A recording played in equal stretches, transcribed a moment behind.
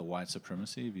white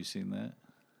supremacy? Have you seen that?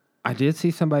 I did see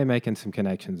somebody making some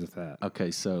connections with that. Okay,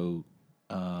 so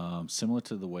similar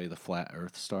to the way the flat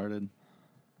Earth started,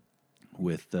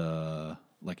 with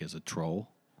like as a troll.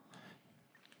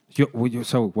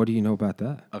 So what do you know about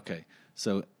that? Okay,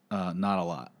 so not a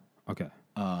lot. Okay.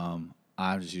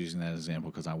 I'm just using that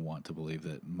example because I want to believe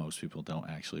that most people don't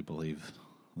actually believe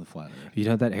the flat Earth. You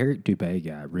know, that Eric Dubé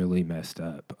guy really messed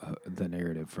up the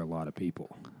narrative for a lot of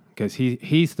people because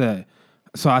he's the.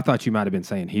 So I thought you might have been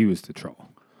saying he was the troll,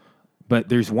 but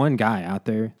there's one guy out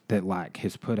there that like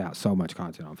has put out so much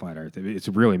content on flat Earth. It's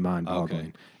really mind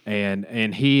boggling,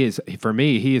 and he is, for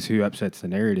me, he is who upsets the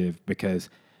narrative because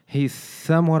he's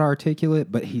somewhat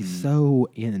articulate, but he's so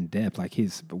in depth. Like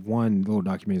his one little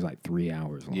documentary is like 3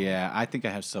 hours long. Yeah, I think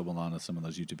I have stumbled onto some of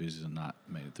those YouTube videos and not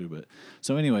made it through. But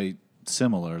so anyway,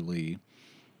 similarly,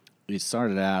 it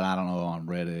started out, I don't know, on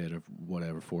Reddit or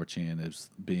whatever, 4chan, as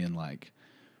being like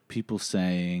people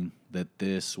saying that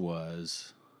this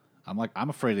was. I'm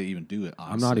afraid to even do it,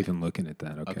 honestly. I'm not even looking at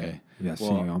that. Okay. Yeah,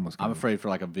 well, almost. I'm afraid for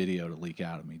like a video to leak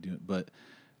out of me doing it. But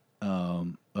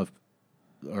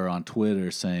or on Twitter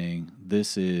saying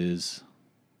this is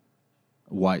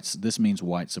white. This means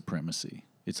white supremacy.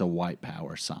 It's a white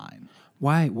power sign.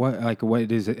 Why? What? Like,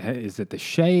 what is it? Is it the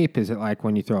shape? Is it like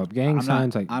when you throw up gang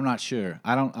signs? I'm not sure.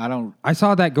 I don't. I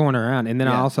saw that going around, and then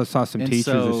I Yeah. also saw some And teachers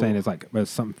so- are saying it's like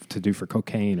something to do for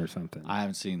cocaine or something. I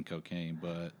haven't seen cocaine,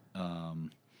 but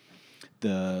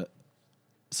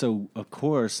so of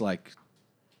course, like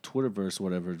Twitterverse,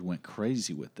 whatever, went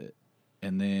crazy with it,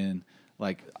 and then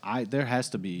like there has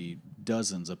to be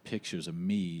dozens of pictures of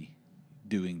me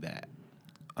doing that.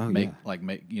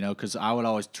 Because I would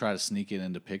always try to sneak it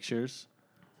into pictures,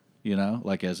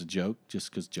 like as a joke,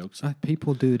 just because jokes.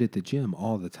 People do it at the gym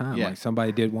all the time. Yeah. Like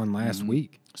somebody did one last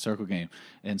week. Circle game.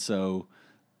 And so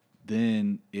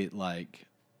then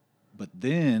but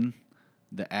then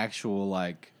the actual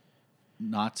like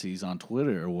Nazis on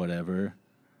Twitter or whatever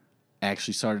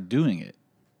actually started doing it.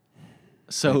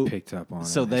 So They picked up on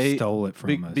so it. they Stole it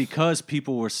from us. because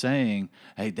people were saying,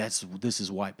 "Hey, this is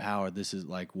white power. This is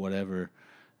like whatever."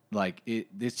 Like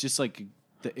it's just like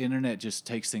the internet just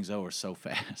takes things over so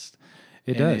fast.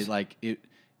 It And does. Like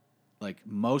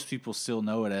most people still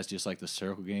know it as just like the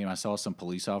circle game. I saw some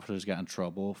police officers got in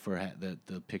trouble for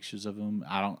the pictures of them.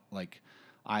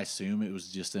 I assume it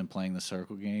was just them playing the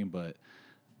circle game, but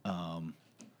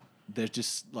they're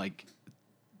just like.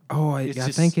 I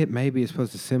think it maybe is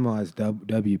supposed to symbolize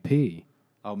WP.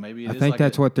 Oh, maybe I think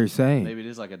that's what they're saying. Maybe it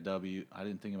is like a W. I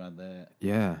didn't think about that.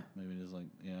 Yeah. Maybe it is like,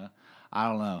 yeah. I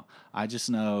don't know. I just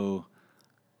know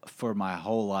for my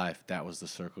whole life that was the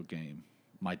circle game.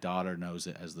 My daughter knows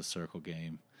it as the circle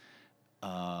game.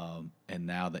 And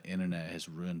now the internet has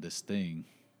ruined this thing.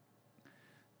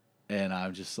 And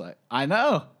I'm just like, I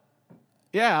know.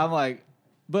 Yeah, I'm like,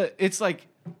 but it's like,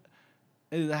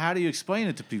 how do you explain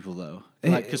it to people though?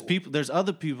 Like, because there's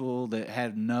other people that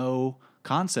had no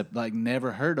concept, like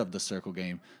never heard of the circle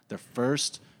game. Their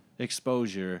first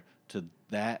exposure to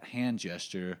that hand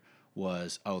gesture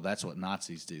was, oh, that's what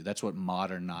Nazis do. That's what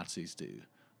modern Nazis do.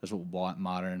 That's what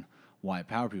modern white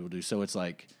power people do. So it's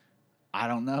like, I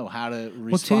don't know how to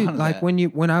respond to like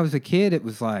that. when I was a kid, it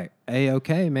was like, "Hey,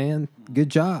 okay, man, good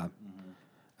job."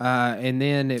 And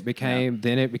then it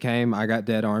became I got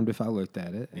dead armed if I looked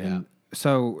at it. And Yeah.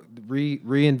 so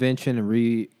reinvention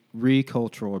and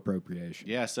cultural appropriation.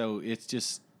 Yeah, so it's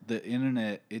just the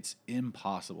internet. It's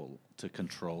impossible to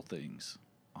control things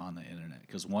on the internet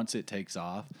because once it takes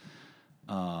off,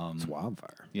 It's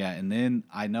wildfire. yeah. And then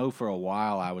I know for a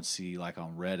while I would see like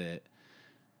on Reddit,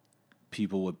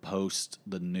 people would post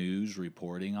the news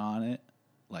reporting on it,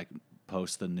 like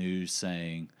post the news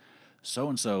saying so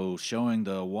and so showing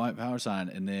the white power sign,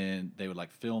 and then they would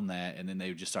like film that, and then they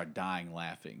would just start dying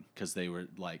laughing because they were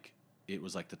like, it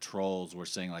was like the trolls were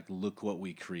saying like, look what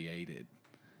we created,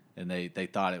 and they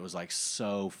thought it was like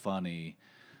so funny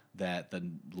that the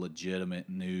legitimate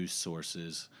news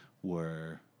sources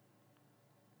were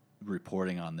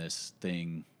reporting on this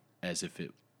thing as if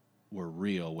it were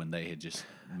real when they had just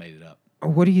made it up.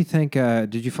 What do you think?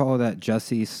 Did you follow that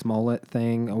Jussie Smollett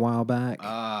thing a while back?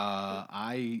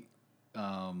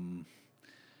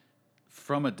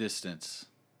 From a distance.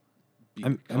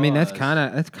 I mean, that's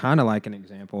kind of like an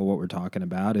example of what we're talking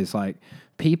about. Is like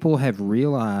people have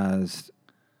realized.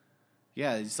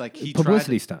 Yeah, it's like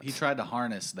Publicity stunts. He tried to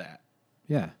harness that.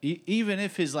 Yeah. Even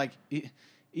if his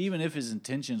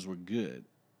intentions were good,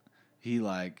 he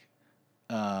like,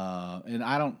 and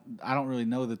I don't really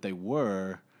know that they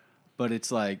were, but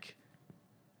it's like,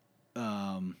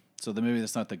 so then maybe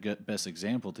that's not the best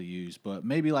example to use, but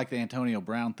maybe like the Antonio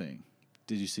Brown thing.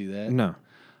 Did you see that? No.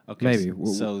 Okay, Maybe.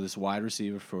 so this wide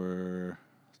receiver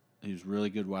he was a really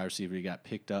good wide receiver. He got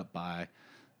picked up by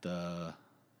the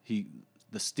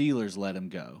Steelers let him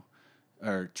go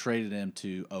or traded him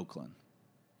to Oakland.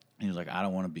 He was like, I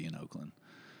don't want to be in Oakland.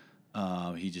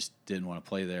 He just didn't want to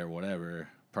play there or whatever,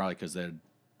 probably because they're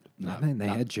not. They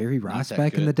had Jerry Rice that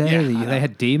back in the good. day. Yeah, They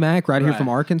had D-Mac right here from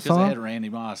Arkansas. Because they had Randy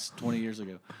Moss 20 years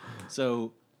ago.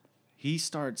 So he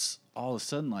starts, all of a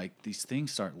sudden, like, these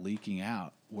things start leaking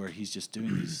out where he's just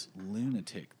doing these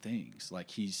lunatic things.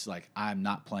 Like, he's like, I'm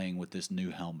not playing with this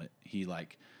new helmet. He,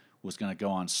 like, was going to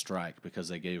go on strike because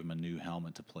they gave him a new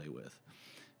helmet to play with.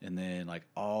 And then, like,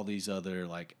 all these other,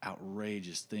 like,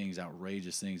 outrageous things.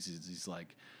 He's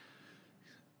like,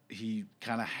 he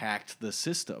kind of hacked the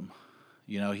system.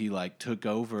 You know, he, like, took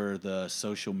over the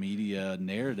social media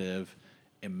narrative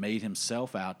and made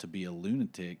himself out to be a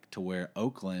lunatic to where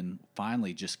Oakland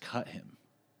finally just cut him.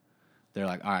 They're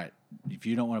like, all right, if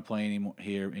you don't want to play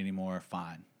anymore,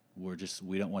 fine.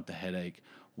 We don't want the headache.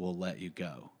 We'll let you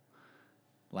go.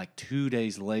 Like 2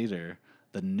 days later,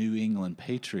 the New England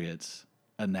Patriots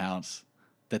announced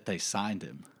that they signed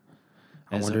him.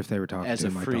 I wonder if they were talking as to a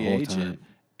him like free the whole agent. time.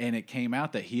 And it came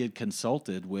out that he had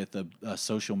consulted with a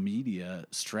social media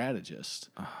strategist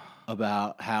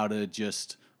about how to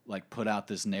just like put out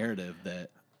this narrative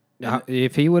that.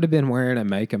 If he would have been wearing a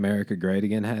 "Make America Great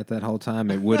Again" hat that whole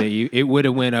time, it would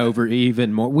have went over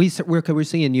even more. We're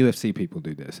seeing UFC people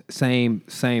do this same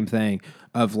thing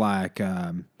of like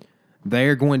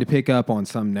they're going to pick up on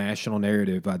some national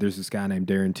narrative. There's this guy named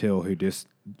Darren Till who just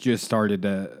decided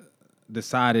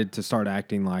to start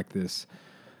acting like this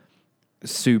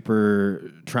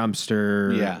super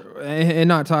Trumpster, and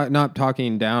not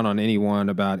talking down on anyone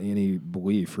about any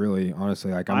belief, really.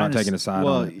 Honestly, like I'm not taking a side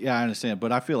on it. Yeah, I understand,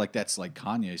 but I feel like that's like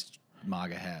Kanye's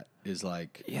MAGA hat is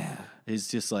like, it's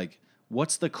just like,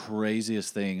 what's the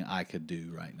craziest thing I could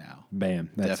do right now?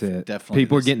 Bam, that's it. Definitely,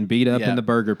 people are getting beat up in the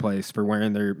burger place for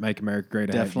wearing their "Make America Great"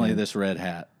 hat. Definitely this red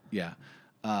hat. Yeah.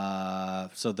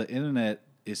 So the internet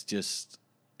is just,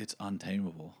 it's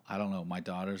untamable. I don't know. My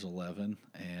daughter's 11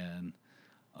 and.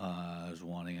 I was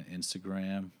wanting an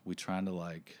Instagram. We trying to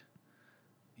like,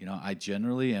 you know, I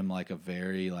generally am like a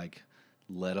very like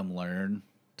let them learn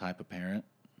type of parent.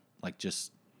 Like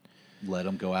just let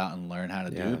them go out and learn how to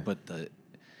do it. But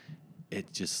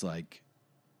it just like,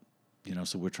 you know,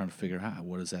 so we're trying to figure out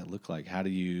what does that look like? How do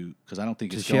you? Because I don't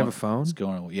think does she have a phone? It's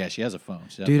going. Yeah, she has a phone.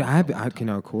 Dude, you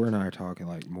know, Corey and I are talking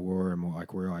like more and more.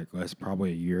 Like we're like that's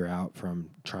probably a year out from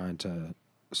trying to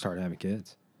start having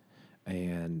kids,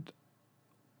 and.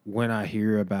 When I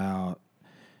hear about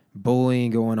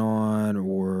bullying going on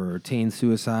or teen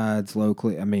suicides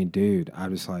locally, I mean, dude,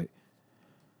 I'm just like,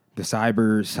 the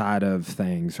cyber side of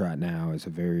things right now is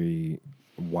a very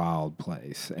wild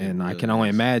place. And really I can only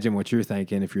imagine what you're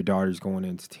thinking if your daughter's going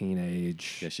into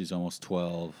teenage. Yeah, she's almost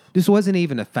 12. This wasn't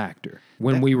even a factor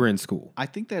when we were in school. I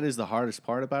think that is the hardest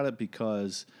part about it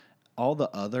because all the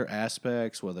other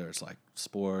aspects, whether it's like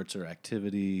sports or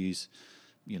activities,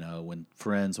 you know, when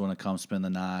friends want to come spend the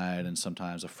night and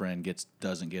sometimes a friend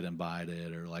doesn't get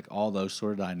invited or like all those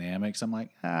sort of dynamics, I'm like,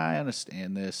 I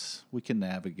understand this. We can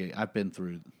navigate. I've been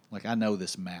through, like, I know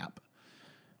this map.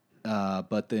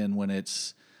 But then when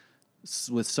it's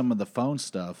with some of the phone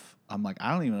stuff, I'm like,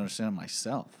 I don't even understand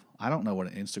myself. I don't know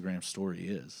what an Instagram story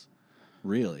is,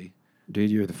 really. Dude,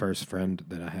 you were the first friend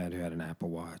that I had who had an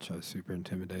Apple Watch. I was super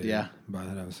intimidated by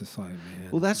that. I was just like, man.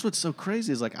 Well, that's what's so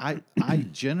crazy is like I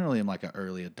generally am like an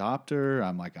early adopter.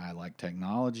 I'm like, I like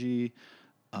technology.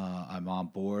 I'm on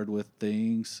board with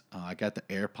things. I got the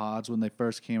AirPods when they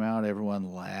first came out.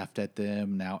 Everyone laughed at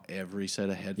them. Now every set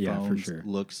of headphones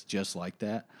looks just like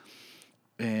that.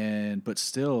 But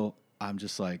still, I'm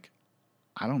just like,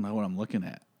 I don't know what I'm looking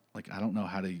at. Like, I don't know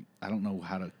how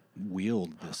to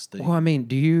wield this thing. Well, I mean,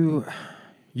 you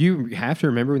have to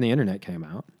remember when the internet came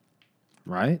out,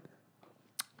 right?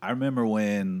 I remember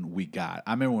when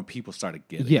people started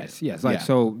getting it. Yes. Like,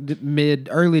 so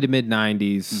early to mid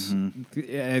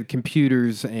 90s,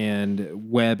 computers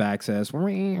and web access. Yeah.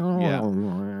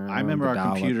 I remember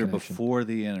our computer before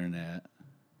the internet.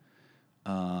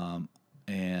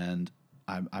 And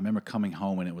I remember coming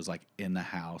home and it was like in the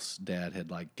house. Dad had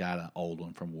like got an old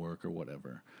one from work or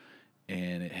whatever.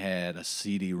 And it had a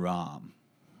CD-ROM.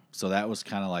 So that was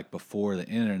kind of like before the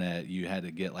internet, you had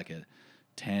to get like a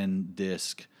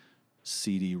 10-disc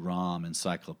CD-ROM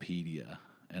encyclopedia.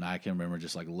 And I can remember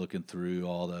just like looking through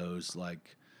all those,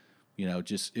 like, you know,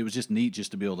 it was just neat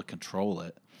just to be able to control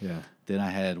it. Yeah. Then I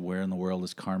had Where in the World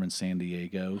is Carmen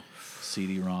Sandiego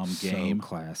CD-ROM game. So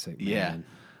classic, man.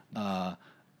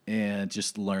 And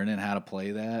just learning how to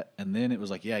play that. And then it was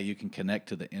like, yeah, you can connect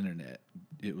to the internet.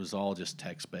 it was all just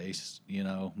text based,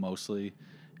 mostly,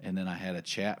 and then I had a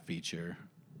chat feature.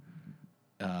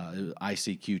 It was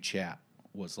ICQ chat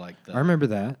was like I remember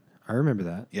that.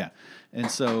 yeah, and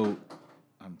so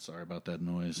I'm sorry about that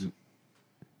noise.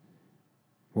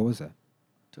 What was that?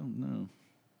 Don't know.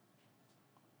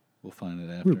 We'll find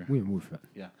it after. We're fine.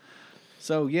 Yeah.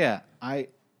 So yeah,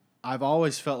 I've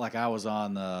always felt like I was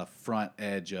on the front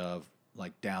edge of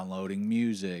like downloading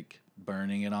music,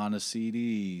 burning it onto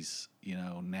CDs.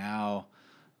 Now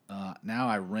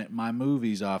I rent my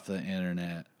movies off the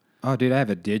internet. Oh, dude, I have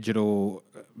a digital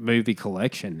movie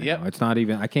collection now. Yep. It's not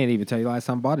even. I can't even tell you last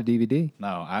time I bought a DVD.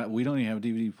 No, we don't even have a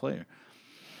DVD player.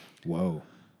 Whoa.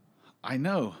 I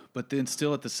know, but then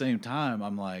still at the same time,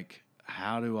 I'm like,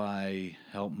 how do I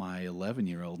help my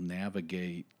 11-year-old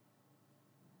navigate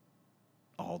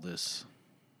all this?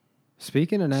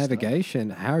 Speaking of navigation,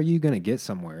 how are you going to get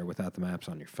somewhere without the maps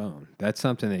on your phone? That's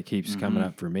something that keeps coming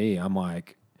up for me. I'm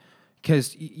like,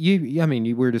 because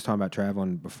we were just talking about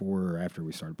traveling before or after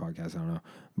we started podcast, I don't know.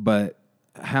 But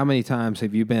how many times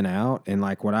have you been out? And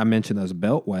like what I mentioned those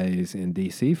beltways in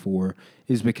DC for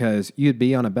is because you'd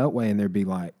be on a beltway and there'd be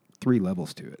like 3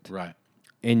 levels to it. Right.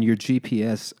 And your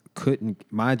GPS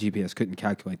my GPS couldn't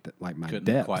calculate my Couldn't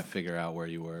depth. quite figure out where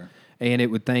you were. And it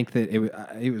would think that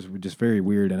it was just very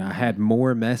weird. And I had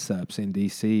more mess ups in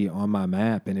DC on my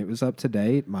map, and it was up to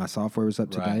date. My software was up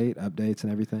to date, updates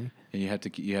and everything. And you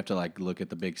have to like look at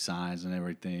the big signs and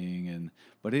everything.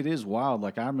 But it is wild.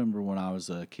 Like I remember when I was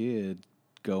a kid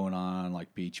going on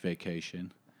like beach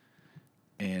vacation,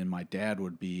 and my dad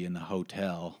would be in the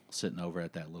hotel sitting over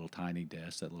at that little tiny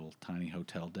desk, that little tiny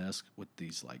hotel desk with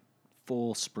these like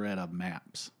full spread of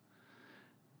maps,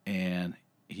 and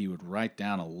he would write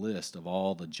down a list of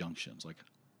all the junctions, like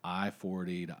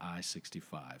I-40 to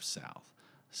I-65 south,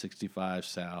 65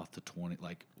 south to 20,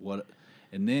 like what,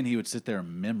 and then he would sit there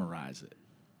and memorize it.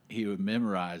 He would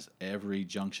memorize every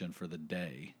junction for the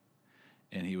day,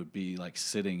 and he would be like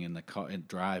sitting in the car and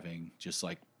driving, just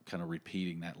like kind of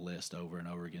repeating that list over and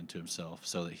over again to himself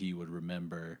so that he would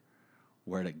remember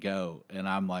where to go. And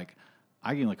I'm like,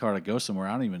 I get in the car to go somewhere,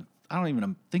 I don't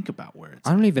even think about where it's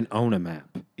I don't even own a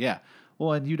map. Yeah.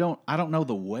 Well, and I don't know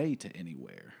the way to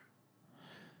anywhere.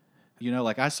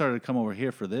 Like I started to come over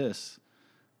here for this.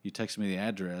 You text me the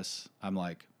address. I'm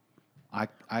like, I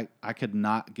could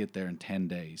not get there in 10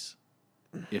 days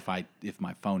if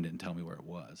my phone didn't tell me where it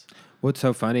was. What's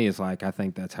so funny is like, I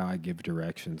think that's how I give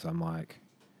directions. I'm like,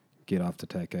 get off the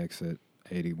tech exit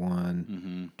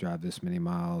 81, drive this many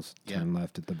miles, turn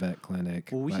left at the vet clinic.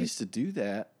 Well, we used to do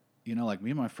that. Like me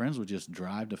and my friends would just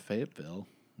drive to Fayetteville.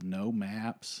 No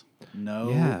maps, no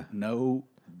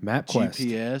MapQuest.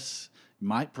 GPS.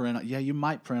 You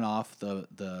might print off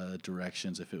the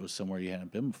directions if it was somewhere you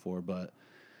hadn't been before. But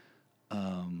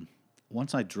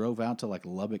once I drove out to like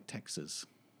Lubbock, Texas,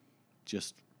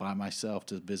 just by myself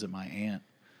to visit my aunt,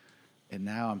 and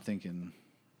now I'm thinking,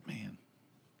 man,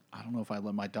 I don't know if I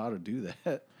let my daughter do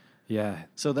that. Yeah.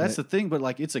 So that's the thing, but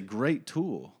like it's a great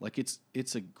tool. Like it's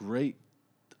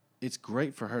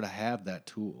great for her to have that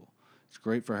tool. It's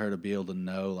great for her to be able to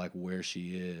know like where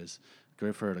she is.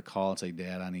 Great for her to call and say,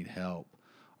 "Dad, I need help,"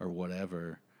 or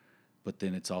whatever. But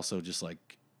then it's also just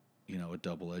like, a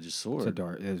double-edged sword.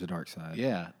 There's a dark side.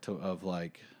 Yeah, of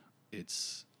like,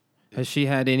 it's. Has she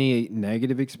had any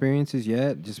negative experiences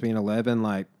yet? Just being 11,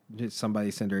 like did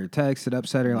somebody send her a text that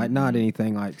upset her? Like not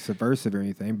anything like subversive or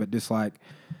anything, but just like,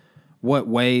 what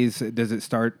ways does it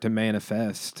start to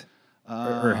manifest,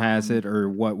 or has it, or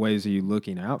what ways are you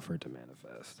looking out for it to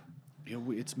manifest?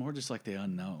 It's more just like the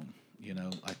unknown.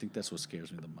 I think that's what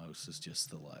scares me the most is just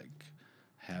the like,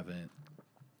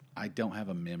 I don't have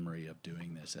a memory of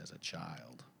doing this as a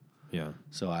child. Yeah.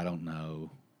 So I don't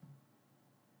know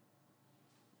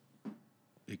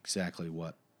exactly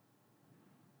what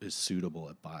is suitable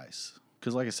advice.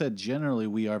 Because like I said, generally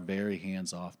we are very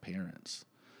hands-off parents.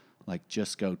 Like,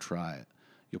 just go try it.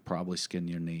 You'll probably skin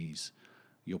your knees.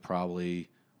 You'll probably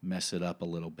mess it up a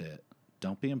little bit.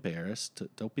 Don't be embarrassed.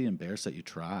 Don't be embarrassed that you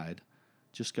tried.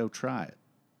 Just go try it.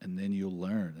 And then you'll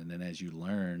learn. And then as you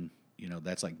learn,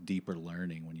 that's like deeper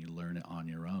learning when you learn it on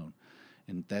your own.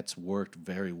 And that's worked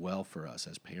very well for us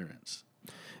as parents.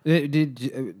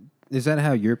 Is that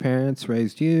how your parents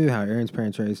raised you? How Erin's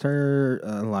parents raised her?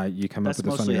 Like you come up with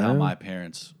this on your own?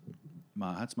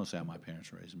 That's mostly how my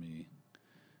parents raised me.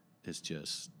 It's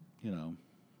just,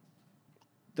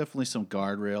 definitely some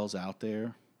guardrails out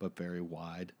there, but very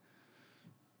wide.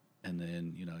 And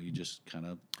then, you just kind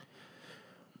of.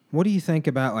 What do you think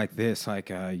about like this?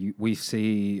 Like we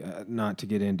see, not to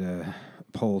get into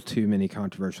poll too many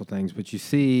controversial things, but you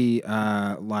see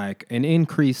like an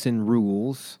increase in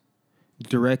rules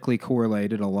directly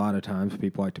correlated. A lot of times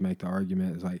people like to make the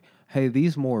argument is like, hey,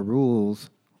 these more rules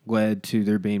led to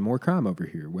there being more crime over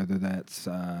here, whether that's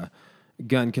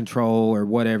gun control or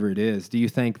whatever it is. Do you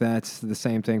think that's the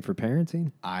same thing for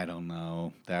parenting? I don't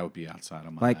know. That would be outside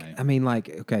of my. Like, I mean,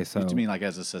 like, okay, so You mean like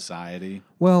as a society?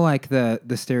 well, like the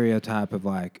stereotype of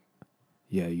like,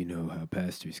 yeah, you know how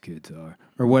pastors' kids are,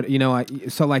 or what, you know,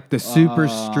 so like the super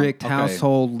strict okay.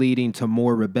 household leading to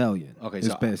more rebellion. Okay, is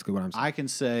so basically what I'm saying. I can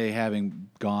say, having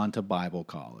gone to Bible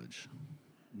college,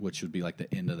 which would be like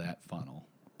the end of that funnel,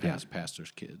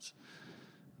 pastors' kids.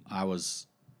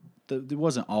 There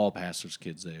wasn't all pastors'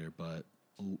 kids there, but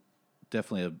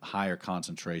definitely a higher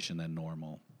concentration than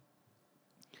normal.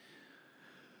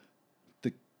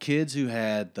 The kids who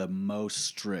had the most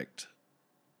strict,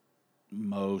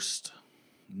 most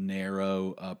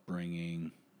narrow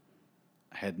upbringing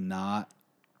had not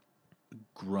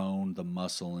grown the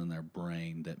muscle in their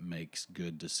brain that makes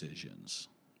good decisions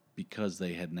because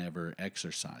they had never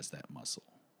exercised that muscle.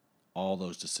 All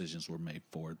those decisions were made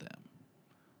for them.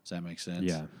 Does that make sense?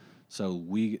 Yeah. So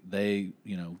they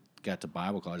got to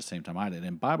Bible college at the same time I did.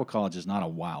 And Bible college is not a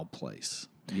wild place.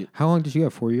 How long did you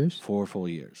have? 4 years? 4 full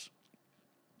years.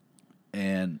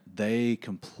 And they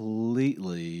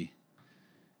completely,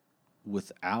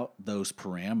 without those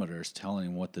parameters telling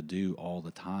them what to do all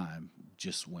the time,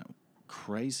 just went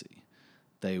crazy.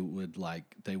 They would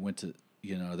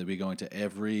they'd be going to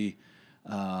every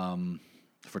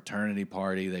fraternity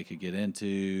party they could get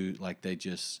into. Like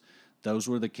those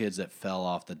were the kids that fell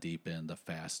off the deep end the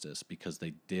fastest because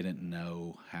they didn't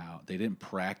know they didn't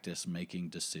practice making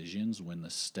decisions when the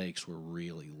stakes were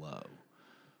really low.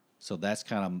 So that's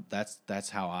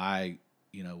how I,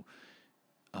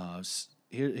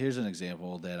 here's an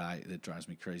example that drives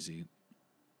me crazy.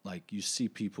 Like you see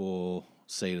people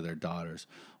say to their daughters,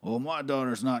 "Well, my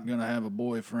daughter's not going to have a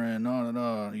boyfriend,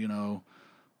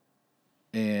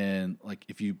 And like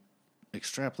if you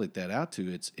extrapolate that out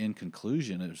to its in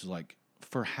conclusion, it's like,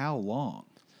 for how long?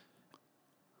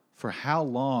 For how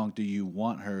long do you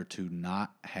want her to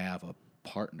not have a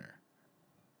partner?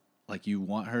 Like you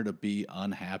want her to be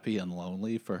unhappy and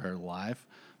lonely for her life?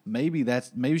 Maybe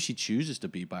she chooses to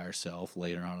be by herself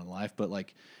later on in life, but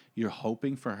like you're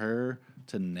hoping for her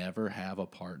to never have a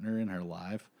partner in her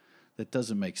life. That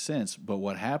doesn't make sense. But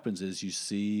what happens is you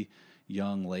see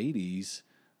young ladies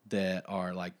that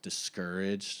are like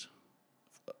discouraged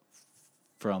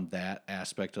from that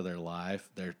aspect of their life.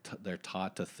 They're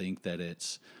taught to think that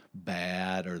it's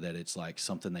bad or that it's like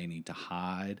something they need to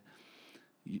hide.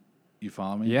 You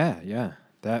follow me? Yeah.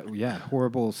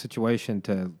 Horrible situation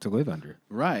to live under.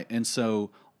 Right. And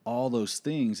so all those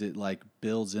things, it like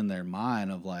builds in their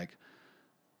mind of like,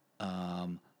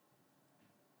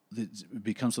 it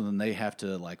becomes something they have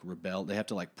to like rebel. They have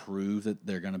to like prove that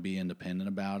they're going to be independent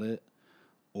about it.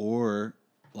 Or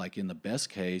like in the best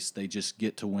case, they just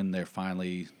get to when they're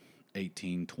finally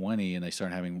 18, 20 and they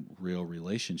start having real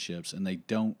relationships and they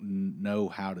don't know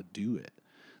how to do it.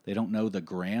 They don't know the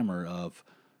grammar of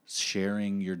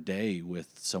sharing your day with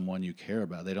someone you care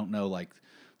about. They don't know like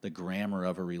the grammar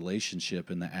of a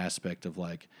relationship in the aspect of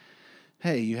like,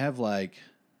 hey, you have like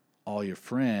all your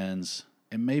friends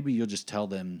and maybe you'll just tell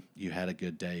them you had a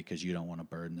good day because you don't want to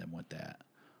burden them with that.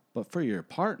 But for your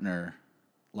partner,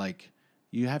 like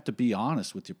you have to be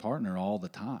honest with your partner all the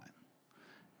time.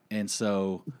 And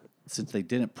so since they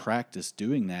didn't practice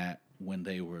doing that when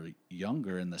they were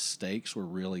younger and the stakes were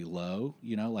really low,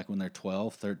 like when they're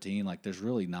 12, 13, like there's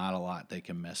really not a lot they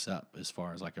can mess up as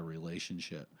far as like a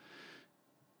relationship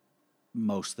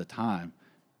most of the time,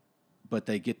 but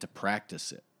they get to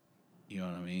practice it. You know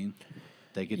what I mean?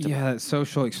 They get to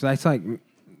that's like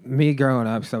me growing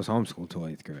up, because I was homeschooled till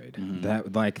 8th grade. Mm-hmm.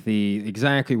 That like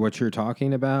exactly what you're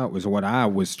talking about was what I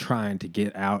was trying to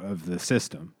get out of the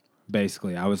system.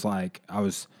 Basically, I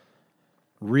was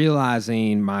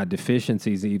realizing my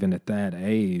deficiencies even at that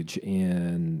age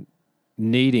in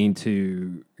needing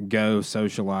to go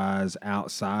socialize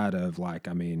outside of so I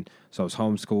was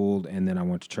homeschooled and then I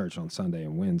went to church on Sunday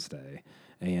and Wednesday.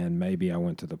 And maybe I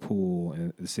went to the pool,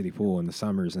 the city pool in the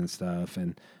summers and stuff.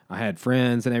 And I had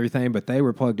friends and everything, but they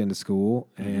were plugged into school.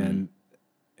 Mm-hmm. And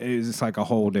it was just like a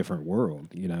whole different world,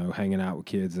 hanging out with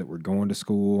kids that were going to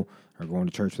school or going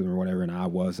to church with them or whatever, and I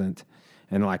wasn't.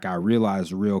 And like I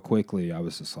realized real quickly, I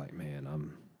was just like, man,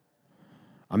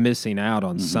 I'm missing out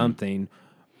on something.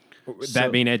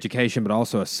 That being education, but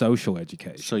also a social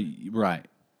education. So right.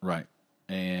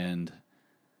 And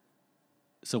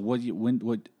so what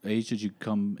age did you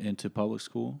come into public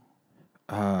school?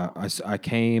 I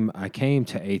came to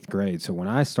 8th grade. So when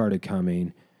I started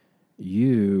coming,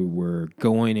 you were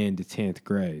going into 10th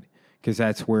grade because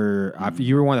that's where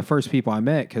you were one of the first people I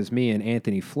met. Because me and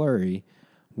Anthony Fleury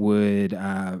would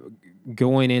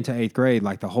going into 8th grade,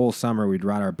 like the whole summer, we'd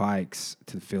ride our bikes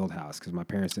to the field house because my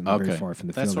parents didn't live very far from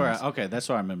the that's field where house. that's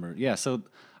where I remember. Yeah, so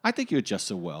I think you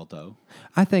adjusted well, though.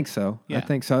 I think so. Yeah. I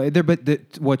think so.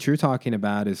 But what you're talking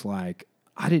about is like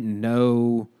I didn't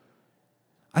know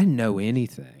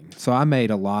anything, so I made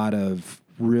a lot of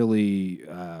really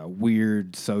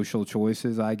weird social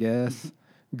choices, I guess,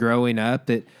 growing up.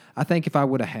 That I think if I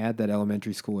would have had that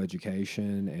elementary school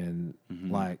education and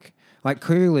like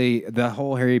clearly the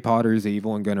whole Harry Potter is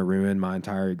evil and going to ruin my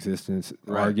entire existence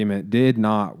argument did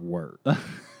not work.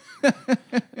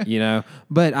 You know,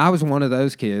 but I was one of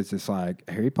those kids that's like,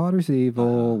 Harry Potter's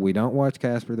evil. We don't watch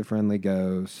Casper the Friendly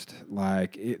Ghost.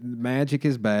 Like, magic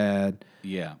is bad.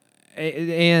 Yeah.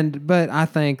 But I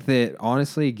think that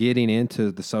honestly, getting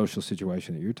into the social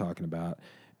situation that you're talking about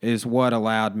is what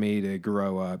allowed me to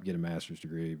grow up, get a master's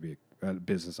degree, be a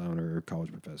business owner or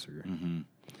college professor. Mm-hmm.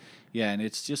 Yeah, and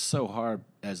it's just so hard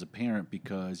as a parent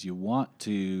because you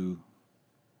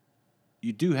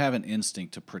do have an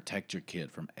instinct to protect your kid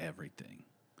from everything.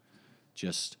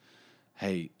 Just,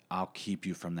 hey, I'll keep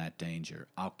you from that danger.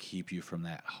 I'll keep you from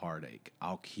that heartache.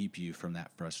 I'll keep you from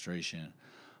that frustration.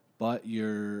 But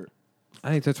I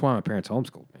think that's why my parents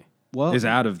homeschooled me. Well, is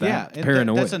out of that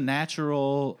paranoia. That's a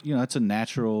natural, that's a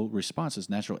natural response. It's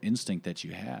a natural instinct that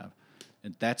you have.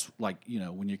 And that's like,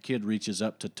 when your kid reaches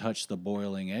up to touch the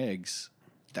boiling eggs,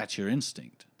 that's your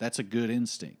instinct. That's a good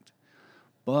instinct.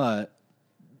 But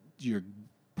your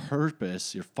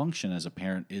purpose, your function as a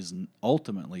parent is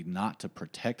ultimately not to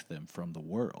protect them from the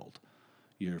world.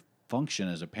 Your function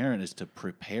as a parent is to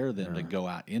prepare them to go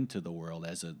out into the world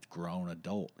as a grown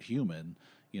adult human,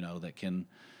 that can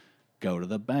go to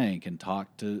the bank and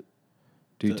talk to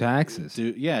taxes.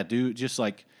 Just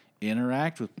like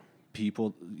interact with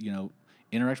people,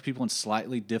 interact with people in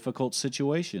slightly difficult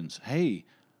situations. Hey,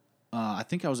 I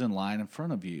think I was in line in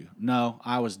front of you. No,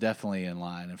 I was definitely in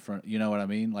line in front. You know what I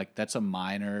mean? Like that's a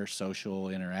minor social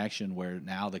interaction where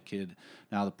now the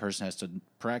person has to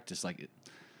practice. Like,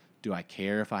 do I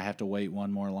care if I have to wait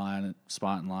one more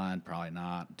spot in line? Probably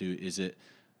not.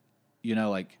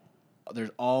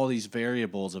 There's all these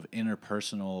variables of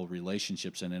interpersonal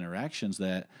relationships and interactions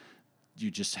that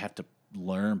you just have to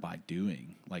learn by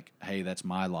doing. Like, hey, that's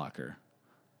my locker.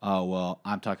 Oh, well,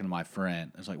 I'm talking to my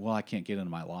friend. It's like, well, I can't get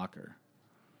into my locker.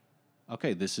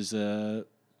 Okay, this is a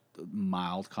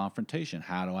mild confrontation.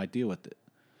 How do I deal with it?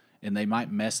 And they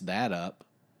might mess that up.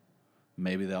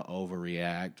 Maybe they'll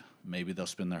overreact. Maybe they'll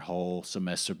spend their whole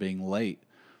semester being late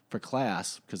for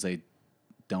class because they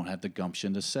don't have the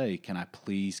gumption to say, can I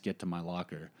please get to my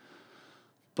locker?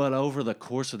 But over the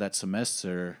course of that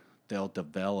semester, they'll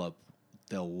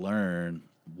learn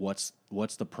what's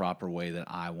the proper way that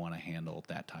I want to handle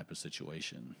that type of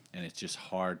situation. And it's just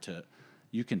hard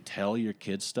you can tell your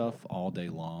kids stuff all day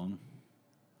long,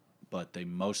 but they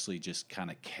mostly just kind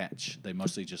of they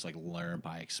mostly just like learn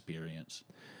by experience.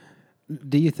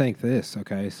 Do you think this,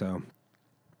 okay, so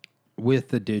with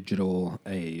the digital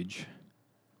age,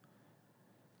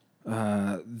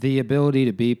 the ability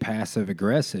to be passive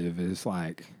aggressive is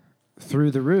like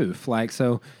through the roof. Like,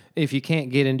 so if you can't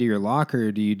get into your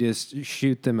locker, do you just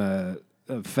shoot them a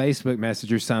Facebook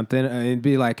message or something and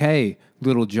be like, "Hey,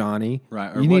 little Johnny,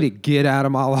 right? You need to get out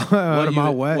of my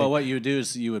way." Well, what you would do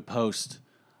is you would post,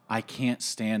 "I can't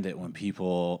stand it when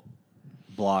people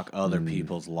block other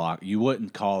people's lock." You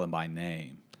wouldn't call them by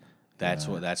name. That's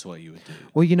what you would do.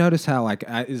 Well, you notice how, like,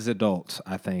 as adults,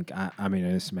 I think, I mean,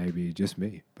 it's maybe just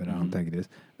me, but I don't think it is.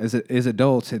 As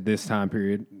adults at this time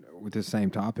period with the same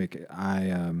topic,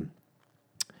 I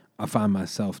find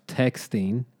myself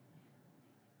texting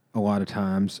a lot of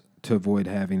times to avoid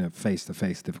having a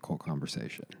face-to-face difficult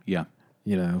conversation. Yeah.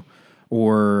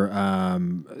 Or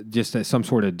just some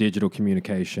sort of digital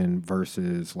communication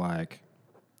versus, like,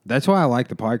 that's why I like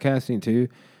the podcasting, too.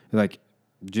 Like,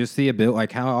 just the ability,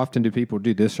 like, how often do people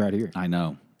do this right here? I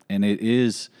know. And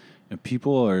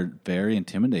people are very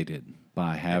intimidated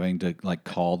by having to, like,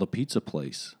 call the pizza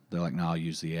place. They're like, no, I'll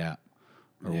use the app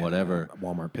or whatever.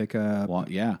 Walmart pickup.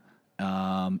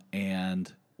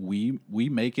 And we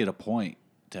make it a point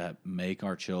to make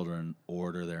our children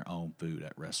order their own food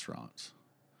at restaurants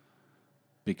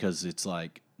because it's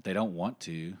like they don't want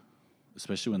to,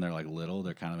 especially when they're, like, little.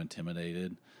 They're kind of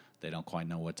intimidated. They don't quite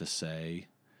know what to say.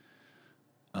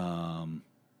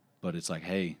 But it's like,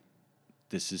 hey,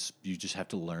 you just have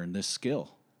to learn this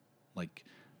skill. Like,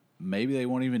 maybe they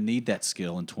won't even need that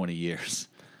skill in 20 years.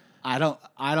 I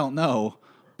don't know,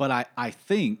 but I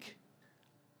think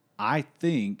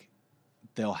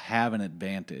they'll have an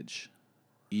advantage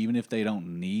even if they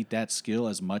don't need that skill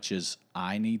as much as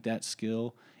I need that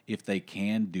skill, if they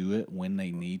can do it when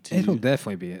they need to. It'll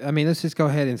definitely be. I mean, let's just go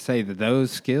ahead and say that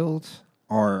those skills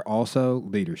are also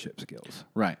leadership skills.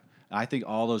 Right. I think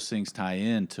all those things tie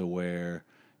in to where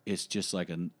it's just like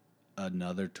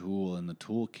another tool in the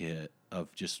toolkit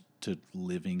of just to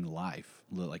living life,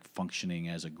 like functioning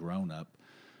as a grown up.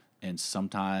 And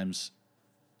sometimes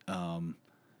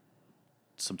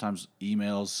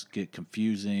emails get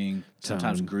confusing.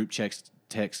 Sometimes group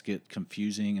texts get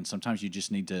confusing, and sometimes you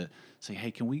just need to say,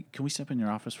 "Hey, can we step in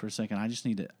your office for a second?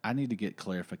 I need to get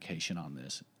clarification on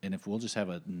this." And if we'll just have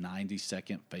a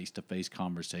 90-second face-to-face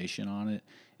conversation on it,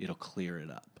 it'll clear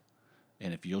it up.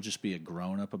 And if you'll just be a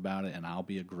grown up about it, and I'll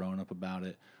be a grown up about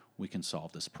it, we can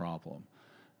solve this problem.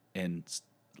 And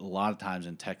a lot of times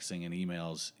in texting and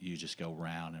emails, you just go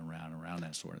round and round and round,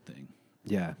 that sort of thing.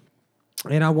 Yeah.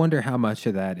 And I wonder how much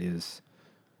of that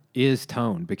is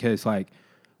tone, because like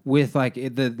with like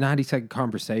the 90-second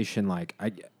conversation, like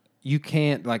you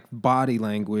can't, like, body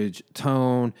language,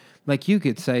 tone, like you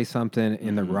could say something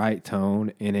in the right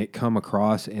tone and it come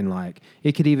across in, like,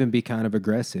 it could even be kind of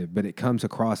aggressive, but it comes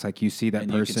across like you see that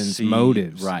person's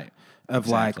motives. Right. Of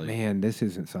Exactly. like, man, this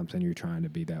isn't something you're trying to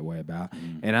be that way about.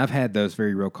 And I've had those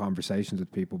very real conversations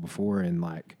with people before, and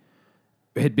like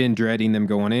had been dreading them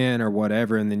going in or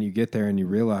whatever, and then you get there and you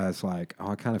realize, like,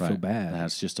 oh, I kind of feel bad.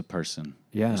 That's just a person.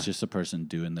 Yeah. It's just a person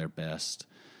doing their best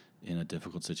in a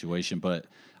difficult situation. But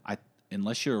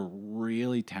unless you're a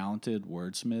really talented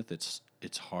wordsmith,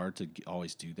 it's hard to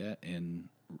always do that in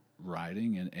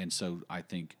writing. And so I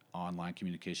think online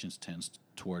communications tends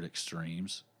toward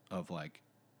extremes of, like,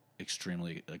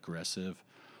 extremely aggressive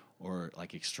or,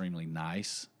 like, extremely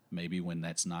nice, maybe when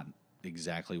that's not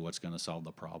exactly what's going to solve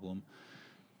the problem.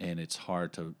 And it's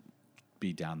hard to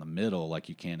be down the middle like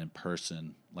you can in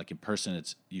person. Like in person,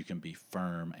 you can be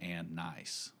firm and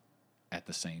nice at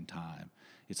the same time.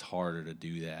 It's harder to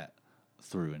do that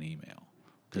through an email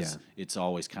because it's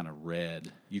always kind of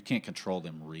read. You can't control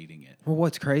them reading it. Well,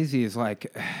 what's crazy is,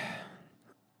 like,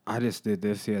 I just did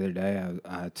this the other day.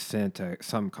 I sent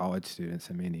some college students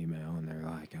me an email, and they're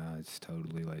like, I just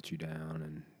totally let you down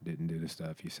and didn't do the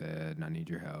stuff you said, and I need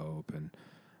your help, and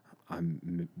I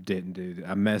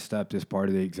messed up this part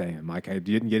of the exam. Like, I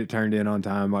didn't get it turned in on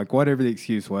time, like, whatever the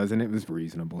excuse was, and it was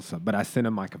reasonable. So, but I sent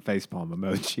them, like, a facepalm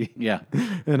emoji. Yeah.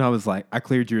 And I was like, I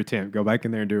cleared your attempt. Go back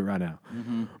in there and do it right now.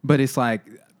 But it's like,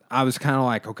 I was kind of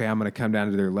like, okay, I'm going to come down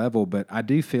to their level. But I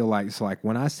do feel like it's like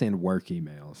when I send work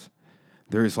emails,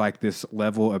 there's like this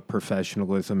level of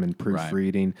professionalism and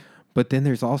proofreading. But then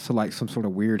there's also like some sort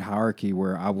of weird hierarchy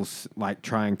where I will like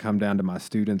try and come down to my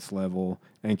students' level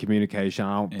and communication.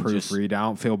 I don't proofread. I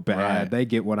don't feel bad. Right. They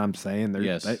get what I'm saying.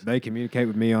 They communicate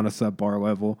with me on a subpar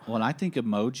level. Well, and I think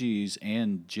emojis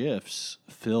and GIFs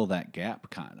fill that gap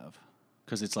kind of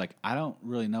because it's like I don't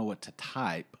really know what to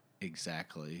type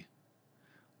exactly.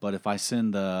 But if I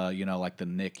send like the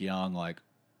Nick Young, like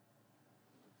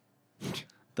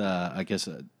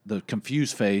the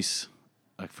confused face,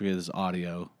 I forget his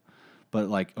audio. But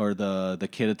like, or the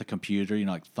kid at the computer,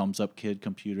 like thumbs up kid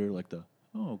computer, like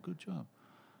oh, good job.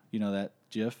 You know that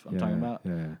GIF I'm talking about?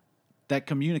 Yeah. That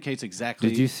communicates exactly.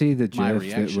 Did you see the my GIF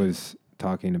reaction. that was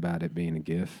talking about it being a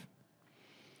GIF?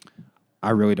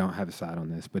 I really don't have a side on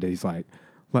this, but he's like,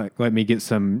 let me get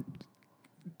some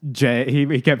J.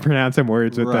 He kept pronouncing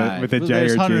words with the J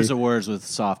There's or G. hundreds of words with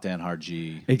soft and hard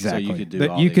G. Exactly. So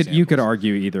you could do you could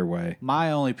argue either way.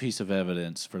 My only piece of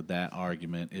evidence for that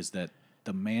argument is that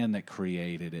the man that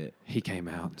created it, he came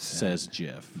out and says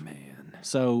GIF. Man.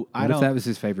 So What if that was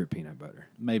his favorite peanut butter?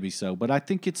 Maybe so, but I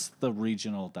think it's the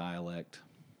regional dialect.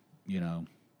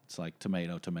 It's like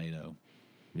tomato.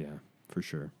 Yeah, for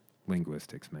sure.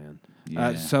 Linguistics, man.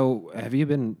 Yeah. So have you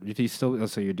been? If you still,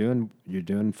 so you're doing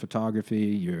photography.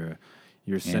 You're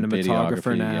a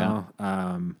cinematographer now.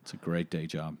 Yeah. It's a great day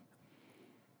job.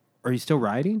 Are you still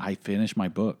writing? I finished my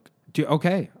book.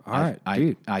 Okay, all right,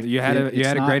 dude. You had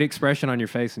a great expression on your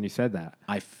face when you said that.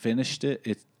 I finished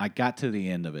it. I got to the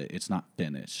end of it. It's not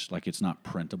finished. Like, it's not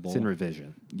printable. It's in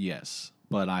revision. Yes,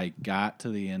 but I got to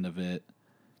the end of it.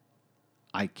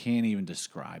 I can't even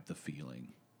describe the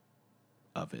feeling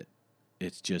of it.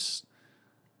 It's just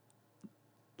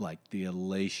like the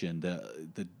elation.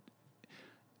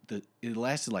 It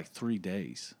lasted like 3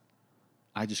 days.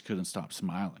 I just couldn't stop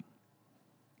smiling.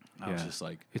 I was just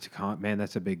like, it's man,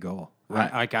 that's a big goal.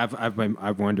 Right.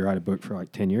 I've wanted to write a book for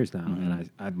like 10 years now, and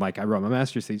I wrote my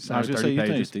master's thesis. I was going to say, you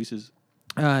finished thesis.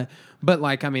 But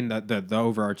like, I mean, the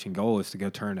overarching goal is to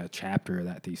go turn a chapter of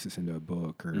that thesis into a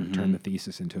book, or turn the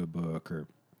thesis into a book, or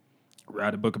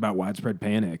write a book about widespread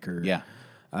panic, or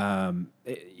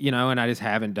You know, and I just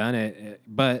haven't done it.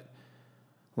 But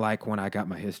like when I got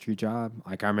my history job,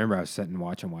 like I remember I was sitting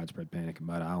watching Widespread Panic in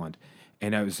Mud Island,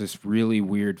 and it was this really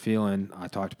weird feeling. I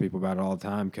talk to people about it all the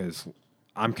time because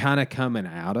I'm kind of coming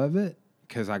out of it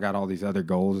because I got all these other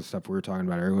goals and stuff we were talking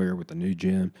about earlier with the new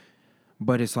gym.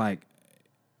 But it's like,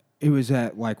 it was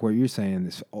that, like what you're saying,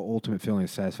 this ultimate feeling of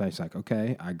satisfaction. It's like,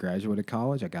 okay, I graduated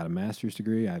college. I got a master's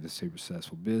degree. I have a super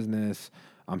successful business.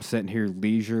 I'm sitting here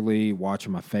leisurely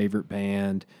watching my favorite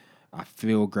band. I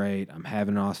feel great. I'm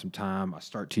having an awesome time. I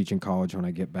start teaching college when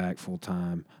I get back full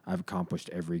time. I've accomplished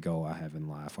every goal I have in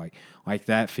life. Like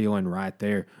that feeling right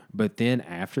there. But then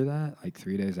after that, like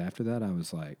 3 days after that, I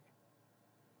was like,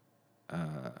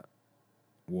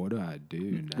 what do I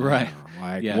do now? Right.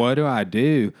 Like, Yeah. what do I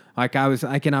do? Like I was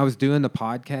doing the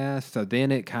podcast. So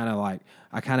then it kind of like,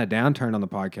 I kind of downturned on the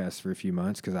podcast for a few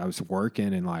months because I was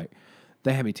working and like,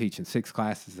 they had me teaching 6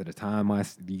 classes at a time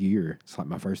last year. It's like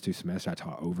my first 2 semesters I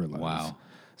taught overloads. Wow.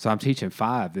 So I'm teaching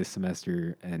 5 this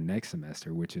semester and next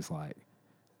semester, which is like,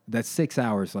 that's 6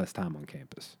 hours less time on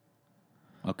campus.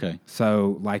 Okay.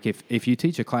 So like if you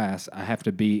teach a class, I have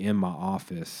to be in my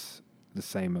office the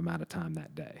same amount of time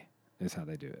that day. Is how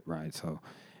they do it, right? So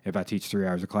if I teach 3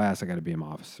 hours of class, I got to be in my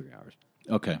office 3 hours.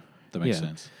 Okay. That makes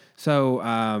sense.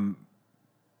 So,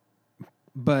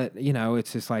 but you know,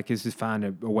 it's just like, it's just find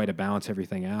a way to balance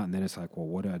everything out, and then it's like, well,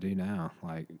 what do I do now?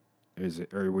 Like,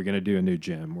 are we going to do a new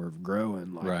gym? We're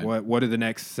growing. Like, Right. what do the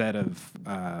next set of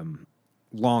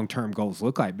long-term goals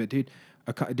look like? But dude,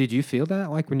 did you feel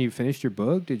that like when you finished your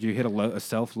book? Did you hit a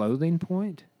self-loathing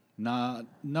point? No,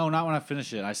 not when I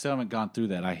finished it. I still haven't gone through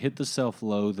that. I hit the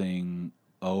self-loathing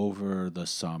over the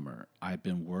summer. I've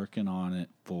been working on it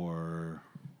for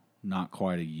not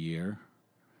quite a year,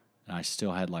 and I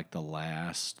still had like the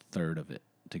last third of it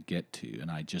to get to, and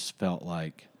I just felt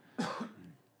like,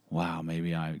 wow,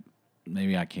 maybe I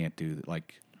can't do that.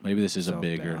 Like maybe this is a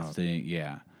bigger Self-doubt. thing.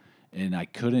 Yeah, and I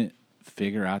couldn't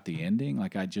figure out the ending.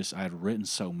 Like I had written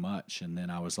so much, and then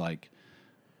I was like,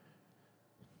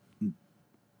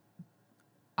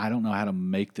 I don't know how to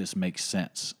make this make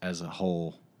sense as a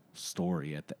whole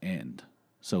story at the end.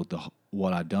 So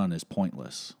what I've done is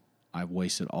pointless. I've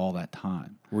wasted all that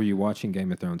time. Were you watching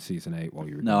Game of Thrones season 8 while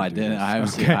you were? No, I doing didn't. this? I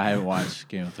haven't Okay. I haven't watched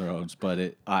Game of Thrones,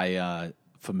 but I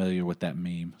familiar with that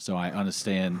meme, so I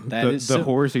understand that the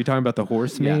horse. Are you talking about the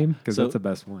horse Yeah. meme? Because So- that's the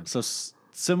best one. So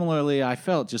similarly, I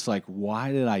felt just like, why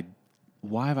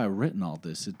have I written all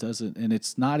this? It doesn't, and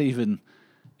it's not even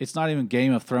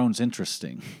Game of Thrones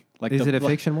interesting. Like, Is it a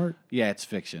fiction work? Yeah, it's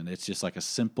fiction. It's just like a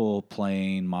simple,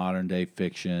 plain, modern day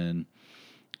fiction.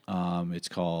 It's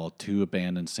called Two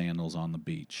Abandoned Sandals on the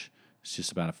Beach. It's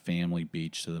just about a family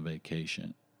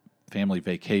vacation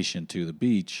to the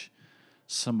beach.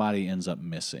 Somebody ends up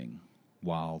missing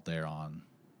while they're on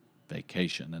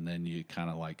vacation, and then you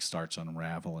kind of like starts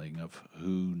unraveling of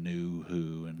who knew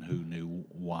who and who knew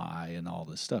why and all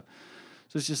this stuff.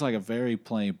 So it's just like a very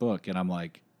plain book, and I'm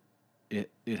like,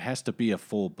 it has to be a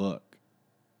full book.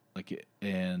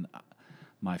 And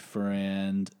my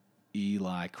friend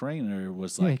Eli Craner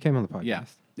was Yeah, he like, came on the podcast. yeah,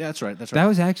 that's right. That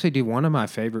was actually one of my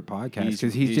favorite podcasts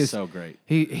because he's just so great.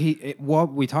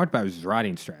 What we talked about was his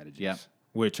writing strategies, Yeah.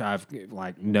 which I've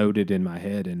like noted in my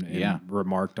head and Yeah.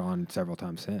 remarked on several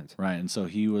times since. Right. And so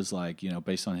he was like,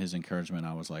 based on his encouragement,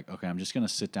 I was like, okay, I'm just going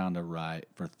to sit down to write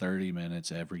for 30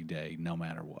 minutes every day, no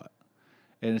matter what.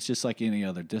 And it's just like any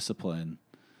other discipline.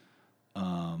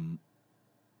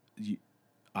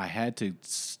 I had to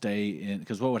stay in,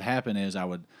 because what would happen is I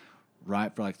would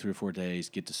write for like 3 or 4 days,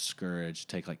 get discouraged,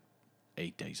 take like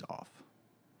 8 days off.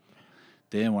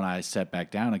 Then when I sat back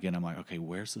down again, I'm like, okay,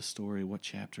 where's the story? What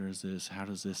chapter is this? How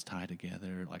does this tie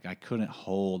together? Like I couldn't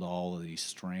hold all of these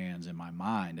strands in my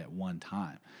mind at one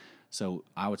time. So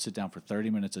I would sit down for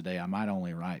 30 minutes a day. I might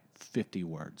only write 50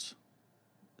 words,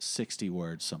 60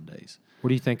 words some days. What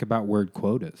do you think about word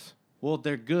quotas? Well,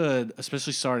 they're good,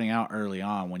 especially starting out early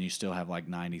on when you still have like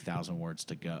 90,000 words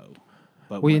to go.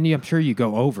 But Well, and I'm sure you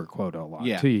go over quota a lot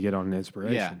Yeah. too. You get on an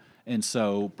inspiration. yeah. And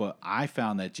so, but I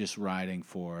found that just writing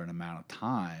for an amount of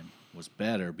time was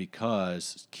better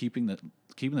because keeping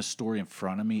the story in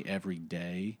front of me every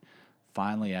day,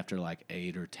 finally after like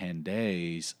 8 or 10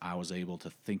 days, I was able to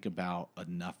think about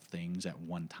enough things at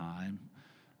one time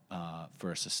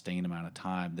for a sustained amount of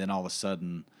time. Then all of a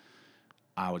sudden,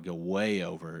 I would go way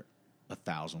over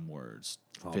 1,000 words,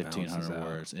 All 1,500 balances out.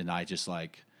 words, and I just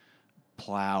like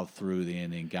plowed through the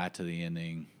ending, got to the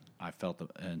ending. I felt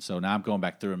and so now I'm going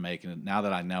back through and making it. Now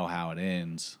that I know how it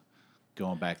ends,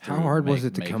 going back through. How hard was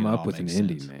it to come up with an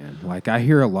ending, man? Like I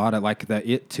hear a lot of like the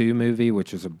It 2 movie,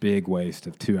 which was a big waste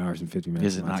of 2 hours and 50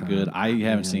 minutes. Is it of my not time. good? I haven't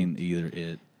Man. seen either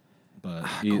It. But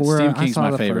Cora, Stephen I King's saw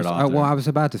my the favorite first, author. well, I was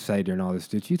about to say during all this,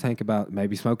 did you think about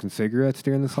maybe smoking cigarettes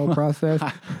during this whole process?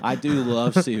 I do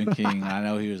love Stephen King. I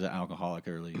know he was an alcoholic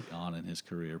early on in his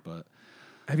career, but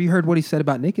Have you heard what he said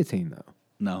about nicotine, though?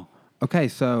 no. Okay,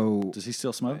 so Does he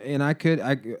still smoke? and I drink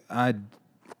I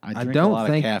a don't lot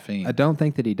think of caffeine. I don't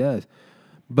think that he does.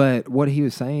 But what he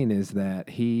was saying is that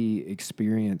he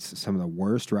experienced some of the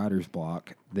worst writer's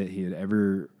block that he had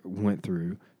ever went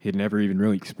through. He had never even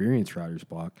really experienced writer's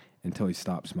block until he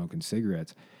stopped smoking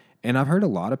cigarettes. And I've heard a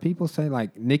lot of people say,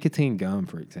 like nicotine gum,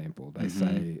 for example, they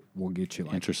say will get you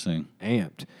like Interesting.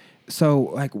 amped. So,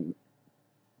 like,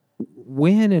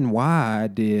 when and why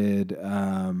did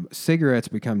cigarettes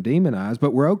become demonized?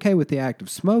 But we're okay with the act of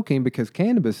smoking because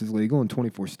cannabis is legal in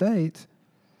 24 states.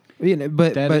 You know,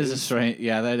 but That is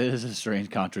a strange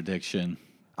contradiction.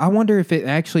 I wonder if it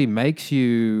actually makes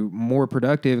you more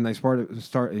productive. And they start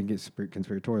it gets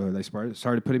conspiratorial. They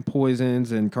started putting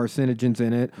poisons and carcinogens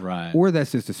in it, Right. Or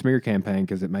that's just a smear campaign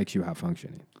because it makes you high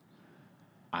functioning.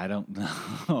 I don't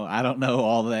know. I don't know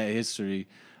all that history,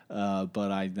 but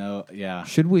I know. Yeah,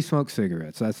 Should we smoke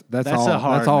cigarettes? That's all. a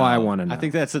hard That's all no. I want to know. I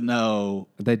think that's a no.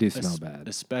 they do smell bad.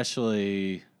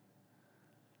 Especially,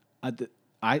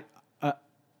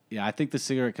 yeah, I think the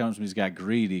cigarette companies got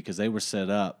greedy because they were set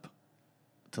up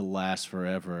to last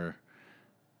forever,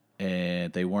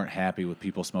 and they weren't happy with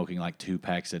people smoking like 2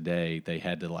 packs a day. They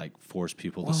had to like force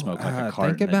people to smoke like a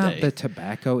carton Think about a day. the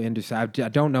tobacco industry. I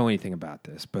don't know anything about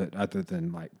this, but other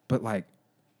than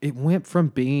it went from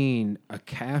being a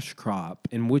cash crop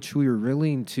in which we were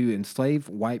willing to enslave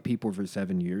white people for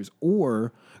 7 years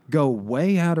or go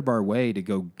way out of our way to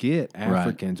go get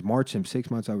Africans, march them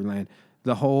 6 months overland,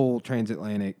 the whole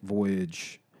transatlantic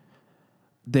voyage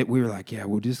that we were like, yeah,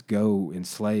 we'll just go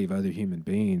enslave other human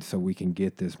beings so we can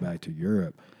get this back to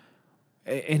Europe.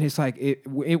 And it's like it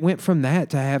went from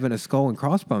that to having a skull and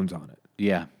crossbones on it.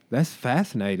 Yeah. That's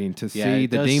fascinating to see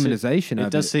the demonization of it.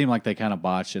 It does seem like they kind of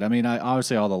botched it. I mean,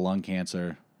 obviously all the lung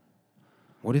cancer.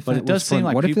 What if But that it does was from, seem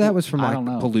like what if that people- was from I like don't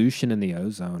know. pollution in the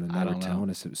ozone and I they were don't know. telling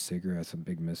us it was cigarettes, a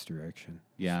big misdirection.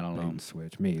 Yeah, I don't Bait know. and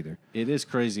switch. Me either. It is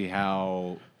crazy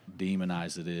how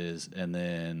demonized it is, and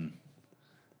then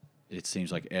it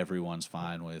seems like everyone's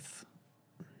fine with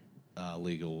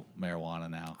legal marijuana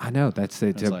now. I know it's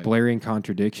a like- blaring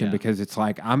contradiction Yeah. because it's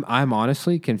like I'm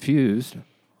honestly confused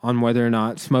on whether or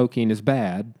not smoking is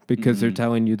bad because they're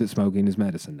telling you that smoking is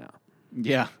medicine now.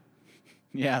 Yeah,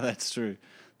 yeah, that's true.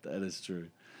 That is true.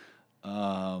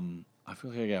 I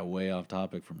feel like I got way off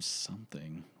topic from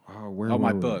something. Oh, where Oh,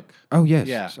 my were we? book. Oh yes.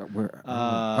 Yeah. So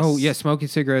oh yeah, smoking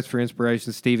cigarettes for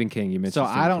inspiration. Stephen King. You mentioned. So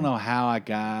Stephen I don't King. know how I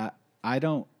got. I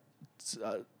don't.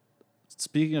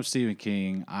 Speaking of Stephen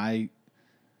King, I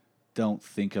don't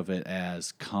think of it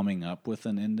as coming up with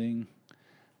an ending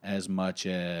as much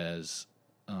as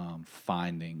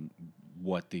finding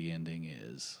what the ending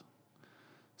is.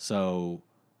 So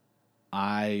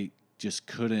I just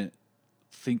couldn't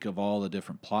think of all the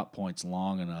different plot points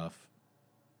long enough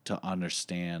to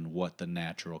understand what the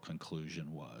natural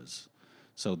conclusion was.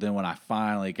 So then when I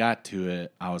finally got to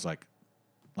it, I was like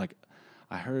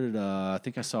I heard, I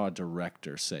think I saw a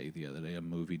director say the other day, a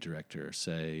movie director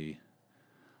say,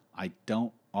 I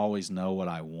don't always know what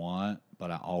I want,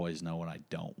 but I always know what I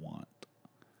don't want.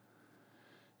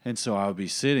 And so I would be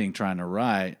sitting trying to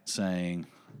write saying,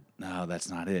 no, that's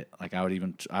not it. Like I would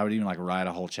even like write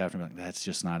a whole chapter and be like, that's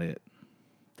just not it.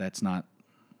 That's not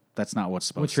what's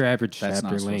supposed to. What's your average that's not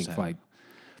chapter supposed to length? happen. Like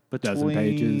Between dozen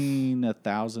pages?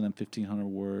 1,000 and 1,500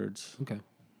 words. okay.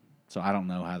 So I don't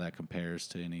know how that compares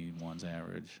to anyone's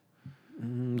average.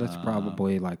 That's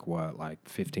probably like what, like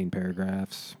 15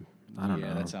 paragraphs? I don't know.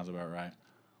 Yeah, that sounds about right.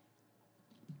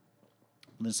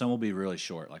 And then some will be really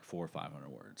short, like 400 or 500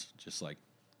 words, just like.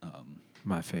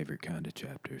 My favorite kind of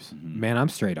chapters. Mm-hmm. Man, I'm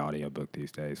straight audiobook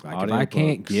these days. Like if I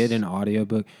can't Audiobooks. get an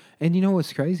audiobook, and you know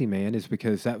what's crazy, man, is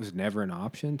because that was never an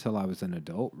option till I was an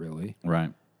adult, really.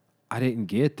 Right. I didn't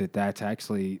get that that's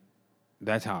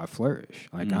how I flourish.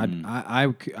 Like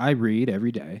Mm-hmm. I read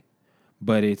every day,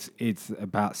 but it's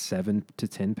about 7 to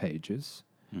 10 pages.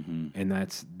 Mm-hmm. And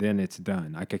then it's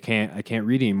done. Like I can't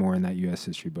read anymore in that U.S.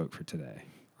 history book for today.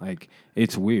 Like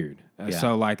it's weird. Yeah.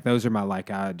 So like those are my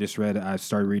I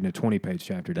started reading a 20-page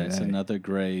chapter That's today. another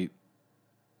great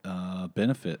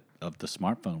benefit of the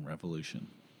smartphone revolution.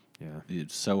 Yeah.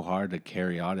 It's so hard to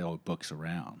carry audiobooks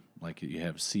around. Like you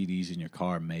have CDs in your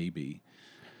car, maybe.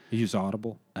 You use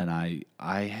Audible? And I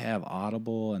have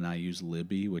Audible, and I use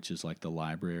Libby, which is like the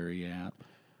library app.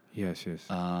 Yes.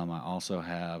 I also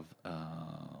have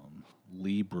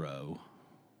Libro.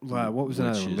 What was which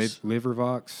another one? is-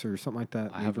 Livervox or something like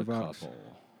that? I have a Livervox? couple.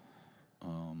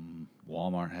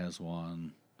 Walmart has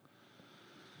one.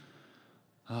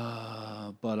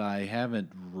 But I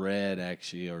haven't read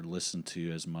actually or listened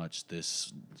to as much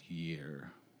this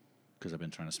year because I've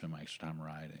been trying to spend my extra time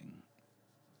writing.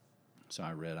 So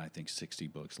I read, I think, 60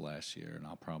 books last year, and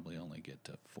I'll probably only get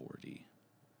to 40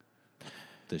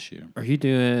 this year. Are you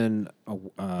doing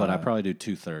But I probably do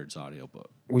 2/3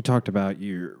 audiobook. we talked about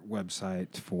your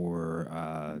website for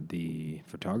the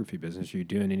photography business. Are you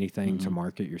doing anything to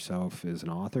market yourself as an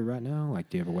author right now? Like,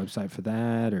 do you have a website for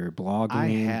that or blogging? I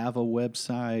have a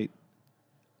website.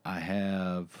 I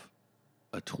have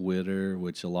a Twitter,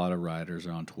 which a lot of writers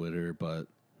are on Twitter, but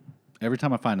every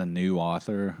time I find a new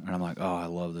author and I'm like, oh, I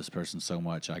love this person so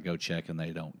much, I go check and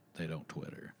they don't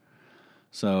Twitter.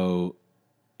 So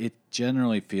it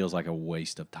generally feels like a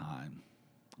waste of time.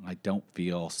 I don't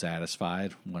feel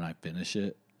satisfied when I finish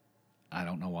it. I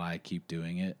don't know why I keep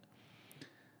doing it,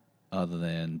 other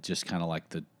than just kind of like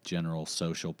the general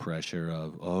social pressure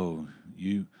of, oh,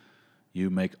 you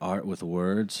make art with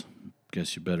words,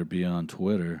 guess you better be on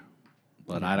Twitter.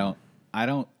 But I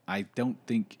don't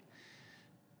think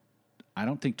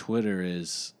Twitter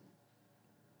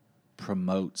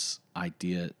promotes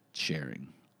idea sharing.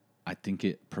 I think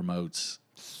it promotes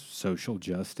social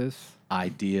justice.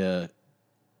 idea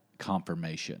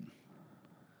confirmation.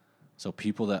 So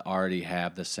people that already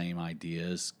have the same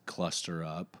ideas cluster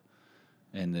up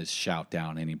and just shout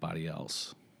down anybody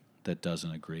else that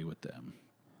doesn't agree with them.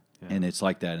 Yeah. And it's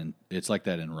like that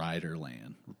in writer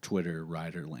land, Twitter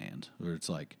writer land, where it's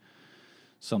like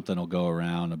something will go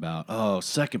around about, oh,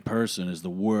 second person is the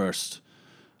worst.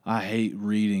 I hate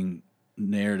reading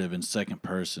narrative in second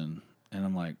person. And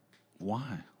I'm like,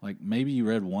 why? Like, maybe you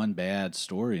read one bad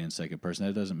story in second person.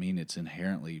 That doesn't mean it's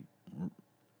inherently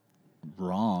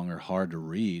wrong or hard to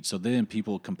read. So then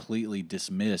people completely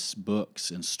dismiss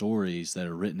books and stories that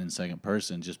are written in second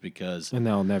person just because, and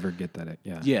they'll never get that.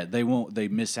 Yeah, they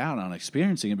miss out on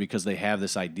experiencing it because they have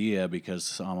this idea because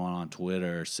someone on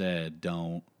Twitter said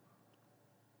don't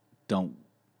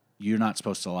you're not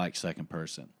supposed to like second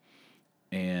person.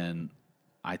 And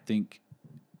I think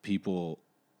people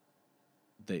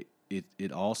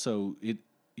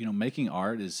making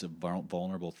art is a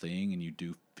vulnerable thing, and you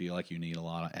do feel like you need a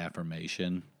lot of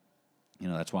affirmation.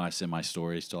 That's why I send my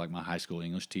stories to like my high school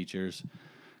English teachers,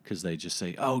 because they just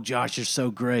say, "Oh, Josh, you're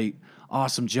so great,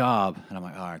 awesome job," and I'm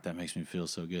like, "All right, that makes me feel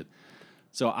so good."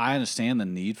 So I understand the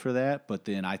need for that, but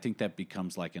then I think that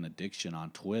becomes like an addiction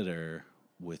on Twitter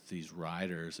with these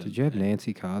writers. Did you have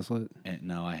Nancy Coslet?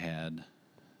 No, I had.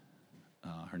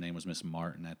 Her name was Miss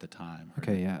Martin at the time.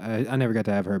 Okay, yeah. I never got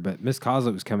to have her, but Miss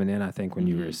Coslet was coming in, I think, when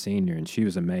you were a senior, and she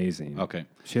was amazing. Okay.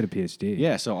 She had a PhD.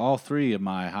 Yeah, so all three of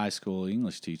my high school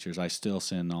English teachers, I still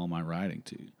send all my writing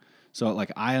to. So,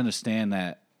 like, I understand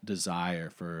that desire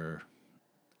for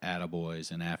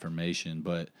attaboys and affirmation,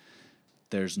 but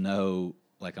there's no,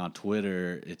 like, on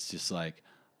Twitter, it's just like,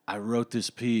 I wrote this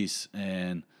piece,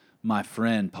 and my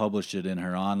friend published it in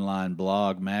her online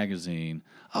blog magazine.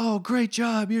 Oh, great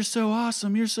job. You're so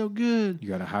awesome. You're so good. You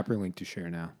got a hyperlink to share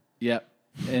now. Yep.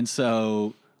 And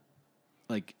so,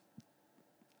 like,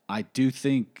 I do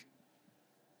think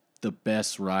the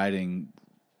best writing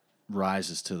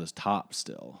rises to the top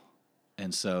still.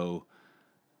 And so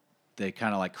they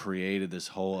kind of like created this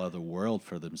whole other world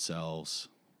for themselves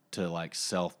to like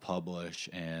self-publish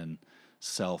and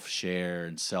self-share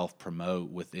and self-promote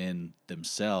within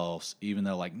themselves, even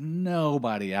though like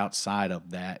nobody outside of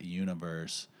that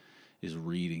universe is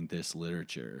reading this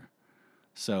literature.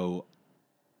 So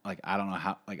like I don't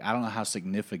know how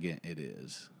significant it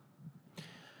is.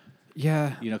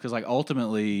 Yeah. Because like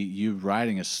ultimately you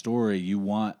writing a story, you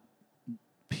want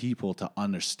people to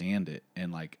understand it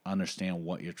and like understand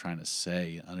what you're trying to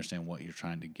say, understand what you're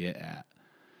trying to get at.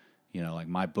 Like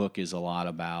my book is a lot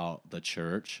about the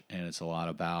church, and it's a lot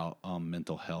about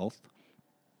mental health.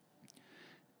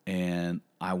 And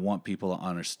I want people to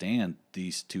understand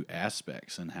these two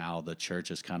aspects and how the church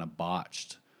has kind of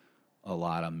botched a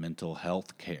lot of mental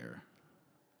health care.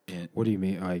 What do you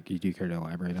mean? Like, do you care to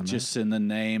elaborate on that? Just in the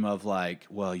name of like,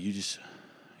 well, you just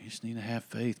need to have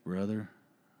faith, brother.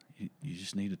 You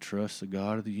just need to trust the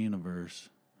God of the universe.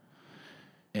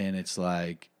 And it's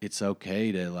like, it's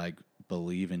okay to like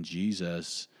believe in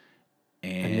Jesus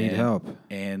and need help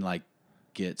and like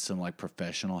get some like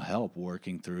professional help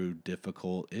working through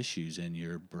difficult issues in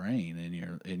your brain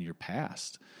and in your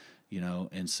past,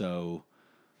 and so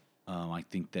I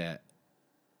think that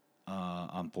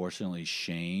unfortunately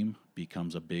shame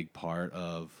becomes a big part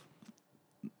of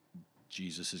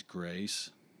Jesus's grace,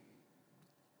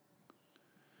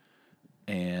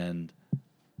 and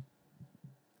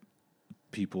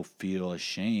people feel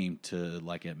ashamed to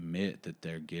like admit that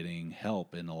they're getting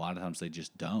help, and a lot of times they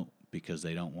just don't because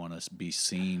they don't want to be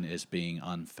seen as being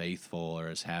unfaithful or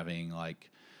as having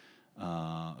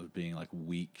being like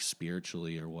weak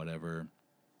spiritually or whatever.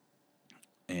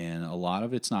 And a lot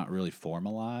of it's not really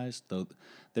formalized, though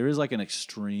there is like an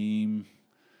extreme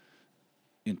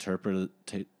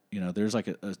there's like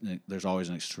there's always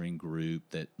an extreme group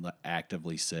that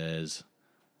actively says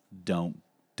don't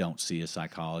see a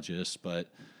psychologist, but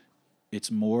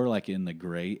it's more like in the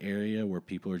gray area where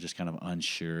people are just kind of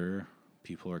unsure.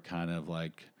 People are kind of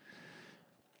like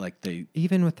they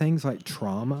even with things like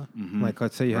trauma, like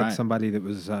let's say you had Right. somebody that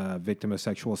was a victim of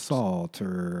sexual assault,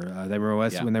 or they were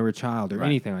molested when they were a child, or Right.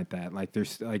 anything like that. Like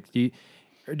there's like, do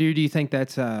you think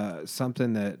that's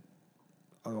something that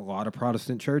a lot of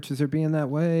Protestant churches are being that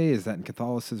way? Is that in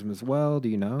Catholicism as well? Do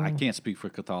you know? I can't speak for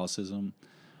Catholicism.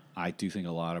 I do think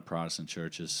a lot of Protestant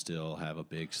churches still have a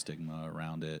big stigma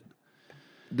around it.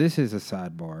 This is a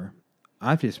sidebar.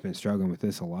 I've just been struggling with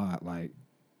this a lot. Like,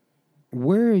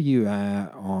 where are you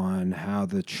at on how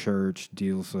the church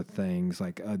deals with things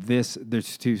like this?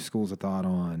 There's two schools of thought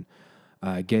on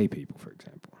gay people, for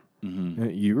example.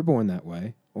 You were born that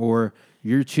way, or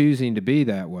you're choosing to be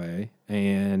that way,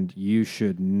 and you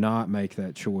should not make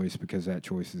that choice because that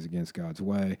choice is against God's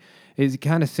way. It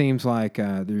kind of seems like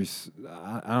there's,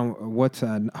 I don't,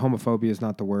 homophobia is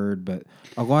not the word, but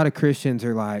a lot of Christians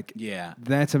are like, Yeah.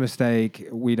 that's a mistake.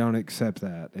 We don't accept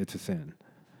that. It's a sin.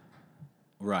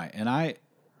 Right. And I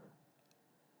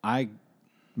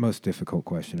Most difficult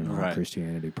question in all Right.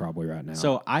 Christianity probably right now.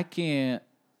 So I can't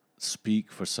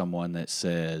speak for someone that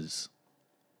says,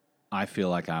 I feel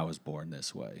like I was born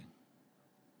this way.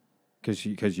 Because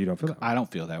you don't feel that way. I don't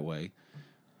feel that way.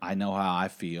 I know how I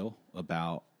feel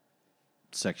about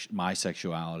my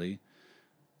sexuality.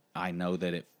 I know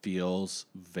that it feels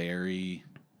very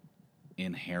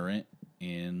inherent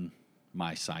in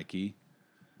my psyche,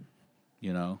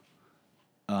 you know?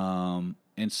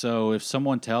 And so if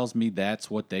someone tells me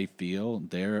that's what they feel,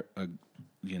 they're a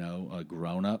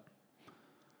grown up,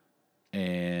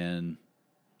 and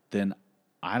then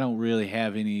I don't really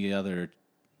have any other.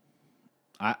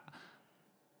 I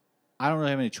don't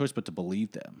really have any choice but to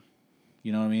believe them.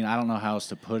 You know what I mean? I don't know how else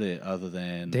to put it other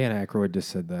than Dan Aykroyd just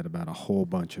said that about a whole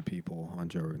bunch of people on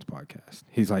Joe Rogan's podcast.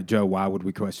 He's like, Joe, why would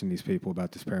we question these people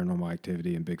about this paranormal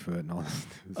activity and Bigfoot and all this?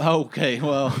 Okay,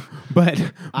 well,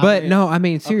 But no, I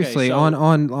mean seriously, so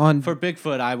on for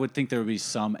Bigfoot, I would think there would be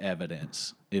some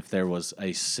evidence if there was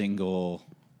a single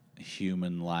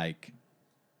human-like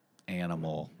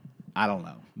animal. I don't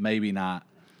know. Maybe not.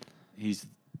 He's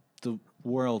the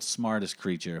world's smartest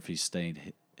creature if he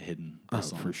stayed hidden.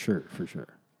 This long. for sure.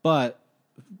 But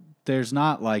there's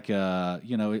not like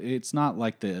it's not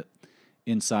like the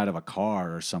inside of a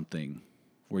car or something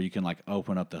where you can like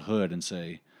open up the hood and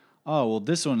say, oh, well,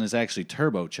 this one is actually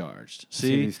turbocharged.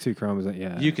 See these two chromosomes,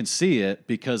 yeah. You can see it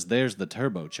because there's the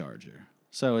turbocharger.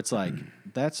 So it's like,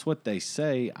 that's what they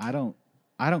say. I don't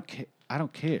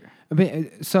care. I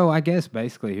mean, so I guess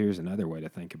basically here's another way to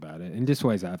think about it. And just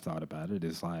ways I've thought about it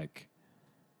is like,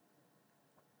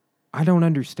 I don't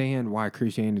understand why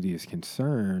Christianity is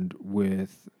concerned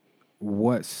with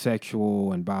what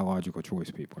sexual and biological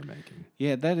choice people are making.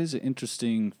 Yeah, that is an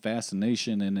interesting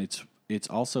fascination, and it's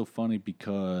also funny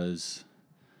because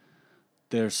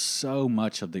there's so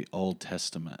much of the Old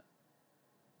Testament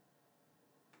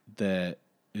that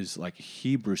is like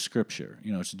Hebrew scripture.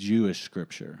 You know, it's Jewish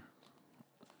scripture,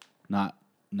 not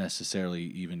necessarily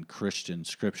even Christian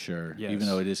scripture, Yes. even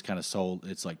though it is kind of sold,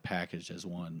 it's like packaged as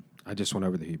one. I just went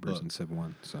over the Hebrews and said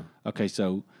one. So Okay,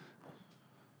 so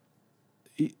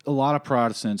a lot of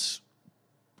Protestants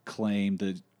claim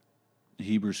the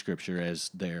Hebrew scripture as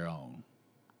their own.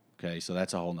 Okay, so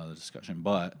that's a whole nother discussion.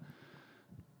 But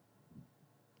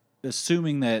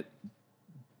assuming that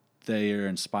they are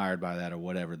inspired by that or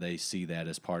whatever, they see that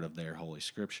as part of their holy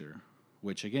scripture,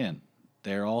 which again,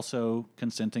 they're also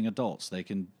consenting adults. They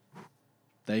can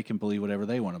believe whatever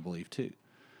they want to believe too.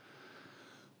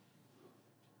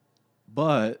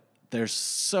 But there's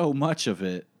so much of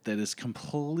it that is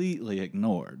completely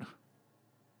ignored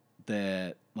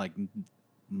that like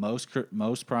most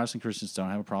Protestant Christians don't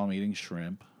have a problem eating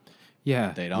shrimp.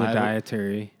 yeah, They don't the have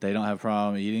dietary. They don't have a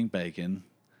problem eating bacon.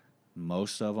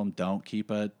 Most of them don't keep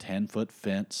a 10-foot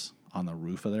fence on the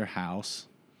roof of their house.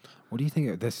 What do you think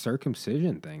of this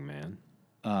circumcision thing, man?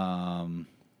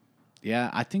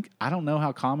 Yeah, I don't know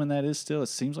how common that is still. It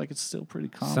seems like it's still pretty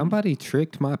common. Somebody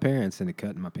tricked my parents into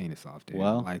cutting my penis off, dude.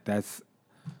 Well. Like that's,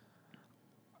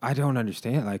 I don't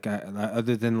understand. Like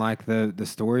other than like the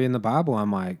story in the Bible,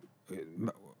 I'm like,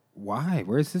 why?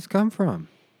 Where does this come from?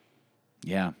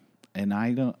 Yeah. and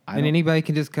I don't. And anybody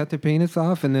can just cut their penis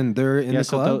off, and then they're in the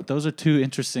so club. those are two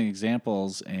interesting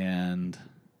examples,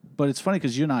 but it's funny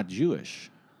because you're not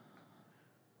Jewish,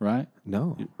 right?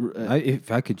 No,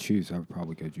 if I could choose, I would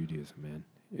probably go Judaism, man.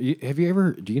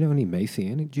 Do you know any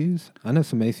Messianic Jews? I know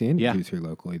some Messianic Jews here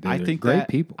locally. They're great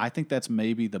people. I think that's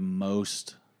maybe the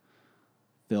most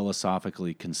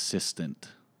philosophically consistent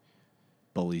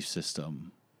belief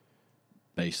system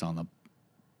based on the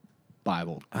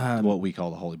Bible, what we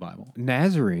call the Holy Bible.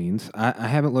 Nazarenes, I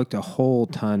haven't looked a whole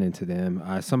ton into them.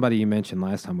 Somebody you mentioned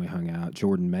last time we hung out,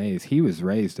 Jordan Mays, he was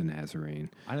raised a Nazarene.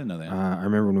 I didn't know that. I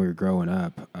remember when we were growing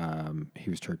up, he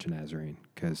was Church of Nazarene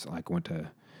because went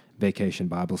to Vacation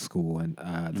Bible School, and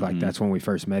that's when we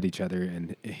first met each other,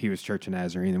 and he was Church of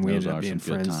Nazarene, and we ended up being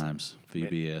friends. Good times,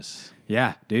 VBS.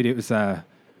 Yeah, dude, it was. Well,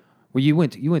 you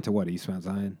went to what, East Mount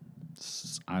Zion?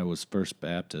 I was First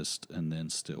Baptist and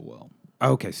then Stillwell.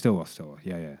 Okay, Stillwell,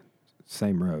 yeah,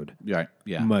 same road. Right,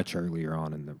 yeah, much earlier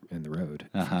on in the road.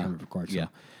 Uh-huh.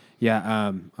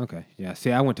 Yeah. Okay. Yeah.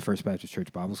 See, I went to First Baptist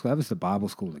Church Bible School. That was the Bible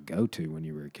school to go to when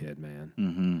you were a kid, man.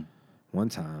 Mm-hmm. One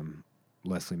time,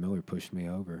 Leslie Miller pushed me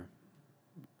over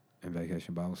in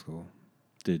Vacation Bible School.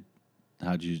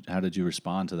 How did you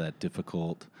respond to that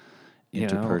difficult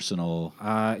interpersonal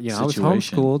I was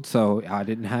situation? homeschooled, so I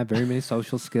didn't have very many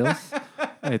social skills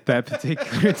at that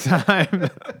particular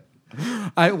time.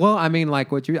 I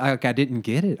didn't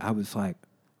get it. I was like,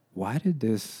 why did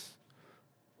this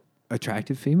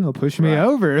attractive female push me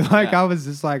over? I was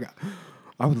just like,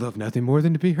 I would love nothing more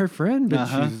than to be her friend, but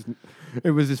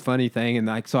it was this funny thing,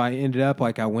 and so I ended up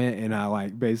I went and I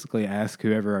basically asked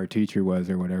whoever our teacher was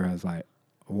or whatever. I was like,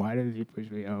 why did he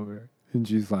push me over? And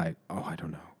she's like, oh, I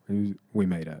don't know. We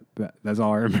made up. That's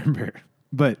all I remember.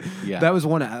 But that was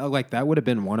that would have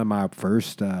been one of my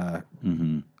first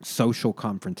social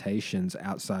confrontations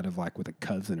outside of with a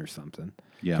cousin or something.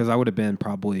 Yeah. Because I would have been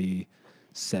probably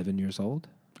 7 years old.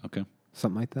 Okay.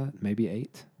 Something like that. Maybe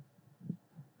 8.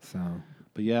 So.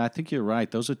 But yeah, I think you're right.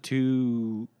 Those are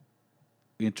two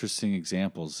interesting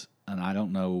examples. And I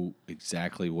don't know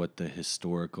exactly what the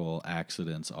historical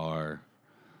accidents are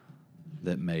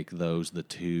that make those the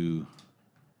two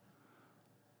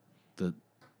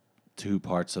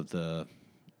parts of the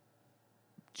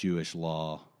Jewish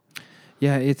law.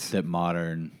 Yeah, it's that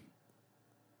modern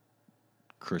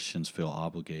Christians feel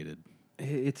obligated.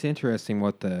 It's interesting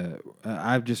what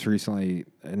I've just recently,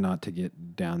 not to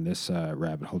get down this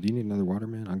rabbit hole. Do you need another water,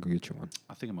 man? I'll go get you one.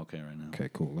 I think I'm okay right now. Okay,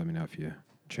 cool. Let me know if you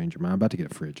change your mind. I'm about to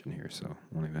get a fridge in here, so I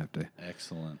won't even have to.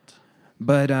 Excellent.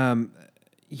 But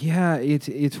yeah,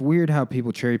 it's weird how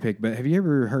people cherry pick. But have you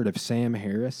ever heard of Sam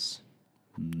Harris?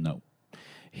 No.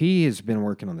 He has been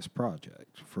working on this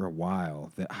project for a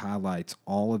while that highlights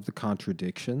all of the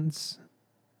contradictions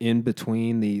in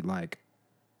between the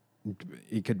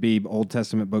it could be Old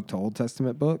Testament book to Old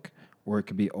Testament book, or it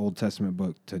could be Old Testament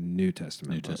book to New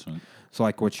Testament book.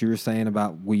 So what you were saying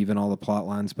about weaving all the plot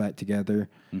lines back together,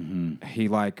 he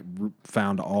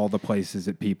found all the places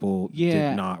that people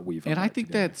did not weave. And I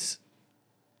think it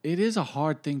is a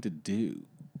hard thing to do,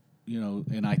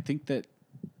 and I think that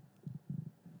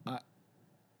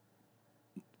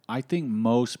I think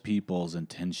most people's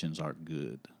intentions are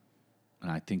good,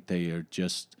 and I think they are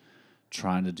just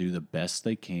trying to do the best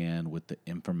they can with the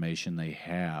information they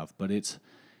have. But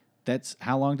that's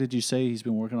how long did you say he's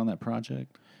been working on that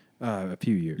project? A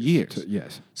few years.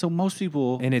 Yes. So most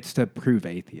people, and it's to prove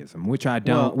atheism, which I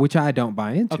don't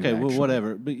buy into. Okay, actually. Well,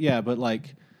 whatever. But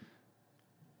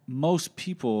most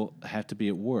people have to be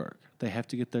at work. They have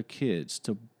to get their kids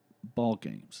to ball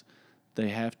games. They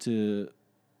have to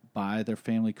buy their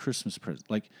family Christmas presents.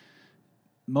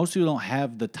 Most people don't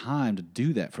have the time to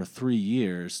do that for 3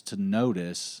 years to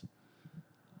notice,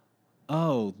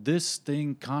 this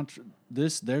thing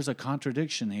there's a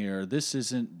contradiction here. This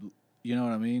isn't, you know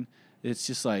what I mean? It's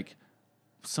just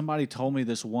somebody told me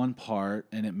this one part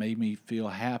and it made me feel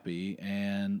happy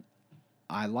and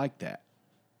I like that.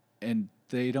 And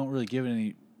they don't really give it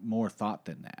any more thought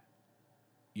than that.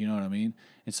 You know what I mean?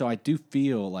 And so I do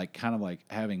feel kind of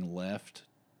having left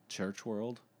church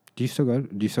world. Do you still go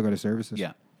to services?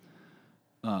 Yeah.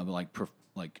 The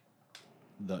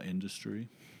industry.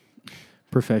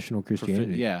 Professional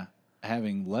Christianity.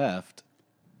 Having left,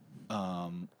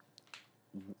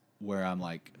 where I'm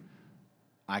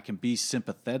I can be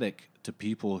sympathetic to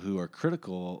people who are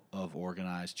critical of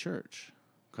organized church.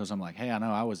 Because I'm hey, I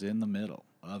know I was in the middle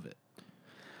of it.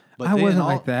 But I wasn't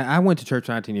like that. I went to church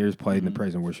 19 years, played in the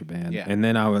praise and worship band. Yeah. And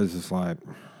then I was just I'm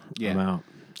out,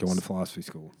 going to philosophy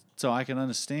school. So I can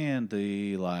understand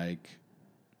the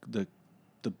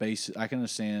basic. I can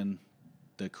understand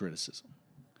the criticism,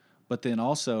 but then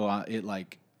also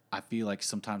I feel like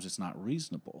sometimes it's not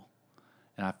reasonable,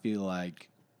 and I feel like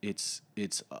it's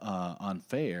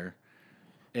unfair,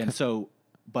 and so.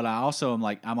 But I also am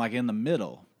like I'm like in the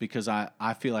middle because I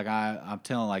feel like I'm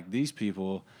telling like these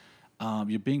people,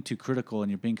 you're being too critical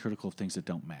and you're being critical of things that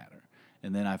don't matter,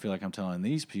 and then I feel like I'm telling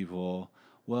these people,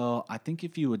 well, I think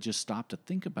if you would just stop to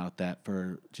think about that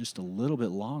for just a little bit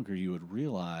longer, you would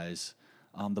realize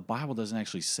the Bible doesn't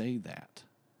actually say that.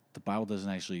 The Bible doesn't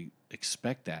actually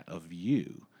expect that of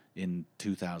you in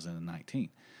 2019.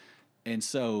 And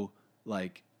so,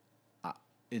 like,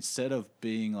 instead of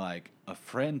being like a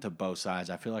friend to both sides,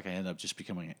 I feel like I end up just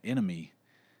becoming an enemy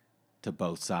to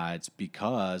both sides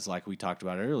because, like we talked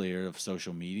about earlier, of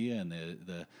social media and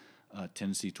the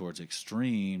tendency towards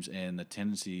extremes and the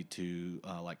tendency to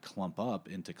like clump up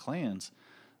into clans.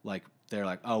 Like they're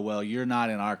like, oh well, you're not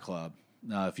in our club.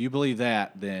 No, if you believe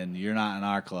that, then you're not in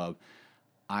our club.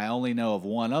 I only know of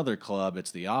one other club.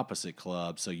 It's the opposite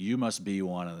club, so you must be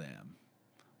one of them.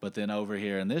 But then over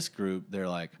here in this group, they're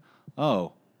like,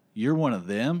 oh, you're one of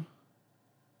them?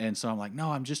 And so I'm like,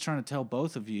 no, I'm just trying to tell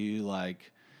both of you,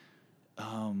 like,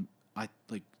 I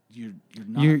like you're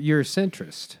not. You're a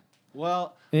centrist.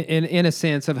 Well, In a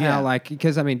sense of Yeah. how, like,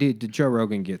 because I mean, dude, Joe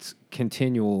Rogan gets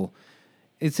continual.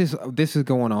 It's just this is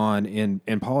going on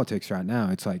in politics right now.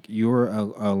 It's like you're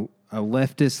a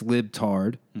leftist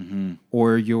libtard,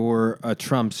 or you're a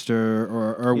Trumpster,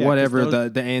 or Yeah, 'cause whatever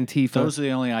those- the Antifa. those are the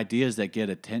only ideas that get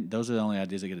Those are the only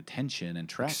ideas that get attention and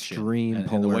traction. Extreme and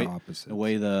polar the way, opposites. The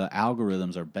way the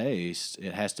algorithms are based,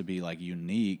 it has to be like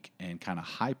unique and kind of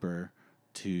hyper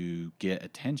to get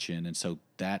attention, and so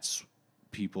that's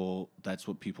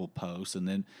what people post, and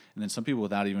then some people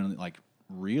without even like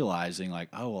realizing like,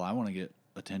 oh well, I want to get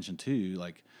attention too,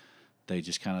 like they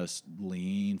just kind of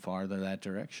lean farther that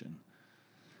direction.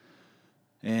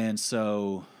 And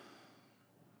so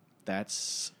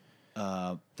that's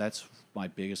my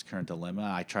biggest current dilemma.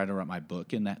 I try to write my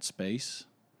book in that space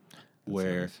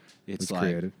where nice. it's It's like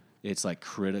creative. it's like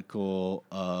critical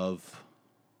of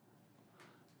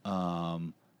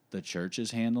the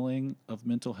church's handling of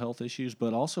mental health issues,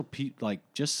 but also like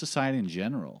just society in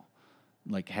general,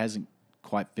 like hasn't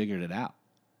quite figured it out.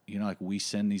 You know, like we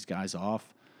send these guys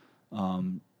off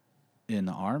in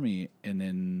the army, and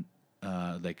then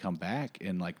they come back,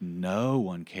 and like no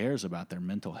one cares about their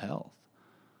mental health,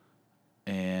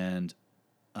 and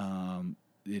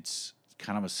it's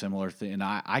kind of a similar thing. And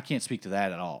I can't speak to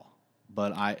that at all,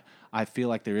 but I feel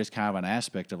like there is kind of an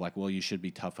aspect of like, well, you should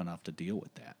be tough enough to deal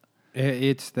with that.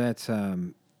 That's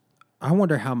I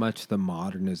wonder how much the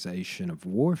modernization of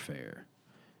warfare,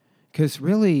 because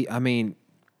really, I mean,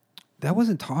 that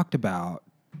wasn't talked about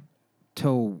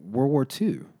till World War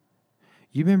II.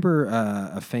 You remember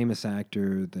a famous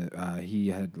actor that he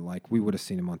had, like, we would have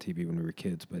seen him on TV when we were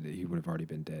kids, but he would have already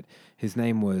been dead. His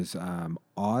name was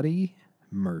Audie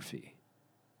Murphy.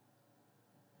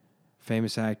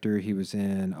 Famous actor. He was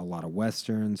in a lot of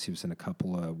Westerns. He was in a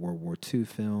couple of World War II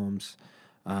films.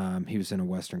 He was in a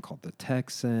Western called The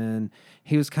Texan.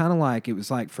 He was kind of like, it was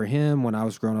like for him, when I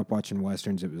was growing up watching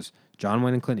Westerns, it was John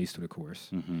Wayne and Clint Eastwood, of course.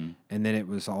 Mm-hmm. And then it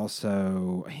was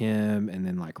also him and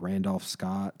then like Randolph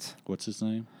Scott. What's his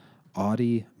name?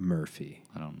 Audie Murphy.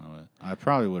 I don't know it. I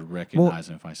probably would recognize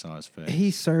him if I saw his face.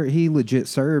 He legit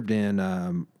served in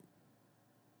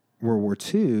World War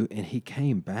II, and he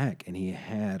came back and he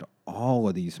had all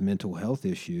of these mental health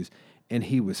issues, and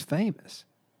he was famous.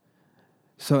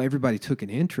 So everybody took an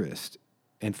interest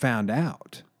and found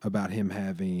out about him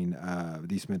having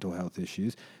these mental health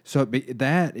issues. So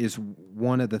that is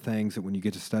one of the things that when you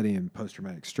get to study in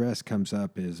post-traumatic stress comes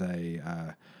up is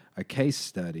a case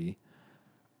study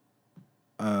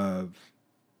of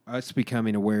us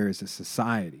becoming aware as a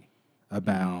society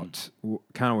about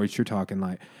kind of what you're talking,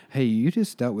 like, hey, you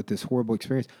just dealt with this horrible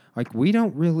experience. Like, we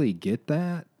don't really get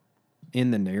that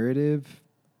in the narrative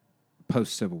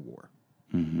post-Civil War.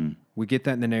 Mm-hmm. We get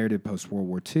that in the narrative post-World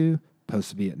War II,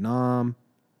 post-Vietnam,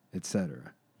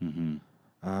 etc.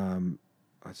 Mm-hmm.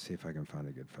 Let's see if I can find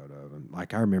a good photo of him.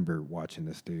 Like, I remember watching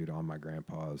this dude on my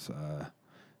grandpa's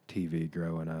TV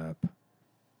growing up.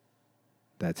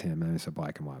 That's him, and it's a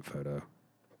black and white photo.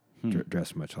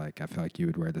 Dressed much like, I feel like you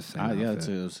would wear the same Yeah,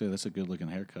 outfit. that's a good looking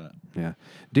haircut. Yeah.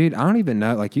 Dude, I don't even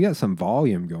know. Like, you got some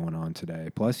volume going on today.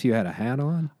 Plus, you had a hat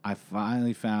on. I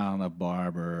finally found a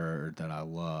barber that I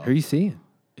love. Who are you seeing?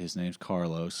 His name's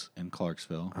Carlos in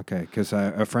Clarksville. Okay, because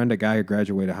a guy who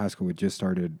graduated high school, just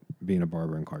started being a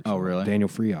barber in Clarksville. Oh, really? Daniel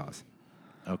Frias.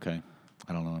 Okay.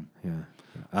 I don't know him.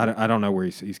 Yeah. I don't know where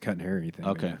he's cutting hair or anything.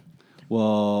 Okay. Yeah.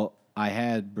 Well, I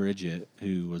had Bridget,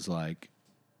 who was like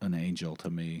an angel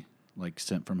to me like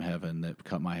sent from heaven that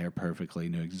cut my hair perfectly,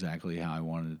 knew exactly how I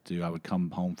wanted it to do. I would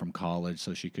come home from college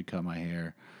so she could cut my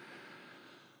hair.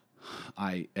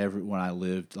 When I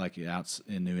lived like out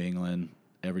in New England,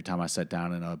 every time I sat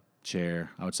down in a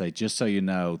chair, I would say, just so you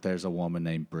know, there's a woman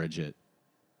named Bridget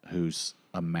who's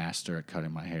a master at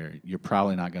cutting my hair. You're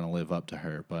probably not going to live up to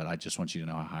her, but I just want you to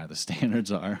know how high the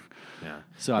standards are. Yeah.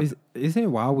 So Isn't it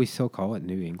wild we still call it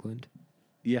New England?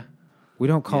 yeah, We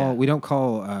don't call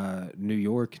New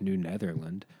York New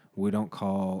Netherland. We don't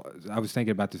call. I was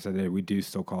thinking about this the other day. We do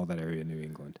still call that area New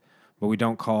England, but we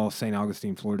don't call St.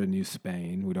 Augustine, Florida, New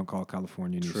Spain. We don't call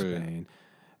California New True. Spain.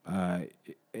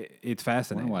 It's I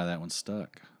fascinating. wonder why that one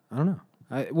stuck. I don't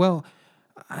know.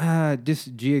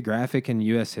 Just geographic and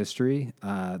U.S. history.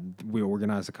 We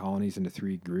organized the colonies into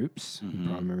 3 groups. You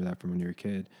probably remember that from when you were a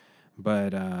kid.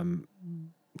 But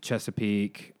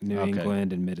Chesapeake, New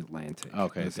England, and Mid-Atlantic.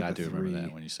 Okay, Those are I the do remember 3.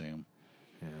 that when you say them.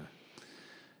 Yeah.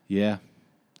 Yeah,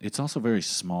 it's also very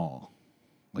small.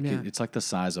 Like Yeah. it's like the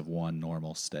size of one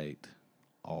normal state,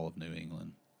 all of New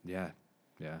England. Yeah,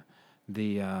 yeah.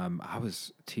 I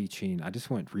was teaching. I just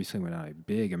recently went on a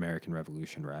big American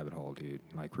Revolution rabbit hole, dude.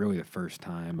 Like really the first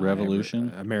time.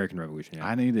 Revolution? American Revolution. Yeah.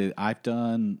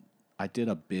 I did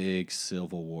a big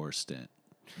Civil War stint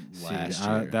last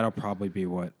year, That'll probably be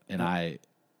what. and I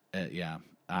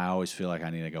always feel like I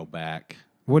need to go back.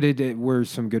 What were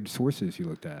some good sources you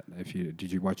looked at?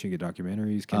 Did you watch any good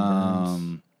documentaries? Ken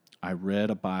Burns? I read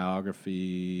a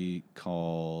biography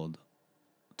called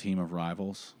Team of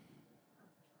Rivals,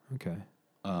 Okay.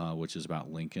 which is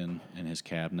about Lincoln and his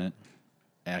cabinet.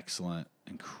 Excellent,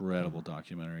 incredible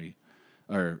documentary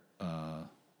or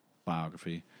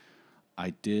biography.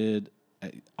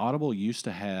 Audible used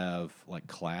to have like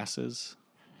classes,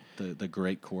 the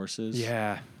great courses.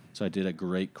 Yeah. So I did a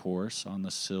great course on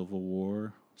the Civil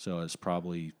War. So it's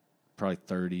probably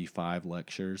 35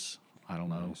 lectures. I don't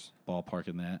know, ballpark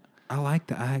in that. I like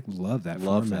that. I love that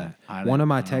Love format. that. One of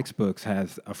my textbooks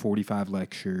has a 45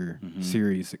 lecture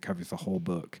series that covers the whole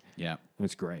book. Yeah.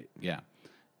 It's great. Yeah.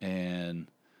 And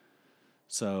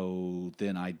so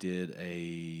then I did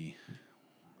I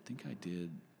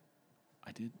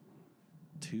did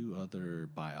 2 other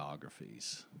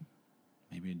biographies.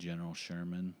 Maybe a General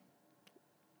Sherman.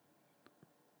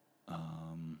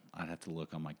 I'd have to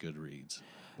look on my Goodreads.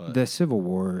 But The Civil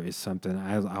War is something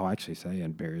I'll actually say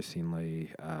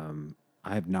embarrassingly.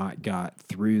 I have not got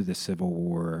through the Civil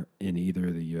War in either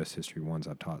of the U.S. history ones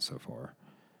I've taught so far.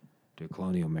 Dude,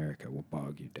 colonial America will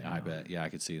bog you down. I bet. Yeah, I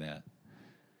could see that.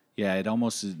 Yeah, it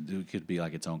could be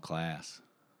like its own class.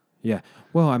 Yeah.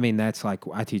 Well, I mean, that's like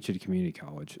I teach at a community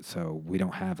college, so we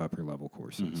don't have upper level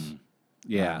courses.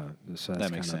 Yeah, So that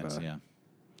that's makes kind of sense. Yeah,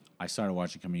 I started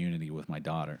watching Community with my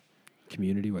daughter,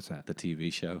 Community, what's that? the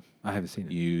TV show. I haven't seen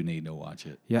it. You need to watch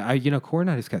it. Yeah, Corey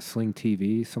and I just got Sling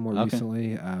TV somewhere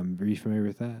recently. Are you familiar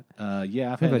with that?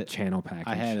 Yeah, I've We have had a it. channel package.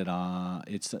 I had it on.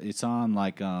 It's on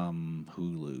like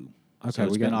Hulu. Okay, so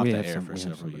it's been off we the have air for we have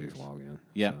several somebody's years. login.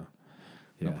 Yep.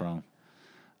 So, No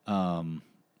problem.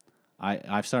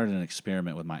 I've started an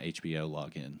experiment with my HBO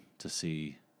login to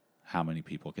see how many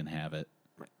people can have it.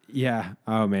 Yeah.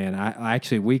 Oh man. I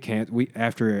actually we can't. We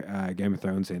after Game of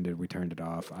Thrones ended, we turned it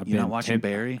off. You're not watching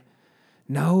Barry?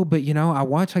 No, but I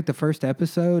watched like the first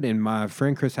episode, and my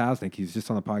friend Chris Hausnick, he's just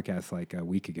on the podcast like a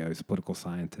week ago. He's a political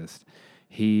scientist.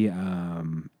 He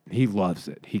loves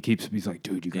it. He's like,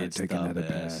 dude, you got to It's take the another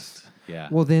best. pass. Yeah.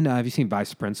 Well, then have you seen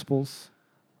Vice Principals?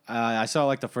 I saw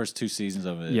like the first 2 seasons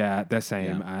of it. Yeah, the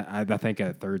same. Yeah. I think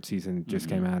a 3rd season just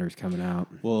came out or is coming out.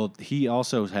 Well, he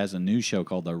also has a new show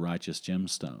called The Righteous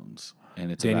Gemstones,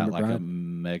 and it's Danny about like a McBride?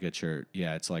 mega church.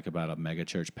 Yeah, it's like about a mega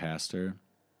church pastor.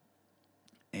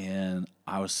 And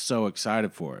I was so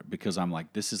excited for it because I'm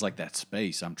like, this is like that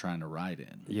space I'm trying to write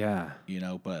in. Yeah.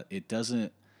 But it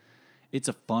doesn't. It's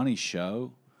a funny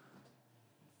show.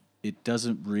 It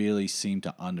doesn't really seem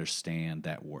to understand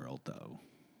that world though.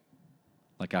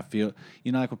 Like I feel,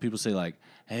 like when people say like,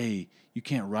 "Hey, you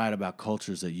can't write about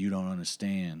cultures that you don't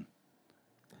understand."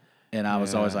 And I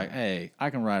was always like, "Hey,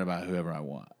 I can write about whoever I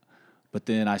want." But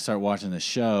then I start watching the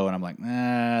show, and I'm like,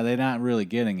 "Nah, they're not really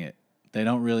getting it. They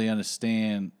don't really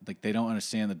understand. Like they don't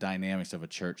understand the dynamics of a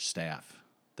church staff.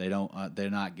 They don't. They're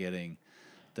not getting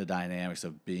the dynamics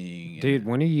of being." Dude,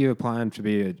 when are you applying to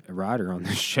be a writer on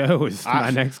this show? Is my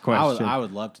next question. I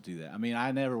would love to do that. I mean, I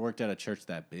never worked at a church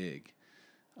that big.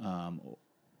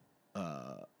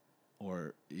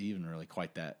 Or even really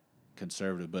quite that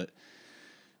conservative. But,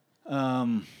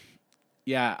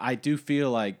 yeah, I do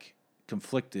feel like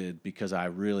conflicted because I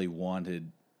really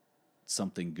wanted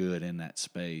something good in that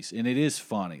space. And it is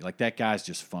funny. Like, that guy's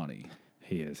just funny.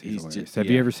 He is. He's Hilarious. just- Have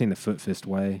you yeah. ever seen the Foot Fist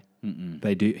Way?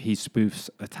 They do. He spoofs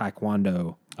a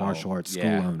Taekwondo martial arts school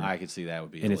owner. I could see that would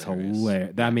be And hilarious. it's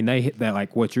hilarious. I mean, they hit that,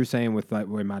 like what you're saying with like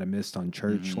we might have missed on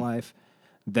church life.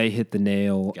 They hit the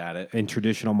nail Got it. in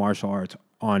traditional martial arts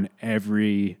on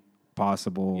every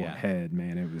possible Yeah. head.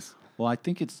 Man, it was Well, I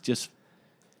think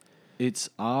it's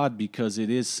odd because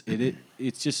it's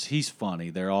just he's funny.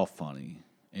 They're all funny,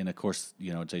 and of course,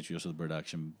 it's HBO, so the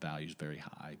production value is very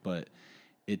high, but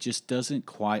it just doesn't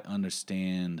quite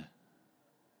understand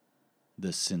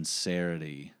the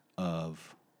sincerity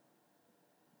of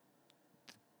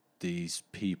these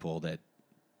people that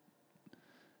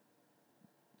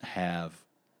have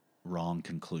wrong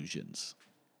conclusions.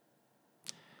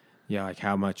 yeah, like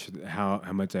how much they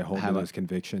hold How to mu- those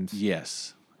convictions.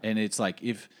 Yes. And it's like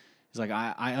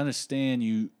I understand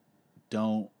you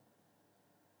don't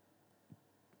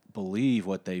believe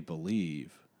what they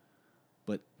believe,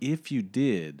 but if you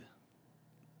did,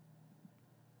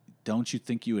 don't you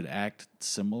think you would act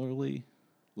similarly?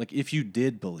 Like if you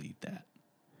did believe that.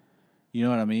 You know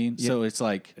what I mean? Yeah. So it's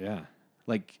like Yeah.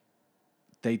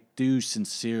 they do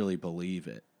sincerely believe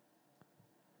it.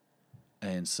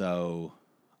 And so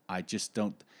I just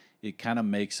don't it kind of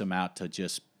makes them out to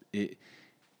just it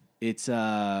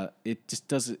just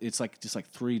doesn't it's like just like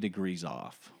 3 degrees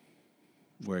off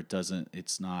where it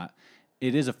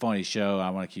is a funny show. I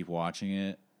want to keep watching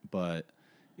it, but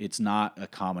it's not a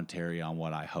commentary on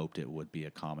what I hoped it would be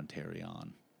a commentary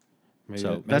on. Maybe,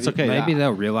 So that's okay. Maybe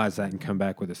they'll realize that and come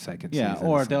back with a second Yeah, season.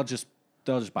 or It's like-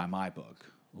 they'll just buy my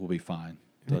book. We'll be fine.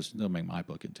 They'll make my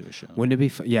book into a show. Wouldn't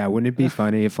it be? Wouldn't it be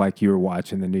funny if like you were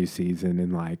watching the new season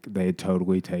and like they had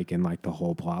totally taken like the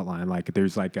whole plot line? Like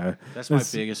there's like a That's my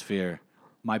biggest fear.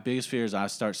 My biggest fear is I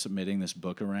start submitting this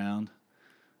book around.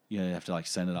 You have to like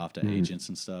send it off to agents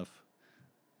and stuff.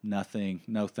 Nothing,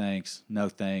 no thanks, no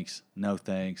thanks, no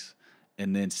thanks,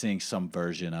 and then seeing some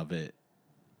version of it,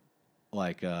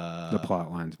 like the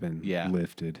plot line's been yeah.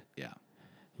 lifted. yeah.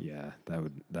 Yeah, that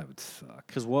would suck.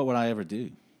 Because what would I ever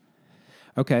do?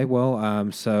 Okay,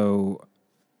 well, so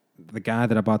the guy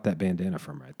that I bought that bandana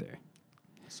from right there,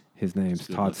 his name's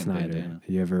good Todd looking Snyder. bandana.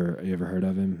 You ever heard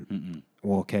of him?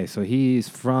 Well, okay, so he's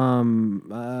from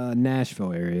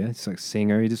Nashville area. He's like a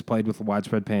singer. He just played with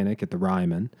Widespread Panic at the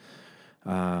Ryman.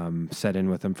 Set in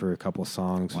with him for a couple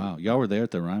songs. Wow, y'all were there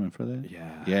at the Ryman for that?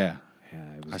 Yeah. Yeah.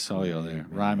 Yeah, it was I saw y'all great, there.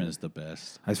 man. Ryman is the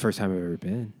best. That's the first time I've ever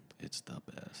been. It's the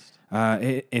best.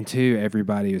 And two,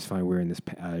 everybody was fine. We were in this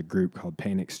group called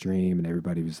Panic Stream, and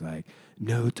everybody was like,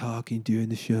 "No talking during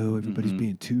the show. Everybody's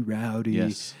being too rowdy."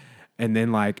 Yes. And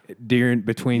then, like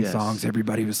between Yes. songs,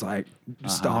 everybody was like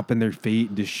stomping their feet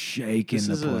and just shaking This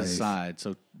the is an place. aside,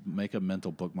 so make a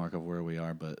mental bookmark of where we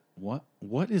are. But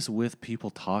what is with people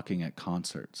talking at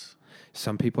concerts?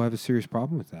 Some people have a serious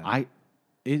problem with that.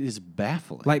 It is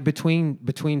baffling. Like between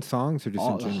songs or just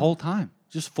in the general? whole time,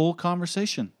 just full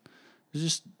conversation,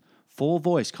 just full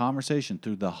voice conversation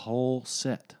through the whole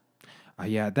set.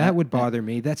 Yeah, that would bother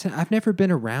me. I've never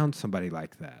been around somebody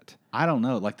like that. I don't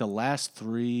know. Like the last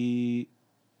 3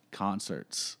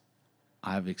 concerts,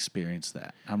 I've experienced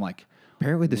that. I'm like,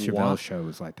 Apparently, the Chevelle Why- show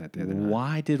was like that the other night.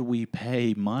 why did we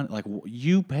pay money? Like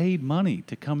you paid money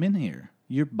to come in here.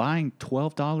 You're buying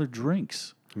 $12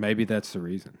 drinks. Maybe that's the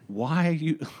reason. Why are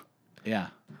you? Yeah.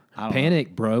 I don't know.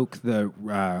 Panic broke the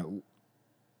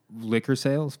liquor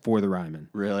sales for the Ryman.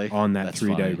 Really? On that That's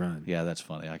 3-day funny. run. Yeah, that's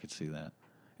funny. I could see that.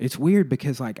 It's weird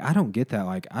because like I don't get that.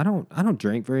 Like I don't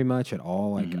drink very much at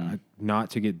all. Like Mm-hmm.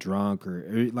 not to get drunk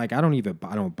or like I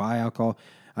don't buy alcohol.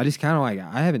 I just kind of like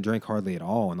I haven't drank hardly at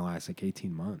all in the last like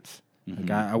 18 months. Mm-hmm.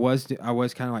 Like I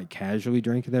was kind of like casually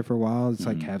drinking there for a while. It's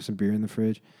Mm-hmm. like have some beer in the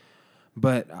fridge.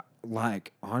 But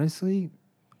like honestly,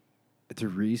 the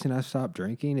reason I stopped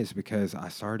drinking is because I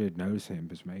started noticing it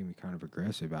was making me kind of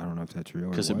aggressive. I don't know if that's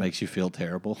real. Because it makes you feel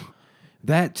terrible.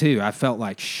 that too. I felt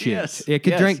like shit. Yes, I could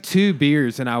yes. drink 2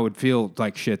 beers and I would feel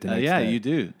like shit the next Yeah, day. you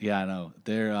do. Yeah, I know.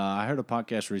 I heard a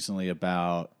podcast recently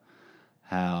about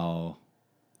how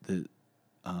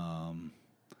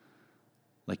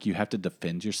like you have to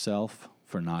defend yourself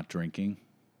for not drinking.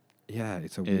 Yeah,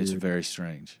 it's a And weird. it's very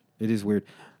strange. It is weird.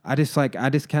 I just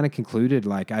kind of concluded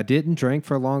like I didn't drink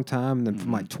for a long time, and then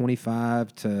from like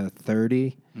 25 to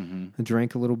 30, I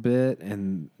drank a little bit,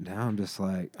 and now I'm just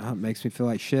like, oh, it makes me feel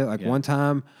like shit. Like Yeah. one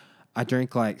time, I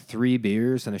drank like 3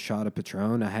 beers and a shot of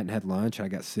Patron. I hadn't had lunch. I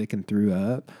got sick and threw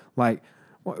up. Like,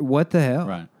 what the hell?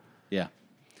 Right. Yeah.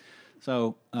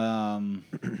 So,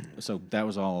 so that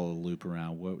was all a loop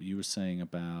around what you were saying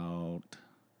about.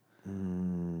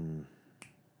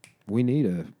 We need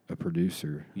a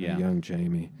producer, Yeah. a young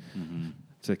Jamie,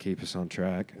 to keep us on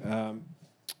track.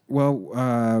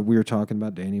 Well, we were talking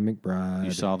about Danny McBride.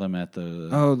 You saw them at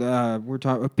the. We're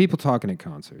talking people talking at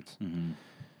concerts.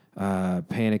 Mm-hmm.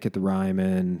 Panic at the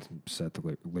Ryman set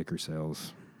the liquor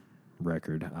sales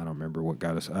record. I don't remember what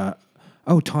got us.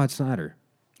 Todd Snyder.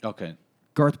 Okay.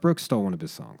 Garth Brooks stole one of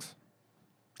his songs.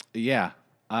 Yeah.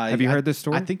 Have you heard this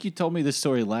story? I think you told me this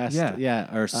story last.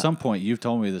 Yeah. Or some point you've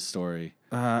told me this story.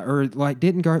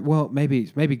 Didn't Garth? Well,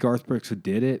 maybe Garth Brooks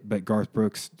did it, but Garth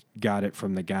Brooks got it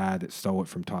from the guy that stole it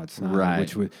from Todd Snyder, Right.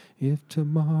 which was "If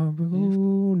Tomorrow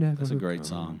Never." That's a great comes.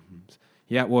 song.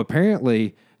 Yeah, well,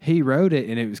 apparently he wrote it,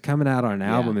 and it was coming out on an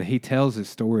album, Yeah. and he tells his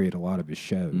story at a lot of his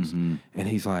shows, and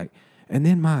he's like, and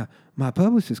then my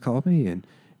publicist called me, and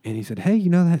he said, "Hey, you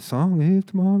know that song, If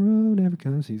Tomorrow Never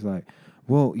Comes?" He's like,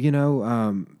 "Well,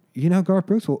 Garth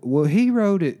Brooks. Well, he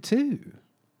wrote it too."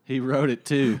 He wrote it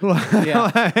too.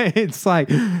 Yeah. It's like,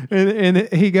 and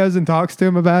he goes and talks to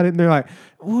him about it, and they're like,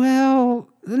 well,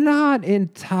 not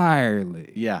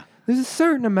entirely. Yeah. There's a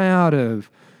certain amount of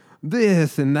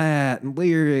this and that, and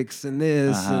lyrics and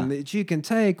this, and that you can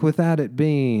take without it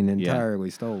being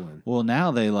entirely stolen. Well,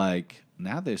 now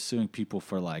they're suing people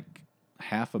for like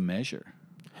half a measure.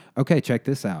 Okay, check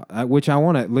this out. Which I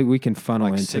want to. We can funnel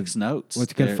Like into 6 notes.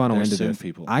 Let's get funnel they're into suing this.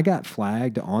 people. I got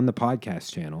flagged on the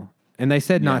podcast channel, and they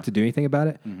said Yeah. not to do anything about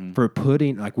it for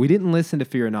putting we didn't listen to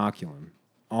Fear Inoculum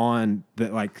on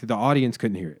the audience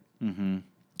couldn't hear it. Mm-hmm.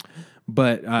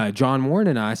 But John Warren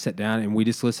and I sat down and we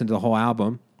just listened to the whole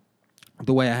album.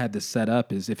 The way I had this set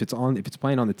up is if it's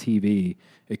playing on the TV,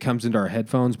 it comes into our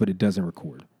headphones, but it doesn't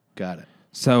record. Got it.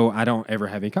 So I don't ever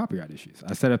have any copyright issues.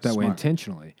 I set up that way Smart.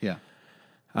 intentionally. Yeah.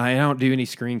 I don't do any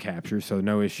screen capture, so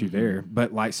no issue there.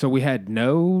 But so we had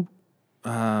no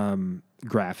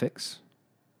graphics.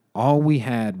 All we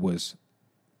had was,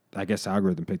 I guess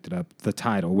algorithm picked it up, the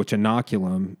title, which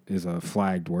inoculum is a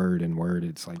flagged word in Word.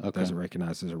 It's doesn't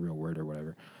recognize as a real word or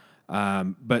whatever.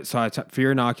 But so I typed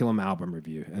Fear Inoculum album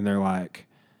review, and they're like,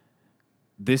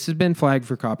 this has been flagged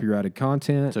for copyrighted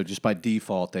content. So just by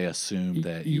default, they assume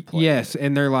that you play. Yes,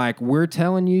 and they're like, we're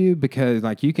telling you because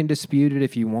you can dispute it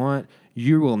if you want.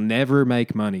 You will never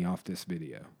make money off this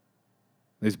video.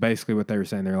 Is basically what they were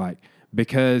saying. They're like,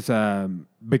 because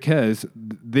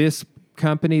this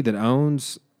company that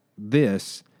owns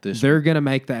this they're going to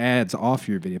make the ads off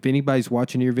your video. If anybody's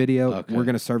watching your video, we're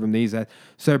going to serve them these ads.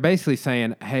 So they're basically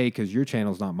saying, hey, because your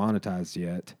channel's not monetized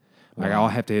yet, all I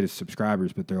have to hit is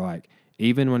subscribers. But they're like,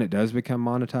 even when it does become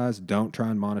monetized, don't try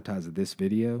and monetize this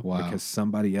video because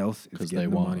somebody else is getting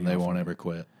the money. They won't ever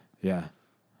quit. Yeah.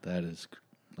 That's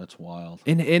wild.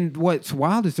 And what's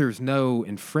wild is there's no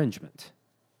infringement.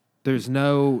 There's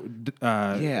no.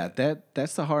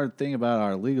 That's the hard thing about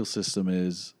our legal system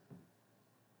is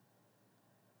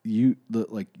you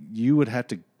would have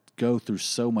to go through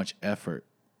so much effort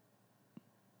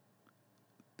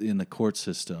in the court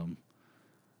system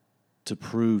to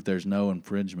prove there's no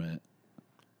infringement.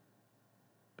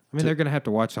 I mean, they're going to have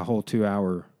to watch the whole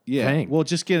 2-hour thing. Well,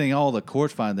 just getting all the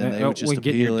court fine, then they would just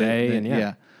get appeal your day it.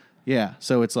 and yeah.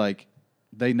 So it's like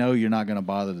they know you're not going to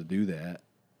bother to do that.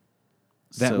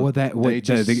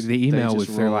 The email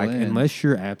was they're like, in. unless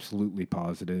you're absolutely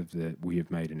positive that we have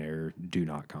made an error, do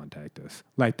not contact us.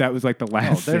 Like that was like the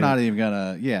last. They're not even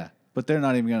gonna. But they're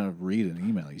not even gonna read an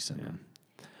email you send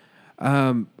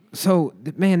them. So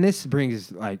man, this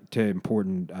brings to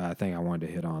important thing I wanted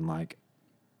to hit on.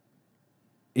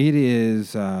 It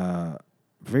is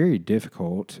very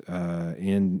difficult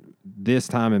in this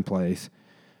time and place.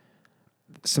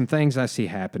 Some things I see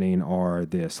happening are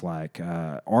this,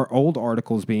 our old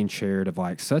articles being shared of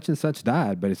such and such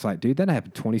died, but it's like, dude, that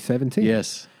happened 2017.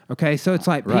 Yes. Okay, so it's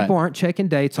like people aren't checking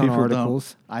dates on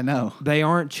articles. I know. They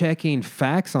aren't checking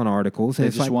facts on articles. They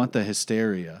just want the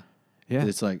hysteria. Yeah.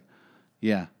 It's like,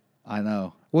 yeah, I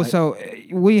know. Well, so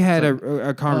we had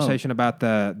a conversation about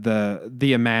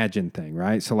the Imagine thing,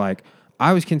 right? So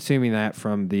I was consuming that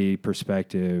from the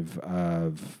perspective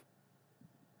of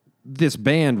this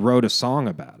band wrote a song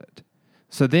about it.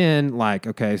 So then,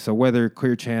 so whether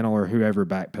Clear Channel or whoever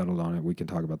backpedaled on it, we can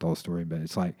talk about the whole story, but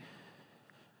it's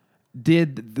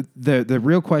did the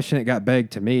real question that got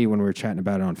begged to me when we were chatting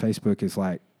about it on Facebook is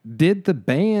did the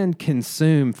band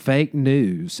consume fake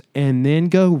news and then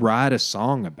go write a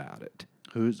song about it?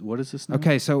 What is this now?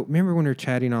 Okay, so remember when we were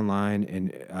chatting online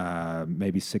and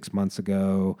maybe 6 months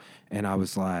ago, and I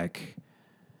was like,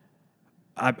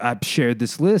 I shared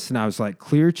this list, and I was like,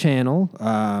 Clear Channel,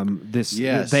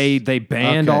 they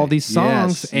banned all these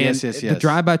songs, the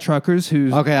Drive-By Truckers,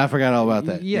 who's... Okay, I forgot all about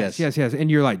that. Yes.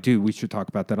 And you're like, dude, we should talk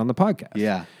about that on the podcast.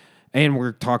 Yeah. And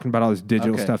we're talking about all this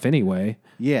digital stuff anyway.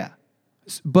 Yeah.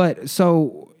 But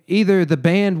so either the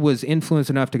band was influenced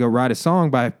enough to go write a song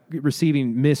by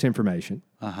receiving misinformation,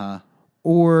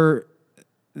 or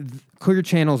Clear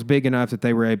Channel's big enough that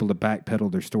they were able to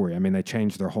backpedal their story. I mean, they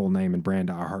changed their whole name and brand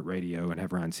to iHeartRadio and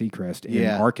have Ryan Seacrest in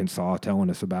Arkansas telling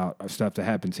us about stuff that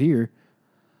happens here.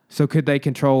 So could they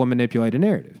control and manipulate a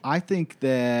narrative? I think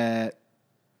there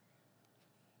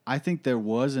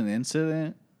was an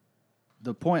incident.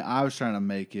 The point I was trying to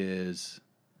make is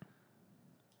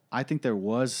I think there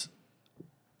was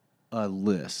a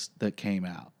list that came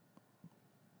out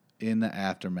in the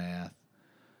aftermath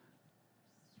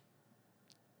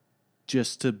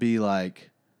just to be like,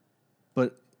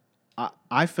 but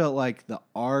I felt like the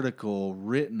article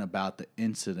written about the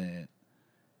incident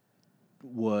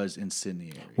was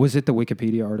incendiary. Was it the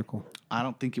Wikipedia article? I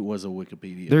don't think it was a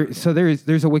Wikipedia article. So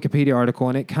there's a Wikipedia article,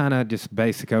 and it kind of just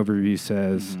basic overview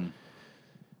says,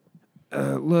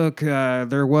 look,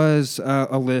 there was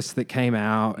a list that came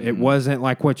out. It wasn't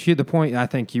like the point I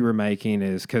think you were making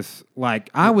is because like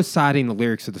I was citing the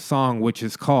lyrics of the song, which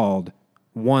is called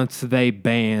Once They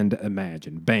Banned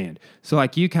Imagine. Banned. So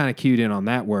like you kind of cued in on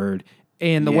that word.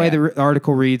 And the way the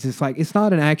article reads, it's like it's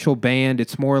not an actual band.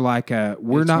 It's more like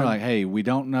we're not like, hey, we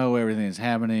don't know everything that's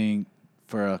happening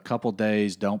for a couple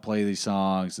days. Don't play these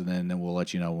songs, and then we'll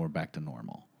let you know when we're back to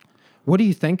normal. What do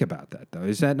you think about that, though?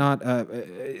 Is that not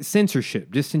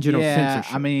censorship, just in general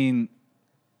censorship? I mean,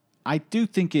 I do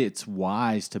think it's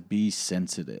wise to be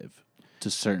sensitive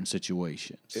to certain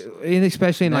situations, and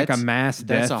especially in like a mass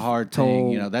death. That's a hard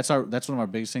thing. You know, that's one of our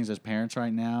biggest things as parents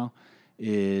right now.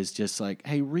 Is just like,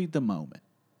 hey, read the moment.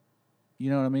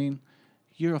 You know what I mean?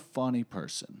 You're a funny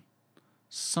person.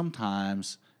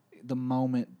 Sometimes the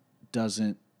moment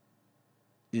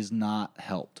is not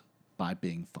helped by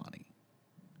being funny.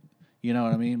 You know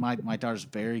what I mean? My daughter's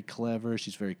very clever.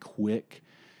 She's very quick.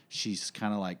 She's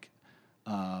kind of like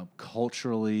pop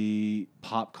culturally,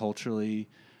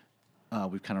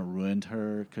 we've kind of ruined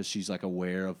her because she's like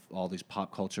aware of all these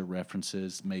pop culture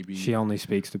references. Maybe she only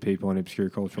speaks to people in obscure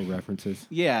cultural references.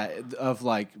 Yeah, of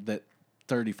like that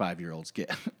 35-year-olds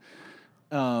get.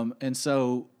 And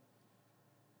so,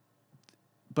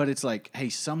 but it's like, hey,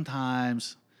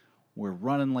 sometimes we're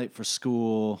running late for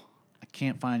school. I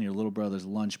can't find your little brother's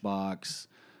lunchbox.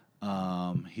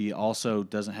 He also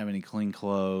doesn't have any clean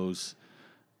clothes.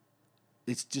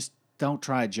 It's just, don't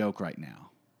try a joke right now.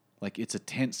 Like, it's a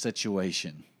tense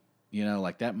situation, you know,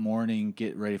 like that morning,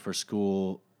 get ready for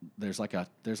school. There's like a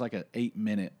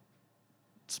 8-minute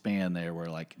span there where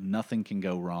like nothing can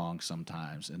go wrong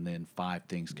sometimes. And then 5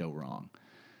 things go wrong.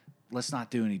 Let's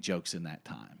not do any jokes in that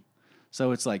time.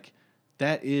 So it's like,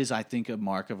 that is, I think, a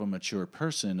mark of a mature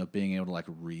person of being able to like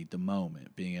read the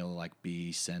moment, being able to like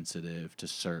be sensitive to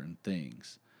certain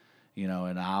things, you know,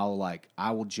 and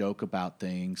I will joke about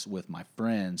things with my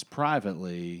friends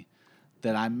privately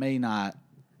that I may not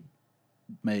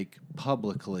make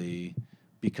publicly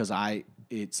because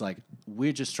it's like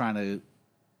we're just trying to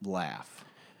laugh.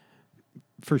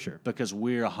 For sure. Because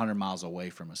we're 100 miles away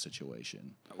from a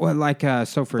situation. Well, like, but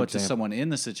example, to someone in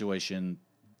the situation,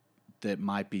 that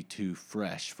might be too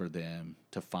fresh for them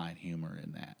to find humor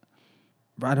in that.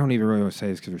 I don't even really want to say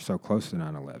this because we're so close to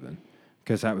 9/11.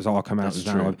 Because that was all come out as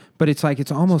 9/11. But it's like,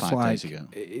 it's almost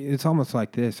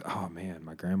like this. Oh, man,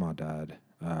 my grandma died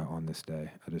on this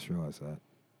day. I just realized that.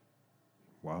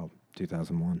 Wow,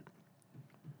 2001.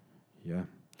 Yeah.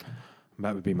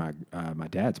 That would be my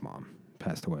dad's mom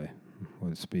passed away.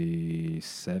 Would it be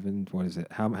 7? What is it?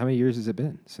 How many years has it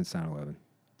been since 9/11?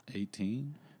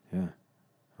 18. Yeah.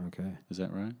 Okay. Is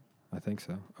that right? I think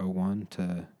so. 01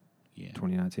 to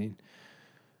 2019.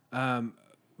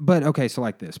 But, okay, so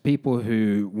like this. People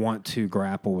who want to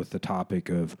grapple with the topic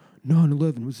of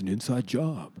 9/11 was an inside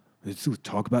job. Let's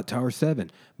talk about Tower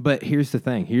 7. But here's the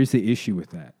thing. Here's the issue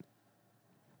with that.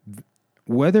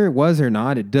 Whether it was or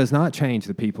not, it does not change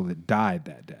the people that died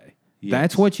that day. Yes.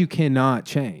 That's what you cannot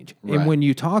change. Right. And when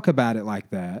you talk about it like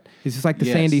that, it's just like the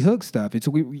Sandy Hook stuff. It's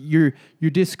you're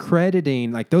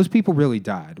discrediting, like, those people really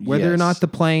died. Whether or not the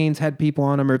planes had people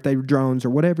on them or if they were drones or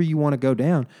whatever you want to go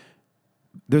down,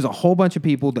 there's a whole bunch of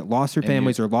people that lost their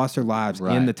families or lost their lives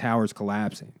in the towers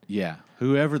collapsing. Yeah.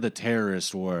 Whoever the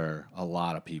terrorists were, a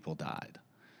lot of people died.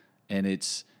 And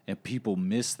people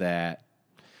miss that.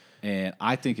 And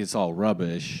I think it's all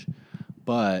rubbish.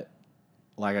 But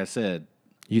like I said,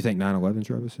 you think 9/11's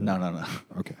rubbish? No.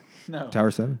 Okay. No.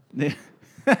 Tower 7?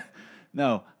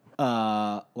 No.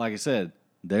 Like I said,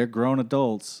 they're grown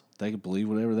adults. They can believe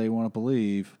whatever they want to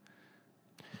believe.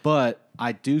 But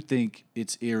I do think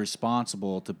it's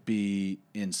irresponsible to be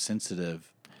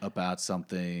insensitive about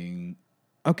something.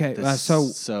 Okay.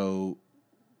 So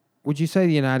would you say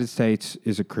the United States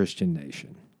is a Christian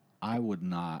nation? I would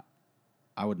not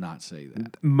say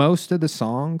that. Most of the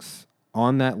songs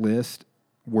on that list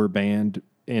were banned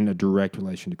in a direct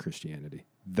relation to Christianity.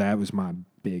 That was my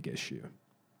big issue.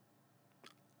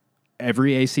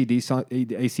 Every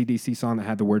AC/DC song that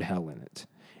had the word hell in it.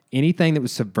 Anything that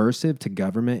was subversive to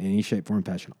government in any shape, form,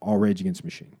 fashion, all Rage Against the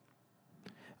Machine.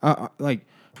 Like,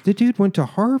 the dude went to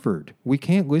Harvard. We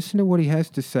can't listen to what he has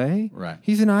to say? Right.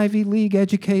 He's an Ivy League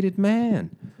educated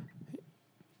man.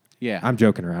 Yeah. I'm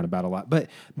joking around about a lot. But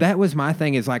that was my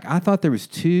thing is like, I thought there was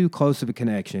too close of a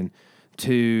connection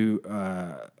to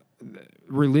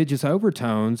religious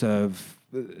overtones of,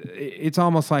 it's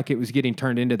almost like it was getting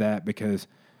turned into that because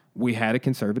we had a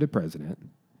conservative president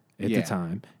at the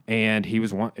time, and he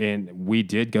was and we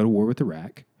did go to war with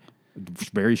Iraq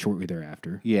very shortly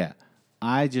thereafter. Yeah.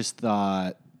 I just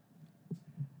thought,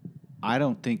 I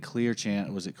don't think Clear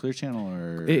Channel, was it Clear Channel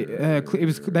or? It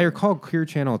was, they were called Clear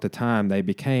Channel at the time. They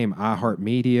became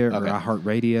iHeartMedia or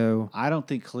iHeartRadio. I don't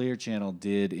think Clear Channel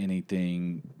did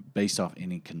anything based off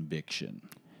any conviction.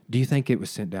 Do you think it was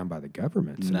sent down by the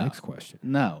government? It's the next question.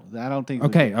 No, I don't think.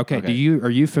 Okay. Are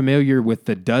you familiar with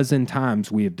the dozen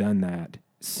times we have done that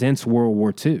since World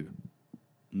War II?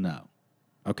 No.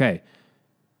 Okay.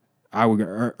 I would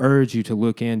urge you to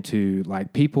look into,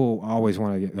 like, people always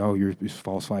want to get, you're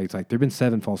false flags. Like, there have been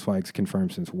 7 false flags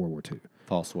confirmed since World War II.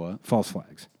 False what? False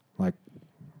flags. Like,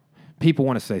 people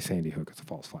want to say Sandy Hook is a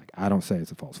false flag. I don't say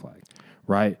it's a false flag,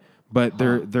 right? But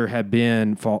there have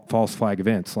been false flag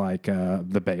events like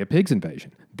the Bay of Pigs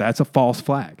invasion. That's a false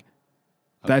flag.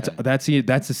 That's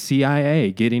the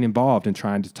CIA getting involved and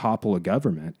trying to topple a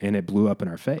government, and it blew up in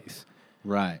our face.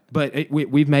 Right. But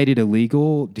we've made it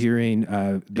illegal during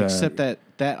except that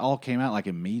all came out like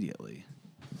immediately.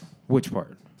 Which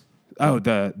part? Oh,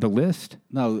 the list?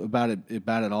 No, about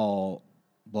it all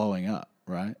blowing up,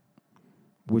 right?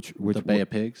 Which the Bay of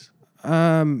Pigs?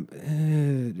 No.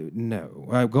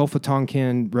 Gulf of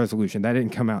Tonkin resolution, that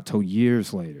didn't come out till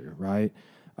years later, right?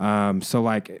 So,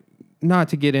 like, not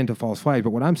to get into false flag, but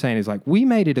what I'm saying is, like, we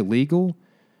made it illegal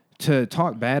to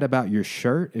talk bad about your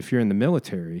shirt if you're in the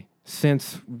military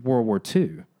since World War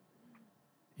II.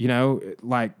 You know,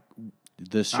 like,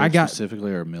 this shirt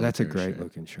specifically or military? That's a great shirt?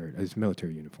 Looking shirt. It's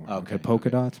military uniform. Okay. Polka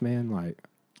dots, man. Like,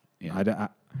 yeah.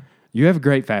 You have a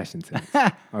great fashion sense.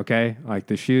 Okay, like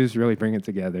the shoes really bring it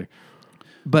together.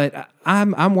 But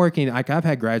I'm working, like, I've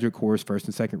had graduate course, first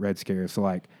and second Red Scare. So,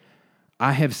 like,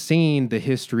 I have seen the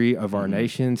history of our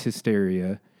nation's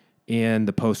hysteria in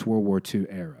the post-World War II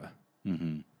era.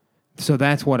 Mm-hmm. So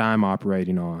that's what I'm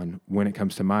operating on when it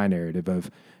comes to my narrative of,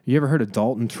 you ever heard of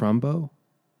Dalton Trumbo?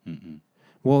 Mm-mm.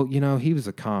 Well, you know, he was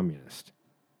a communist,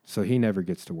 so he never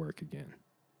gets to work again.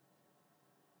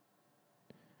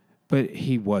 But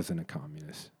he wasn't a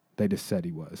communist. They just said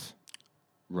he was.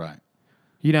 Right.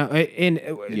 You know,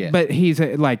 but he's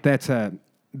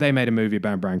they made a movie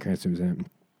about Bryan Cranston was in it.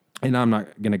 And I'm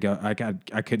not going to go, I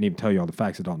couldn't even tell you all the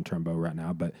facts of Dalton Trumbo right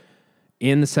now, but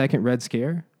in the second Red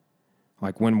Scare,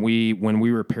 like when we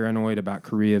were paranoid about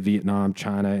Korea, Vietnam,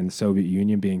 China, and the Soviet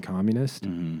Union being communist,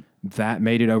 that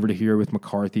made it over to here with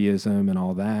McCarthyism and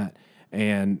all that.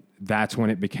 And that's when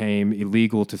it became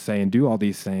illegal to say and do all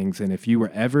these things. And if you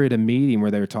were ever at a meeting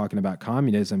where they were talking about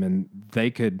communism, and they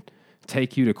could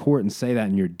take you to court and say that,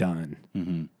 and you're done.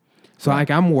 Mm-hmm. So,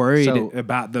 like, I'm worried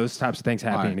about those types of things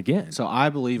happening again. So I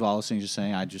believe all those things you're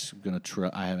saying. I just gonna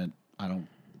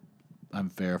I'm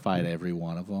verified every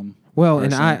one of them. Well,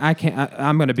 personally. And I can't.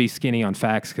 I'm going to be skinny on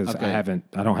facts because I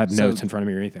don't have notes in front of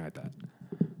me or anything like that.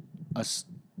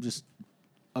 Just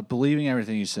believing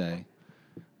everything you say.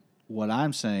 What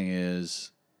I'm saying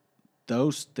is,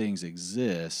 those things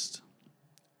exist,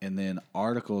 and then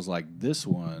articles like this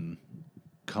one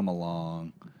come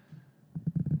along,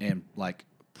 and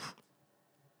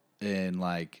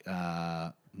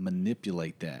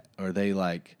manipulate that, or they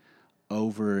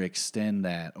overextend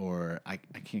that, or I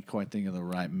can't quite think of the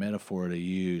right metaphor to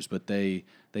use, but they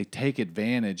take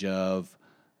advantage of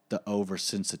the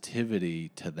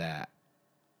oversensitivity to that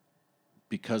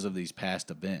because of these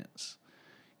past events.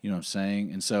 You know what I'm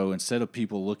saying? And so instead of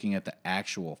people looking at the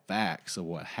actual facts of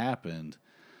what happened,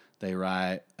 they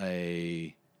write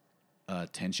a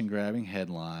attention-grabbing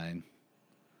headline.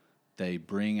 They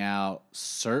bring out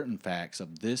certain facts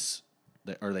of this,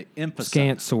 or they emphasize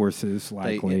scant sources,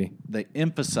 likely. They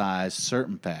emphasize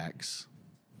certain facts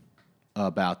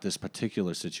about this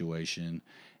particular situation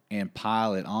and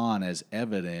pile it on as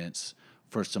evidence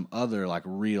for some other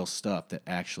real stuff that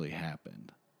actually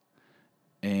happened.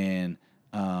 And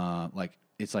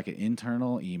it's like an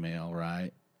internal email,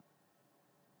 right?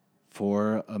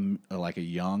 For a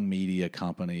young media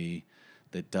company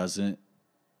that doesn't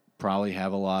probably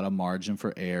have a lot of margin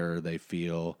for error. They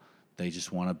feel they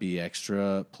just want to be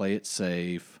extra, play it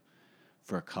safe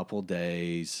for a couple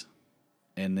days,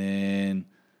 and then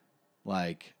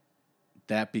like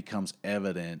that becomes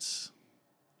evidence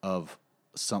of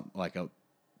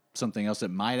something else that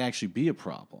might actually be a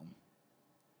problem,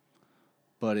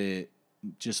 but it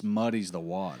just muddies the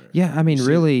water. Yeah, I mean,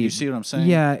 really, you see what I'm saying?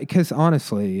 Yeah, because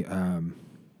honestly,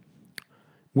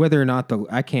 whether or not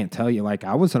I can't tell you. Like,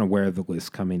 I wasn't aware of the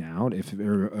list coming out,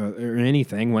 or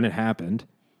anything when it happened.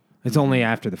 It's only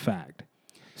after the fact.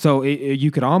 So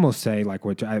you could almost say, like,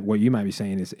 what you might be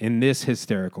saying is, in this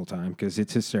hysterical time, because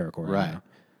it's hysterical right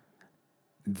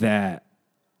now,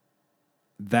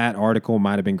 that article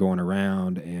might have been going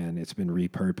around and it's been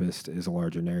repurposed as a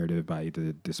larger narrative by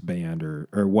either this band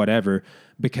or whatever,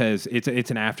 because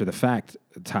it's an after the fact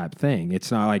type thing.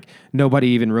 It's not like nobody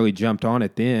even really jumped on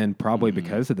it then, probably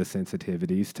because of the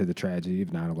sensitivities to the tragedy of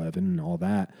 9/11 and all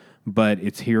that. But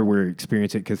it's here we're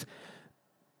experiencing it, because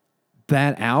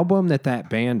that album that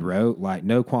band wrote, like,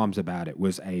 no qualms about it,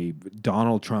 was a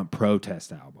Donald Trump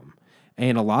protest album.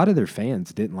 And a lot of their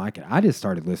fans didn't like it. I just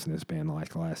started listening to this band like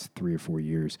the last 3 or 4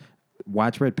 years.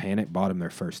 Widespread Panic bought them their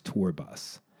first tour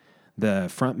bus. The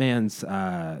frontman's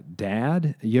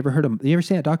dad, you ever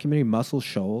seen that documentary Muscle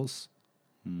Shoals?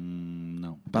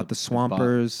 No. About the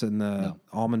Swampers and the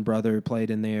Allman Brother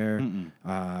played in there.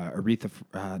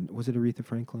 Was it Aretha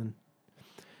Franklin?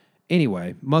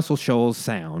 Anyway, Muscle Shoals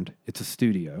Sound. It's a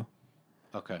studio.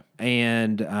 Okay.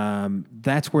 And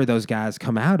that's where those guys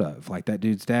come out of. Like, that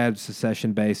dude's dad's a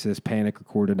session bassist. Panic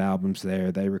recorded albums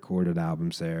there. They recorded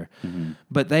albums there. Mm-hmm.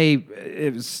 But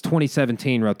it was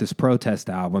 2017, wrote this protest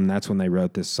album. That's when they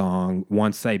wrote this song.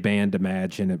 Once they banned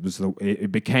Imagine,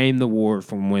 it became the war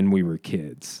from when we were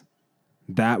kids.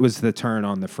 That was the turn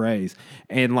on the phrase.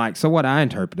 And, like, so what I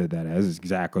interpreted that as is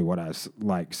exactly what I was,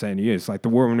 like, saying to you. It's like the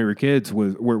war when we were kids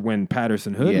were when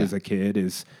Patterson Hood was a kid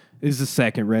is the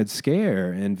second Red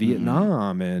Scare and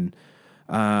Vietnam and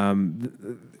Contras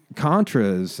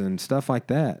and stuff like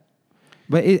that.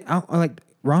 But like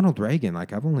Ronald Reagan,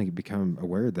 like, I've only become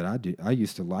aware that I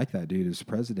used to like that dude as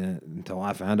president until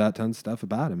I found out tons of stuff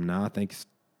about him. Now I think he's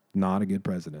not a good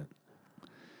president.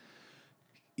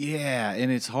 Yeah,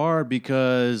 and it's hard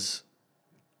because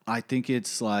I think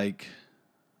it's like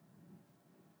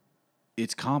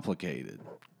it's complicated.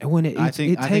 And when it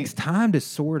takes time to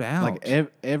sort out.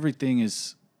 Like everything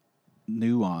is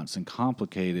nuanced and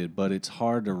complicated, but it's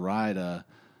hard to write a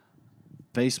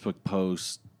Facebook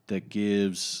post that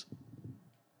gives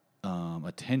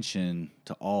attention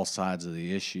to all sides of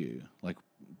the issue. Like,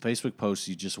 Facebook posts,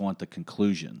 you just want the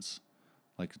conclusions.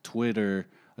 Like Twitter,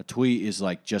 a tweet is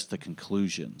like just the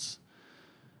conclusions.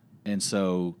 And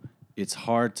so it's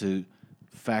hard to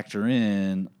factor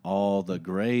in all the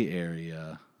gray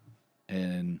area.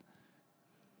 And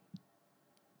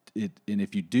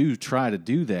if you do try to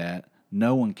do that,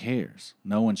 no one cares.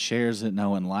 No one shares it.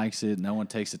 No one likes it. No one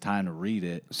takes the time to read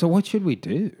it. So what should we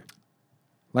do?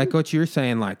 Like what you're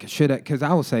saying, like, because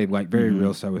I will say, like, very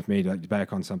real stuff with me, like,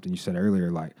 back on something you said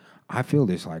earlier, like, I feel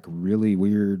this, like, really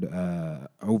weird,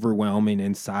 overwhelming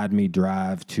inside me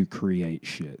drive to create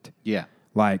shit. Yeah.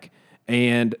 Like,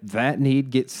 and that need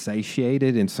gets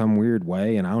satiated in some weird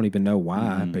way, and I don't even know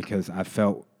why, because I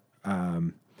felt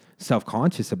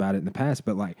self-conscious about it in the past.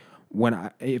 But, like,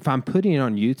 if I'm putting it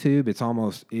on YouTube, it's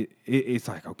almost it's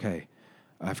like, okay,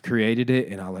 I've created it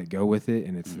and I'll let go with it,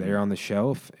 and it's there on the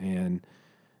shelf, and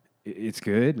it's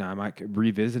good, and I might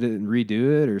revisit it and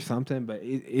redo it or something. But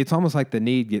it's almost like the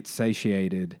need gets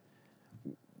satiated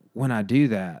when I do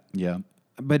that. Yeah.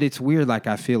 But it's weird. Like,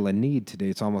 I feel a need to do.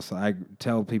 It's almost like, I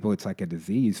tell people it's like a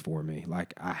disease for me.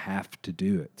 Like, I have to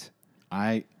do it.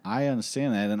 I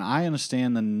understand that, and I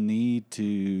understand the need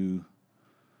to.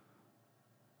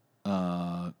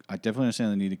 I definitely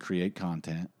understand the need to create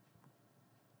content.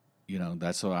 You know,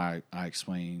 that's why I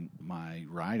explain my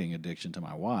writing addiction to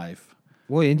my wife.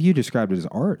 Well, and you described it as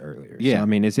art earlier. Yeah. So, I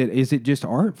mean, is it just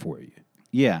art for you?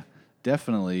 Yeah,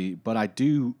 definitely. But I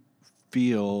do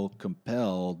feel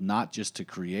compelled not just to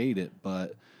create it,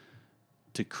 but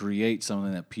to create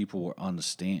something that people will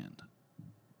understand.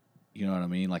 You know what I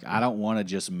mean? Like, I don't want to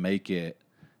just make it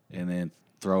and then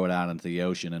throw it out into the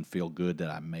ocean and feel good that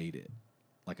I made it.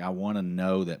 Like, I want to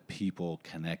know that people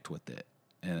connect with it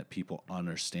and that people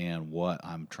understand what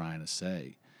I'm trying to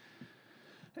say.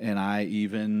 And I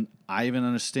even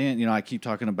understand, you know, I keep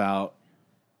talking about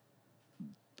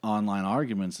online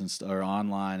arguments or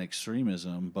online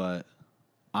extremism, but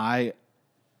I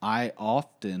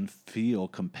often feel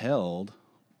compelled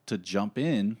to jump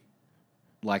in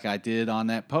like I did on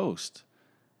that post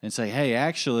and say, hey,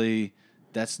 actually,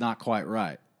 that's not quite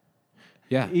right.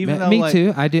 Yeah, Even though, me like,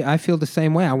 too. I feel the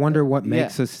same way. I wonder what yeah,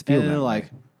 makes us feel and that they're way.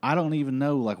 like, I don't even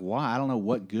know like why. I don't know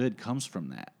what good comes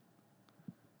from that.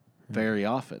 Very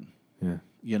often, Yeah.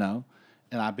 you know,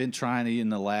 and I've been trying to in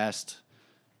the last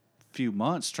few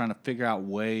months trying to figure out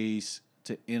ways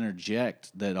to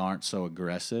interject that aren't so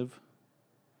aggressive,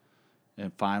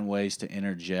 and find ways to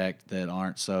interject that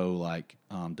aren't so like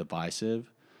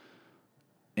divisive.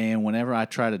 And whenever I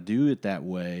try to do it that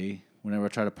way, whenever I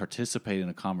try to participate in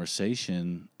a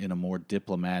conversation in a more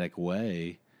diplomatic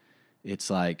way, it's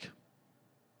like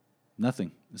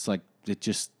nothing. It's like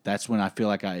that's when I feel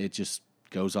like it just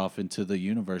goes off into the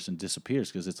universe and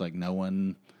disappears because it's like no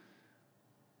one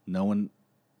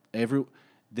every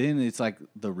then it's like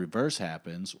the reverse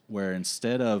happens where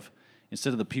instead of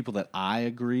the people that I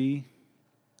agree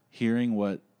hearing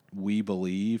what we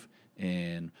believe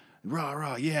and rah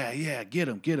rah yeah get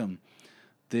them,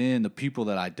 then the people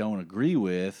that I don't agree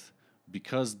with,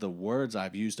 because the words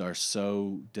I've used are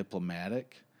so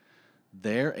diplomatic,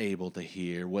 they're able to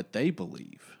hear what they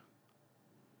believe,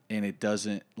 and it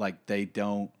doesn't like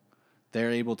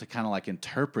they're able to kind of like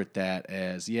interpret that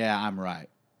as yeah I'm right,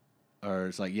 or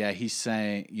it's like yeah he's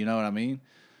saying, you know what I mean.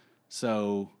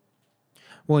 So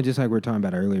Well, just like we were talking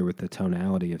about earlier with the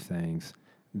tonality of things,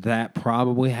 that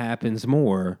probably happens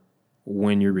more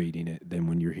when you're reading it than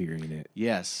when you're hearing it.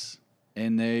 yes,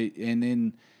 and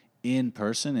in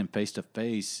person and face to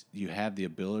face, you have the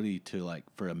ability to like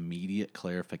for immediate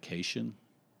clarification,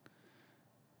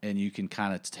 and you can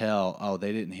kind of tell, oh,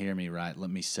 they didn't hear me right.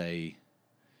 Let me say,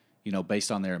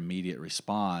 based on their immediate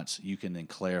response, you can then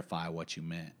clarify what you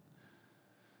meant.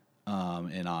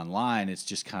 And online, it's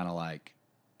just kind of like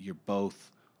you're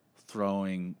both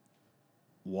throwing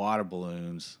water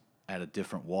balloons at a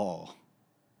different wall.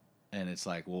 And it's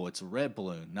like, well, it's a red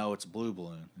balloon. No, it's a blue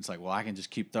balloon. It's like, well, I can just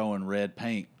keep throwing red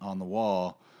paint on the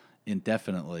wall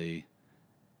indefinitely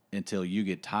until you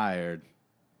get tired.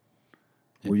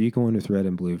 Were you going with red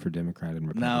and blue for Democrat and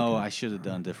Republican? No, I should have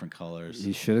done different colors.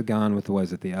 You should have gone with,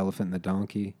 was it the elephant and the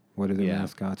donkey? What are their Yeah.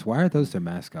 mascots? Why are those their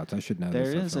mascots? I should know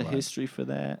There this. is a history for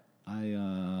that. I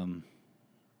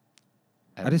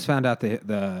just found out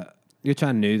which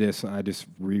I knew this. I just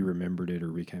remembered it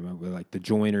or came up with like the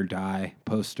join or die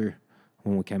poster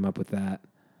when we came up with that.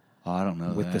 Oh, I don't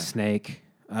know with that. the snake.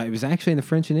 It was actually in the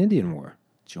French and Indian War.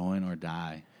 Join or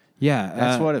die. Yeah,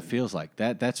 That's what it feels like.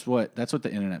 That's what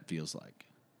the internet feels like.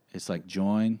 It's like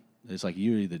join. It's like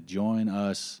you either join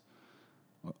us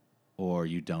or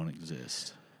you don't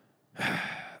exist.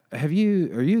 Are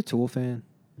you a Tool fan?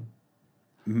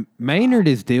 Maynard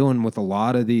is dealing with a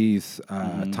lot of these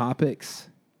topics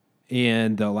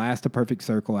in the last A Perfect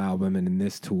Circle album and in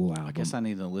this Tool album. I guess I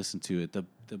need to listen to it.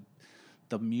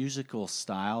 The musical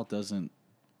style doesn't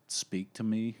speak to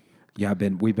me. Yeah,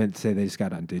 we've been say they just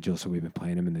got on digital, so we've been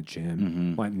playing them in the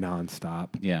gym like nonstop.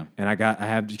 Yeah, and I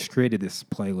have just created this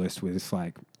playlist with it's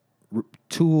like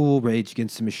Tool, Rage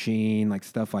Against the Machine, like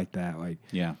stuff like that, like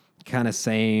kind of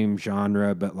same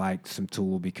genre, but like some Tool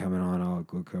will be coming on. I'll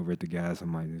look over at the guys.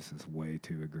 I'm like, this is way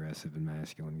too aggressive and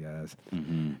masculine, guys.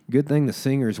 Mm-hmm. Good thing the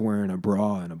singer's wearing a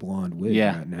bra and a blonde wig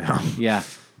right now. Yeah.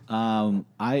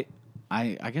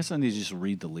 I guess I need to just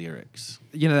read the lyrics.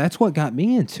 That's what got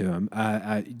me into him.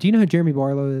 Do you know who Jeremy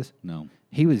Barlow is? No.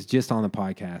 He was just on the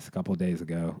podcast a couple of days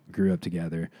ago. Grew up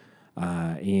together,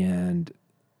 and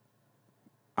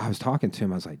I was talking to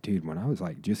him. I was like, dude, when I was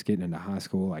like just getting into high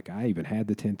school, like I even had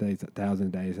the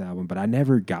 10,000 Days album, but I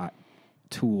never got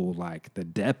Tool like the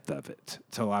depth of it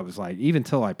till I was like, even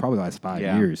till like probably the last 5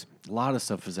 years. A lot of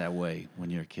stuff is that way when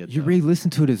you're a kid. You re-listen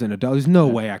to it as an adult. There's no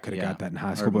way I could have got that in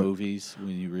high school. Or movies,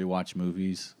 when you rewatch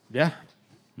movies. Yeah.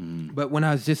 But when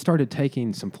I just started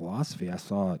taking some philosophy, I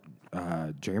saw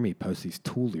Jeremy post these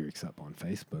Tool lyrics up on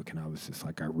Facebook, and I was just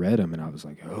like, I read them, and I was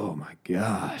like, oh my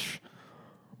gosh.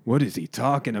 What is he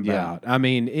talking about? I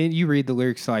mean, you read the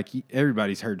lyrics like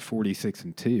everybody's heard 46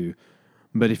 and 2,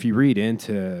 but if you read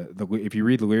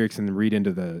the lyrics and read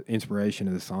into the inspiration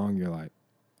of the song, you're like,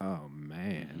 oh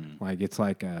man, like it's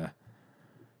like an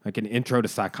intro to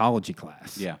psychology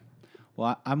class. Yeah.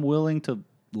 Well, I'm willing to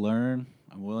learn.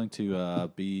 I'm willing to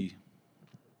be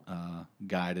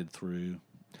guided through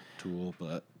Tool,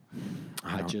 but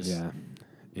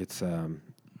it's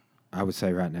I would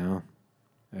say right now,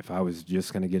 if I was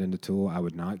just going to get into Tool, I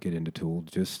would not get into Tool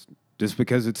just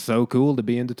because it's so cool to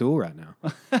be into Tool right now.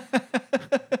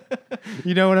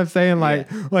 You know what I'm saying?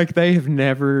 Like they have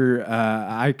never,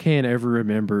 I can't ever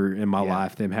remember in my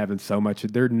life them having so much.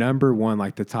 They're number one,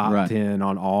 like the top 10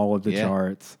 on all of the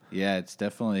charts. Yeah, it's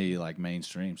definitely like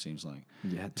mainstream, seems like.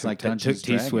 Yeah, it's like Dungeons and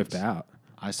Dragons. T-Swift out.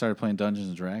 I started playing Dungeons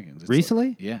and Dragons.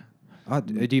 Recently? Yeah.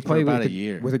 Do you for play about with a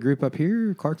year. with a group up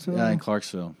here, Clarksville? In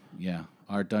Clarksville. Yeah,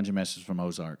 our dungeon master's from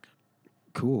Ozark,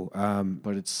 Cool.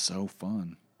 but it's so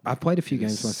fun. I've played a few It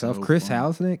is games myself. so Chris fun.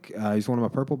 Hausnick, he's one of my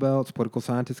purple belts, political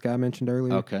scientist guy I mentioned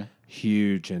earlier. Okay.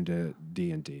 Huge into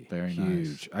D&D. Very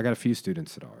Huge. nice. I got a few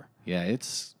students that are. Yeah,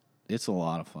 it's a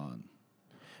lot of fun.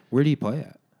 Where do you play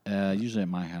at? Usually at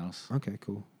my house. Okay,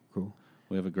 cool.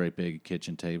 We have a great big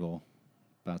kitchen table,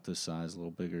 about this size, a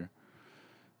little bigger,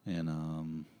 and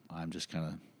I'm just kind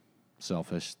of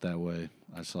selfish that way.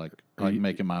 I just like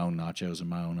making my own nachos in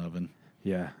my own oven.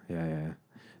 Yeah.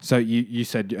 So you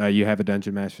said you have a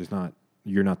dungeon master.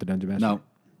 You're not the dungeon master?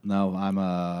 No, I'm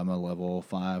a level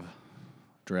 5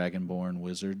 dragonborn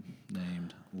wizard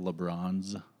named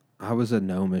LeBronz. I was a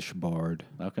gnomish bard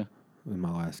Okay, in my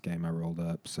last game I rolled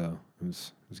up, so it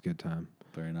was a good time.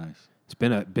 very nice. It's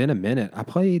been a minute. I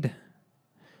played.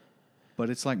 But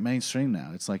it's like mainstream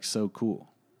now. It's like so cool.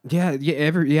 Yeah.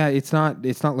 It's not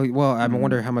like. Well, I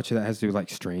wonder how much of that has to do with like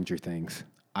Stranger Things.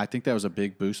 I think that was a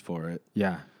big boost for it.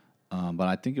 Yeah. But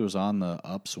I think it was on the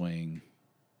upswing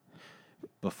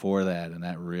before that, and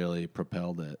that really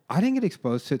propelled it. I didn't get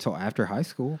exposed to it till after high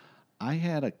school. I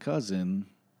had a cousin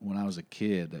when I was a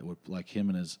kid that would like him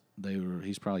and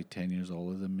he's probably 10 years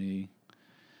older than me,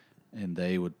 and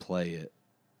they would play it.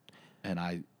 And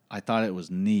I thought it was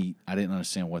neat. I didn't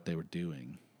understand what they were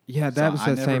doing. Yeah, that was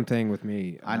the same thing with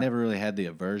me. I never really had the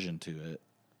aversion to it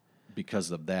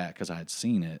because of that, because I had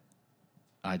seen it.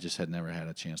 I just had never had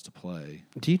a chance to play.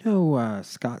 Do you know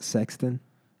Scott Sexton?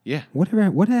 Yeah. What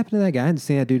happened to that guy? I hadn't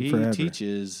seen that dude forever. He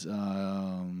teaches.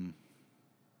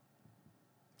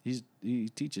 He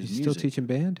teaches. He's music. still teaching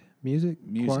band, music,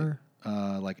 choir.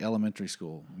 Like elementary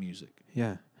school music.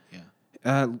 Yeah.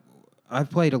 Yeah. I've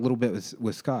played a little bit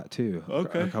with Scott too.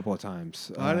 Okay. A couple of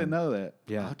times. I didn't know that.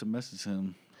 Yeah. I'll have to message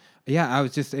him. Yeah, I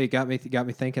was just it got me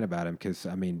thinking about him because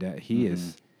I mean he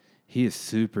is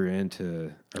super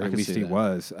into, or I at can least see he that.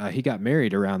 was. He got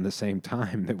married around the same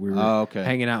time that we were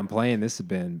hanging out and playing. This had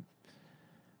been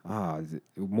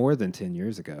more than 10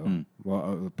 years ago.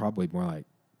 Well, probably more like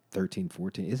 13,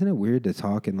 14. Isn't it weird to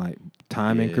talk in like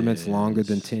time increments longer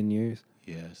than 10 years?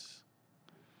 Yes.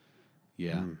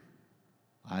 Yeah.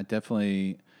 I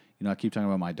definitely, I keep talking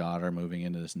about my daughter moving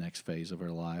into this next phase of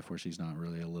her life where she's not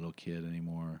really a little kid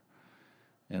anymore.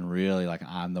 And really, like,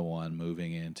 I'm the one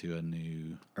moving into a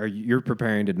new... You're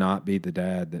preparing to not be the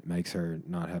dad that makes her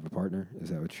not have a partner? Is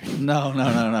that what you're... No.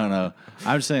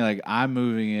 I'm just saying, like, I'm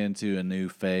moving into a new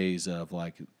phase of,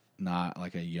 like, not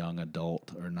like a young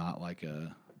adult or not like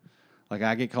a... Like,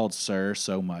 I get called sir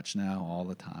so much now all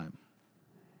the time.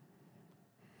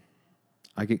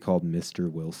 I get called Mr.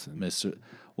 Wilson. Mr.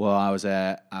 Well, I was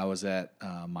at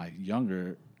my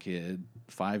younger kid,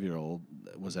 5-year-old,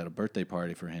 was at a birthday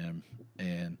party for him,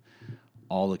 and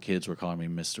all the kids were calling me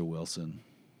Mr. Wilson,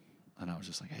 and I was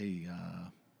just like, "Hey,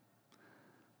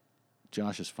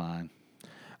 Josh is fine."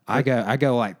 I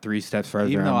go like 3 steps further.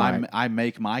 Even though I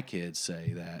make my kids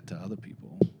say that to other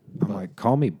people. I'm like,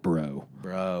 call me bro.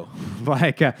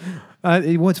 Like,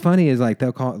 what's funny is like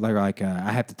they'll call like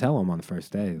I have to tell them on the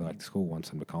first day, like school wants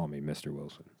them to call me Mr.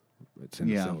 Wilson. It's in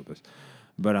the syllabus.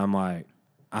 But I'm like,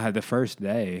 I had the first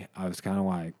day, I was kind of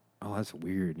like, oh, that's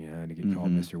weird, to get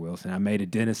called Mr. Wilson. I made a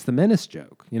Dennis the Menace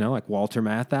joke, like Walter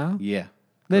Matthau. Yeah.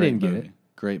 They Great didn't get movie. it.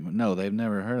 Great. No, they've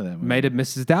never heard of that movie. Made a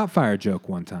Mrs. Doubtfire joke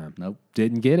one time. Nope.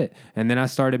 Didn't get it. And then I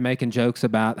started making jokes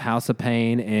about House of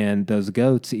Pain and those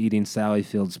goats eating Sally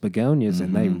Field's begonias,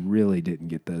 and they really didn't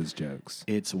get those jokes.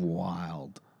 It's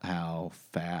wild how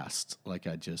fast, like,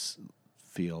 I just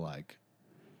feel like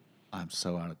I'm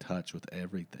so out of touch with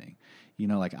everything.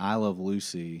 Like I Love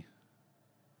Lucy.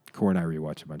 Core and I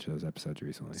rewatched a bunch of those episodes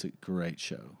recently. It's a great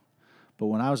show. But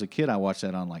when I was a kid, I watched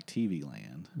that on like TV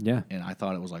Land. Yeah. And I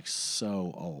thought it was like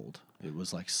so old. It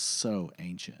was like so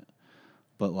ancient.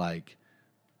 But like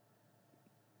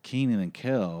Keenan and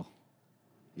Kel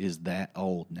is that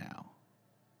old now.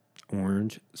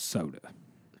 Orange soda.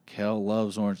 Kel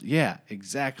loves orange. Yeah,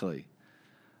 exactly.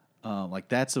 Like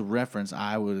that's a reference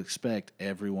I would expect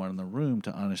everyone in the room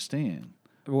to understand.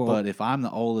 Well, but if I'm the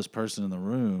oldest person in the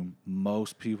room,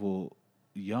 most people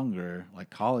younger, like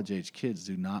college-age kids,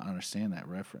 do not understand that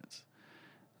reference.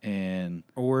 And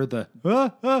or the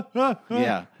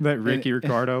yeah, that Ricky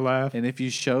Ricardo laugh. And if you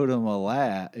showed them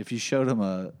if you showed them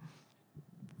a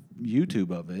YouTube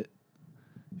of it,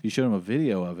 if you showed them a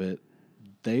video of it,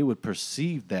 they would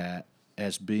perceive that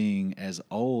as being as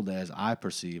old as I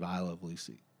perceive I Love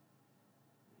Lucy.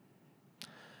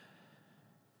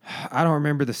 I don't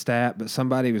remember the stat, but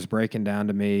somebody was breaking down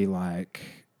to me like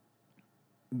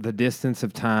the distance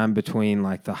of time between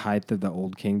like the height of the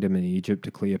Old Kingdom in Egypt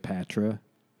to Cleopatra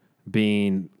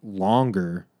being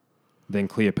longer than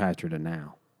Cleopatra to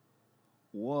now.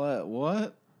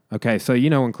 What? Okay, so you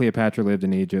know when Cleopatra lived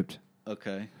in Egypt,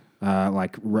 Okay.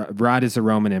 right as the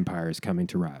Roman Empire is coming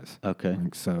to rise. Okay.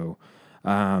 So,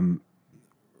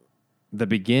 the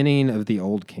beginning of the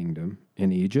Old Kingdom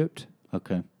in Egypt,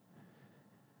 Okay.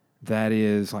 that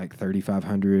is like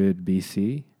 3,500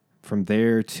 BC. From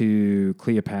there to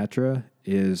Cleopatra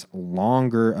is a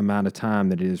longer amount of time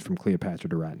than it is from Cleopatra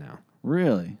to right now.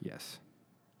 Really? Yes.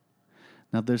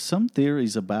 Now, there's some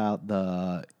theories about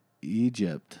the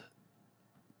Egypt.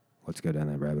 Let's go down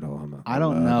that rabbit hole. I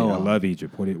don't know. I love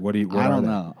Egypt. What I are don't they?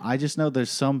 know. I just know there's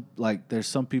some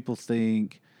people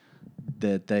think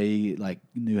that they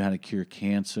knew how to cure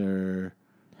cancer.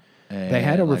 And They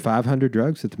had over 500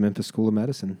 drugs at the Memphis School of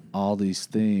Medicine. all these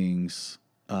things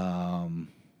that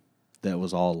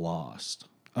was all lost.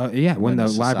 Yeah, when the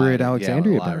library at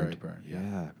Alexandria burned.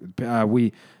 Yeah.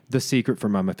 The secret for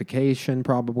mummification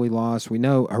probably lost. We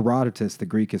know Herodotus, the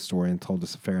Greek historian, told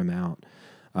us a fair amount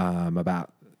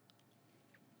about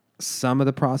some of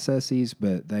the processes,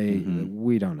 but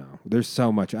we don't know. There's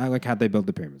so much. I like how they built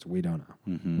the pyramids. We don't know.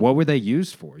 What were they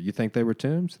used for? You think they were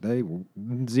tombs? They were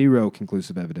zero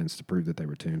conclusive evidence to prove that they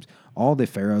were tombs. All the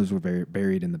pharaohs were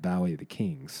buried in the Valley of the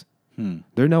Kings.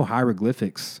 There are no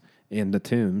hieroglyphics in the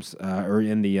tombs or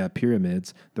in the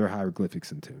pyramids. There are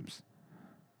hieroglyphics in tombs.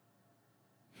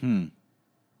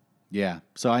 Yeah.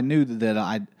 So I knew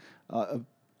that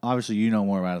obviously you know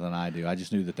more about it than I do. I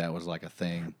just knew that was like a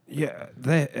thing. Yeah,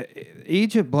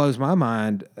 Egypt blows my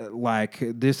mind.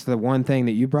 The one thing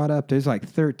that you brought up, there's like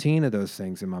 13 of those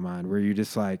things in my mind where you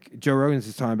just like, Joe Rogan's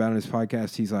just talking about on his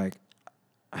podcast. He's like,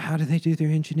 how do they do their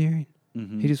engineering?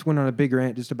 He just went on a big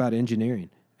rant just about engineering.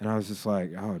 And I was just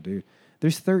like, oh, dude,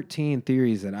 there's 13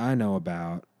 theories that I know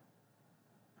about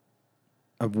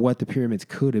of what the pyramids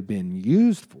could have been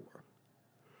used for.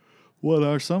 What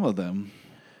are some of them?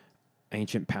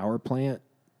 Ancient power plant.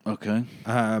 Okay.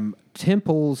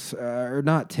 Temples, or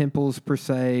not temples per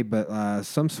se, but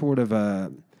some sort of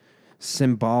a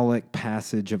symbolic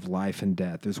passage of life and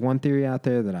death. There's one theory out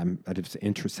there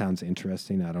that sounds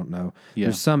interesting. I don't know. Yeah.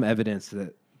 There's some evidence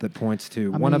that points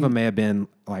to one of them may have been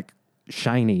like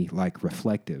shiny, like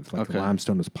reflective, like the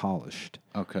limestone was polished.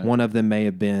 Okay. One of them may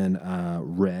have been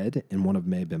red, and one of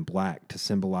them may have been black to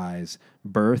symbolize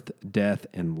birth, death,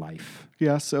 and life.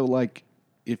 Yeah. So like,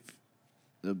 if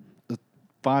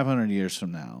 500 years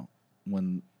from now,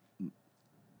 when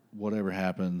whatever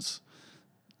happens,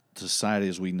 society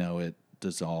as we know it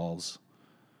dissolves,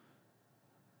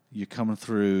 you're coming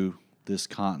through this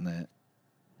continent,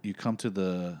 you come to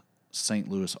the St.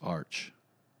 Louis Arch.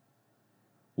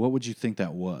 What would you think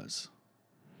that was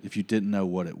if you didn't know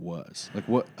what it was? Like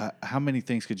how many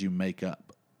things could you make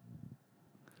up?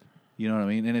 You know what I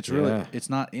mean? And it's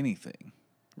not anything,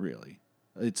 really.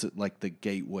 It's like the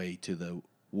gateway to the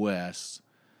West,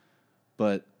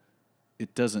 but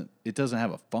it doesn't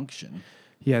have a function.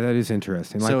 Yeah, that is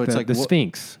interesting. So it's like the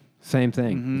Sphinx, same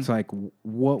thing. It's like,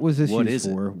 what was this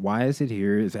used for? Why is it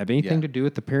here? Does it have anything to do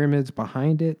with the pyramids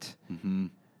behind it?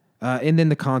 And then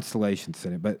the constellations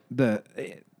in it. But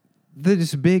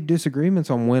there's big disagreements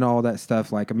on when all that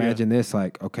stuff, like imagine this,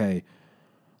 like, okay,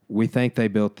 we think they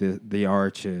built the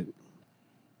arch at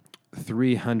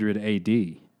 300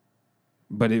 AD.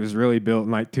 But it was really built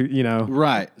in like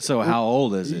Right. So how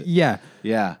old is it? Yeah.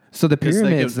 Yeah. So the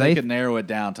pyramids, they could narrow it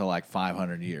down to like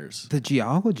 500 years. The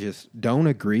geologists don't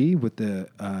agree with the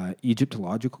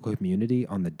Egyptological community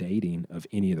on the dating of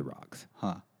any of the rocks.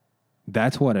 Huh.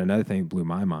 That's what another thing blew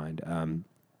my mind.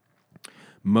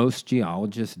 Most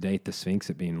geologists date the Sphinx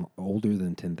at being older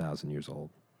than 10,000 years old.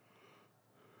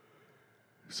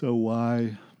 So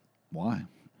why?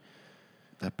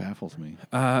 That baffles me.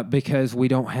 Because we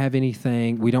don't have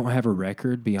anything. We don't have a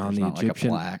record beyond the Egyptian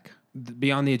plaque.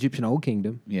 Beyond the Egyptian Old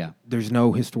Kingdom. Yeah. There's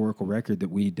no historical record that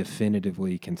we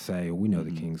definitively can say we know the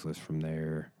King's List from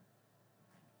there.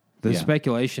 The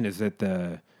speculation is that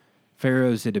the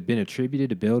pharaohs that have been attributed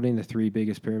to building the 3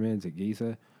 biggest pyramids at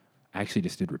Giza actually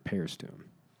just did repairs to them.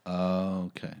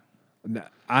 Okay.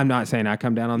 I'm not saying I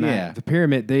come down on that. Yeah. The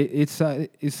pyramid, it's so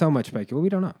much speculation. We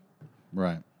don't know.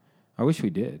 Right. I wish we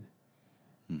did.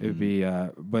 It would be,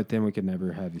 but then we could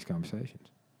never have these conversations.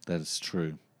 That is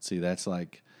true. See, that's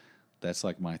like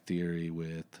my theory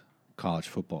with college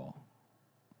football.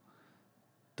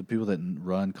 The people that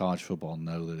run college football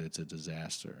know that it's a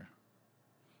disaster.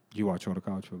 You watch all the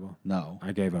college football? No.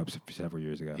 I gave up several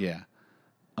years ago. Yeah.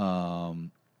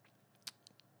 The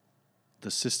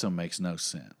system makes no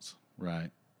sense,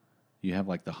 right? You have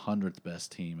like the 100th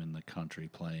best team in the country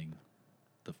playing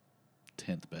the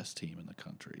 10th best team in the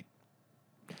country.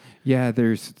 Yeah,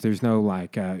 there's no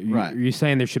like Right. You're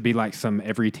saying there should be like some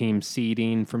every team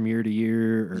seeding from year to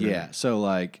year? Or? Yeah. So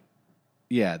like,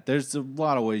 yeah, there's a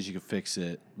lot of ways you can fix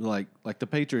it. Like the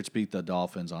Patriots beat the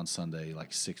Dolphins on Sunday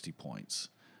like 60 points.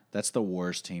 That's the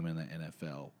worst team in the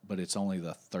NFL, but it's only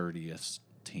the 30th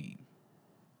team.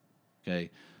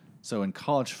 Okay. So in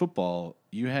college football,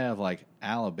 you have like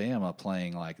Alabama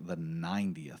playing like the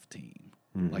 90th team.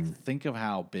 Like think of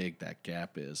how big that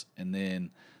gap is. And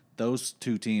then those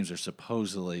two teams are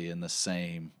supposedly in the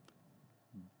same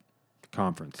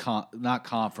Conference. not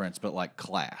conference, but like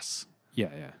class. Yeah,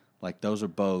 yeah. Like those are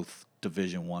both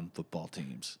Division I football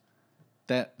teams.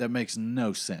 That makes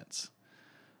no sense.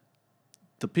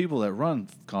 The people that run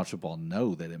college football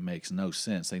know that it makes no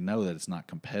sense. They know that it's not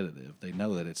competitive. They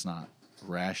know that it's not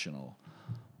rational.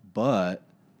 But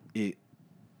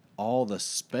all the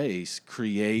space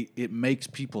it makes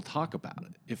people talk about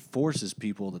it. It forces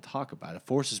people to talk about it. It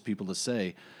forces people to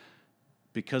say,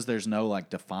 because there's no like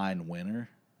defined winner,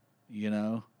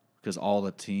 because all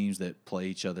the teams that play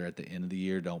each other at the end of the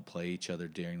year don't play each other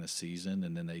during the season,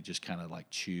 and then they just kind of like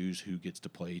choose who gets to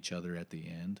play each other at the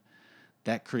end.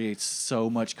 That creates so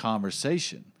much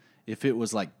conversation. If it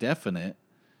was like definite,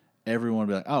 everyone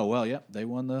would be like, "Oh well, yeah, they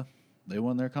won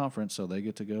their conference, so they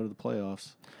get to go to the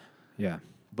playoffs." Yeah.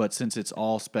 But since it's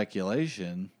all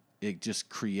speculation, it just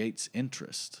creates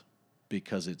interest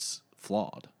because it's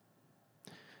flawed.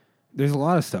 There's a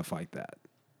lot of stuff like that,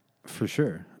 for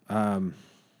sure.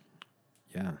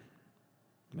 Yeah,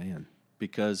 man.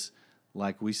 Because,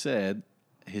 like we said,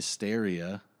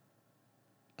 hysteria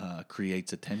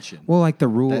creates attention. Well, like the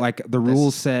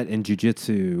rules set in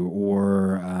jiu-jitsu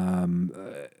or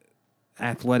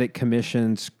athletic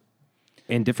commissions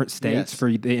in different states for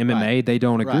the MMA, Right. they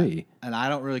don't Right. agree. And I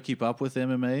don't really keep up with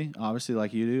MMA, obviously,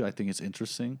 like you do. I think it's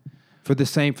interesting. For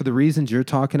the reasons you're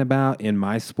talking about in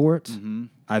my sports,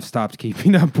 I've stopped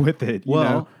keeping up with it. You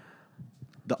know?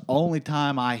 The only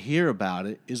time I hear about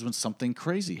it is when something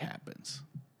crazy happens.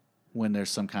 When there's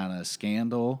some kind of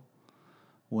scandal,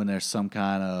 when there's some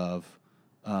kind of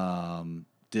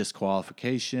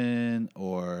disqualification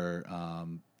or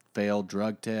failed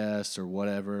drug tests or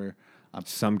whatever.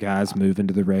 Some guy's moving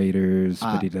to the Raiders,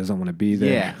 but he doesn't want to be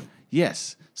there. Yeah.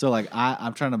 Yes. So like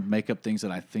I'm trying to make up things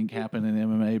that I think happen in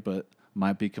MMA, but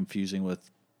might be confusing with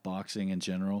boxing in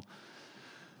general.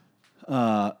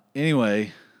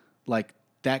 Anyway, like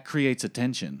that creates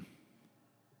attention.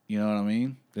 You know what I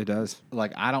mean? It does.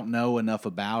 Like I don't know enough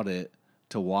about it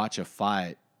to watch a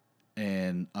fight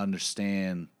and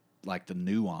understand like the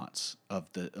nuance of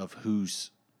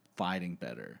who's fighting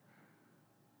better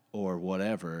or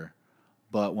whatever.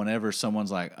 But whenever someone's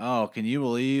like, "Oh, can you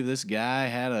believe this guy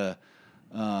had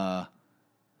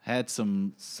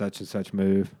some such and such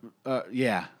move?"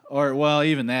 Yeah, or well,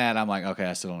 even that, I'm like, okay,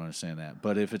 I still don't understand that.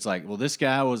 But if it's like, well, this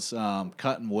guy was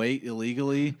cutting weight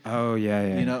illegally. Oh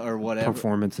yeah. Or whatever.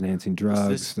 Performance enhancing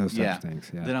drugs, those types of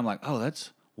things. Yeah. Then I'm like, oh,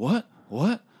 that's what?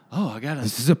 Oh, I gotta.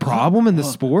 This is a problem in the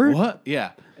sport. What?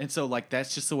 Yeah. And so like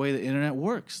that's just the way the internet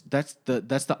works. That's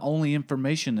the only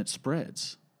information that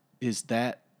spreads. Is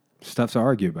that stuff to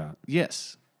argue about?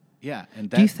 Yes. Yeah. And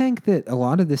do you think that a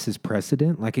lot of this is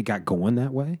precedent? Like it got going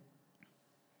that way?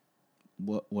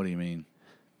 What do you mean?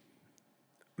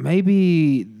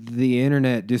 Maybe the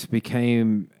internet just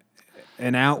became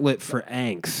an outlet for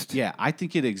angst. Yeah, I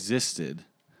think it existed.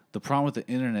 The problem with the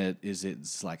internet is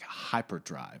it's like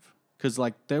hyperdrive. Because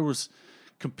like there was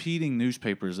competing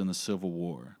newspapers in the Civil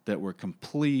War that were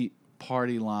complete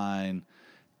party line,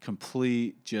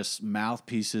 complete just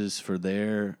mouthpieces for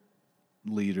their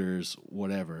leaders,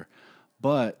 whatever.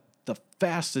 But the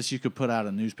fastest you could put out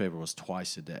a newspaper was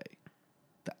twice a day.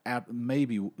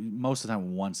 Maybe most of the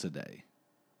time once a day.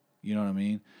 You know what I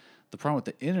mean? The problem with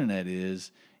the internet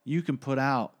is you can put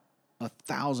out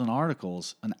 1,000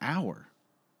 articles an hour.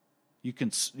 You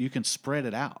can spread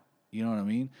it out. You know what I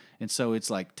mean? And so it's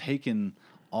like taking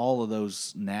all of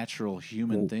those natural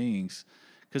human things,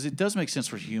 because it does make sense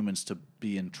for humans to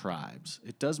be in tribes.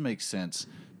 It does make sense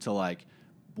to like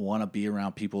want to be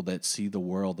around people that see the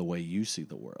world the way you see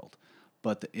the world.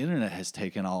 But the internet has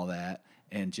taken all of that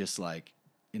and just like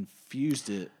infused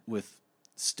it with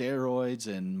steroids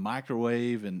and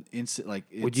microwave and instant like.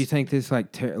 Would you think this would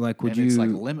you? It's like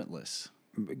limitless.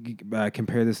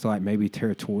 Compare this to like maybe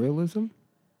territorialism.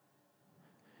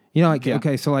 You know, like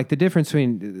okay, so like the difference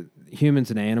between humans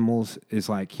and animals is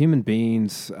like human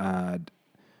beings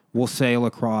will sail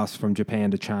across from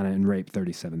Japan to China and rape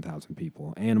 37,000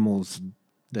 people. Animals,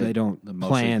 they don't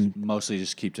plan. Mostly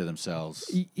just keep to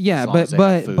themselves. Yeah,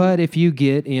 but if you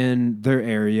get in their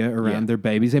area around their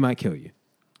babies, they might kill you.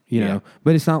 you Yeah. know.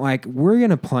 But it's not like we're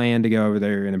going to plan to go over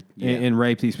there and, Yeah. and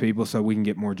rape these people so we can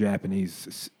get more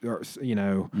Japanese, or, you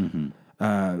know,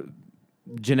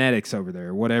 genetics over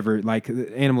there, whatever. Like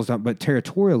animals don't. But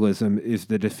territorialism is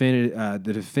the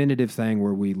definitive thing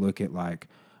where we look at like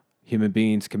human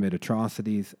beings commit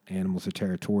atrocities, animals are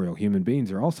territorial. Human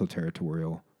beings are also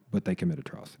territorial, but they commit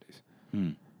atrocities,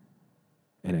 and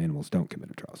animals don't commit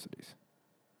atrocities.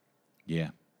 Yeah.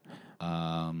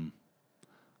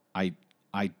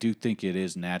 I do think it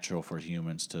is natural for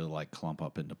humans to like clump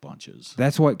up into bunches.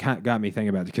 That's what got me thinking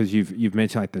about it, because you've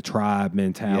mentioned like the tribe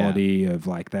mentality of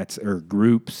like or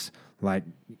groups, like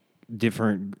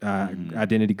different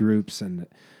identity groups, and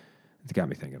it's got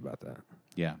me thinking about that.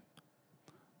 Yeah.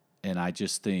 And I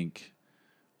just think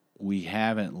we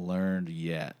haven't learned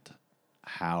yet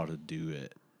how to do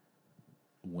it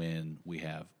when we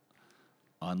have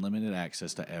unlimited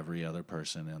access to every other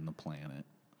person on the planet.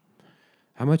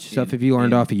 How much stuff have you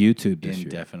learned off of YouTube this year?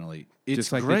 Indefinitely. It's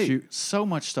Just like great. So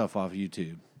much stuff off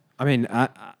YouTube. I mean,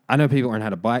 I know people learn how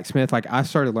to blacksmith. Like, I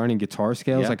started learning guitar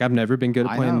scales. Yeah. Like, I've never been good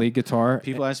at playing lead guitar.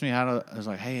 People ask me how to. I was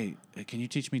like, "Hey, can you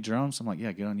teach me drums?" I'm like,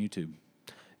 "Yeah, get on YouTube."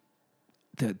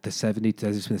 There's been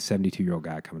a 72-year-old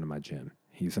guy coming to my gym.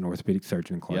 He's an orthopedic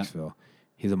surgeon in Clarksville.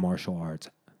 He's a martial arts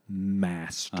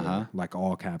master, like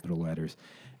all capital letters.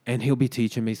 And he'll be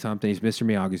teaching me something. He's Mr.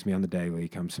 Miyagi's me on the daily. He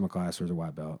comes to my class, wears a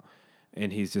white belt.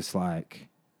 And he's just like,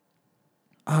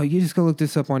 "Oh, you just go look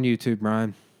this up on YouTube,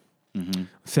 Brian."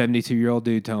 72-year-old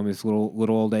dude telling me, this little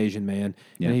old Asian man.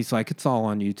 Yeah. And he's like, "It's all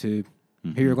on YouTube.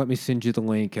 Here, let me send you the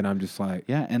link." And I'm just like,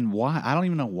 Yeah, and why? I don't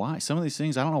even know why. Some of these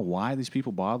things, I don't know why these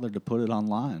people bothered to put it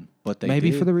online, but they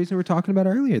maybe did. for the reason we were talking about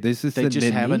earlier. They just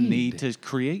have a need to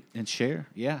create and share.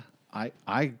 Yeah,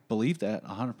 I believe that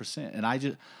 100%, and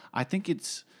I think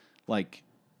it's like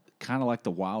kind of like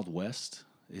the Wild West.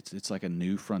 It's like a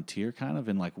new frontier kind of,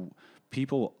 and like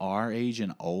people our age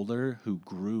and older who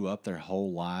grew up their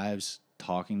whole lives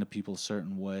talking to people a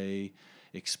certain way,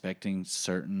 expecting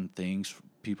certain things,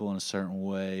 people in a certain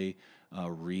way,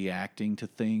 reacting to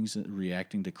things,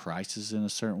 reacting to crisis in a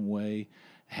certain way,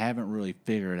 haven't really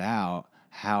figured out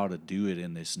how to do it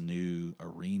in this new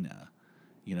arena,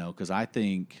 you know, because I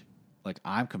think, like,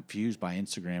 I'm confused by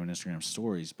Instagram and Instagram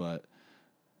stories, but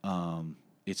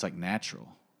it's, like, natural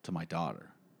to my daughter.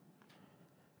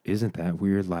 Isn't that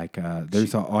weird? Like,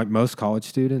 like most college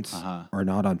students are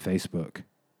not on Facebook.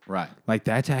 Right. Like,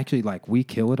 that's actually, like, we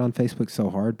kill it on Facebook so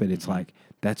hard, but it's like,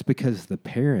 that's because the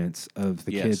parents of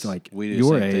the kids, like,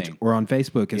 your age, are on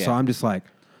Facebook. And so I'm just like,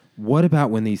 what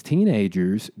about when these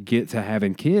teenagers get to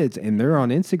having kids and they're on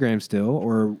Instagram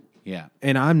still,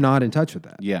 and I'm not in touch with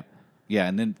that? Yeah. Yeah,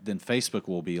 and then Facebook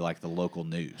will be like the local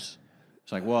news.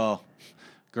 It's like, well,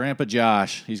 Grandpa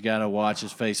Josh, he's got to watch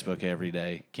his Facebook every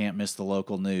day. Can't miss the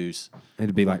local news.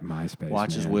 It'd be like MySpace.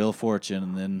 Watches Wheel of Fortune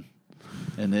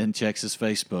and then checks his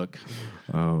Facebook.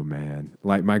 Oh man!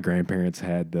 Like my grandparents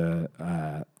had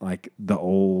the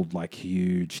old like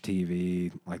huge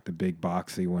TV, like the big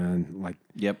boxy one, like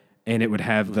Yep. And it would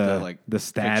have the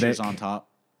static on top.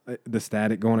 The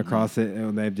static going across it,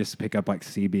 and they'd just pick up like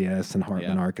CBS and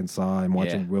Hartman, Arkansas, and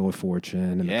watching Wheel of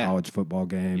Fortune and the college football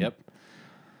game. Yep.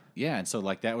 Yeah, and so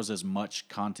like that was as much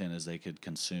content as they could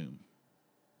consume.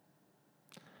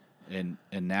 And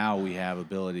now we have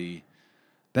ability.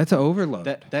 That's an overload.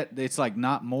 That it's like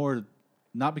not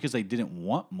because they didn't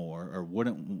want more or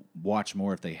wouldn't watch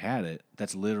more if they had it.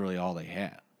 That's literally all they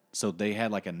had. So they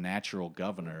had like a natural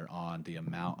governor on the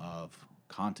amount of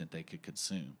content they could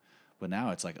consume. But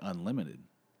now it's like unlimited.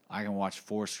 I can watch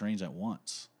 4 screens at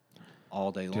once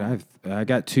all day long. Dude, I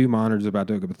got 2 monitors, about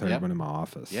to hook up a third one in my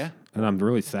office. Yeah. And I'm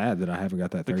really sad that I haven't got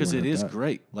that third because one. Because it is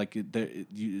great. Like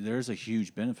there's a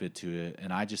huge benefit to it.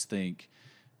 And I just think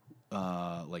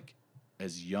like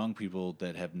as young people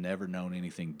that have never known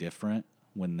anything different,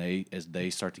 as they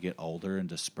start to get older and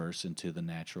disperse into the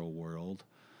natural world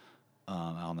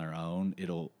on their own,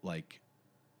 it'll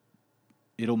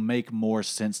make more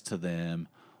sense to them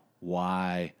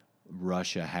why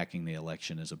Russia hacking the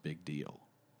election is a big deal,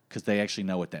 because they actually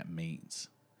know what that means.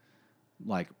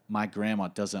 Like my grandma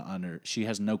she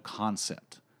has no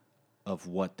concept of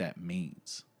what that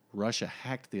means. Russia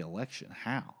hacked the election.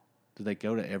 How? Did they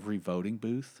go to every voting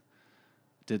booth?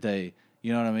 Did they,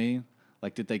 you know what I mean?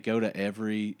 Like, did they go to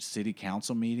every city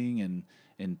council meeting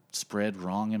and spread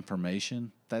wrong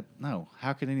information? No.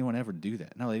 How could anyone ever do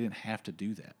that? No, they didn't have to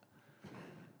do that.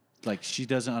 Like, she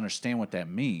doesn't understand what that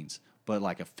means. But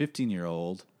like a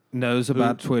 15-year-old knows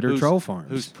about Twitter troll farms.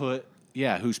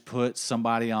 Who's put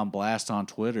somebody on blast on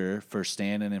Twitter for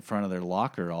standing in front of their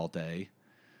locker all day.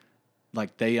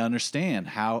 Like, they understand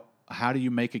how how do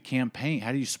you make a campaign?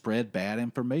 How do you spread bad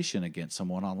information against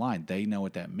someone online? They know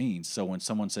what that means. So when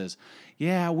someone says,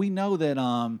 "Yeah, we know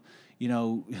that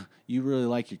you really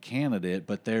like your candidate,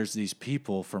 but there's these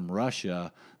people from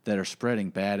Russia that are spreading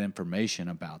bad information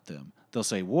about them." They'll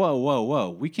say, "Whoa, whoa, whoa,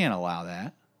 we can't allow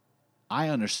that. I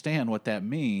understand what that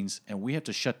means, and we have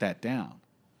to shut that down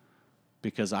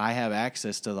because I have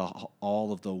access to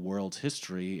all of the world's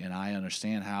history, and I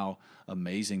understand how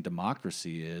amazing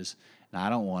democracy is, and I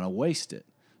don't want to waste it.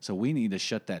 So we need to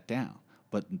shut that down."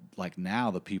 But like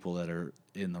now, the people that are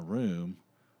in the room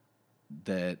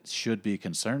that should be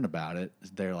concerned about it,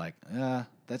 they're like,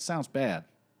 that sounds bad.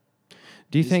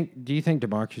 Do you think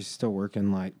democracy is still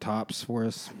working like tops for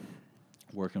us?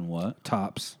 Working what?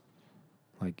 Tops.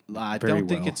 Like I very don't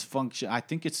think well. it's function. I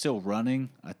think it's still running.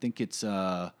 I think it's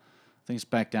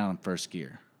back down in first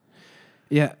gear.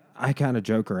 Yeah, I kind of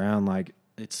joke around like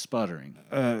It's sputtering.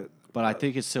 But I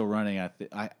think it's still running.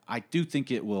 I do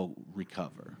think it will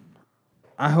recover.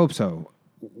 I hope so.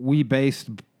 We based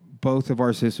both of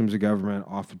our systems of government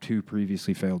off of two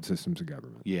previously failed systems of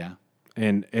government. Yeah.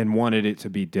 And wanted it to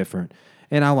be different.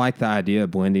 And I like the idea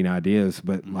of blending ideas,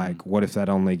 but like, what if that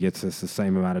only gets us the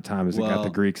same amount of time as it got the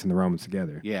Greeks and the Romans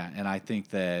together? Yeah, and I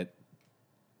think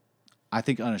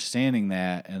understanding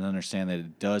that and understand that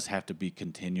it does have to be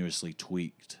continuously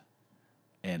tweaked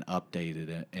and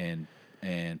updated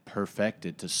and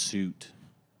perfected to suit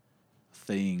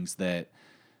things that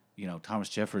Thomas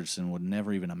Jefferson would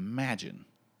never even imagine.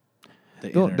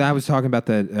 I was talking about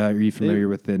that. Are you familiar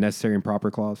with the necessary and proper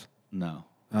clause? No.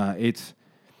 It's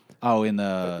in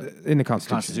the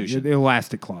Constitution. The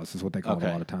elastic clause is what they call it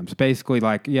a lot of times. Basically,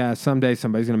 like, someday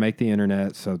somebody's going to make the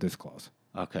internet, so this clause.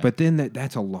 Okay. But then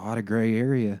that's a lot of gray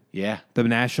area. Yeah. The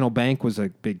national bank was a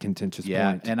big contentious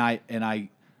point. And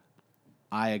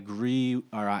I agree,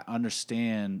 or I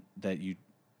understand that you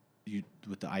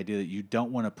with the idea that you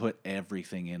don't want to put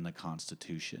everything in the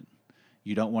Constitution.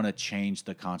 You don't want to change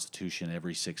the Constitution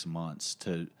every 6 months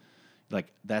to,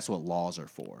 like, that's what laws are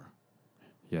for.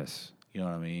 Yes. You know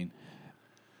what I mean?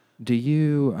 Do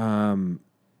you?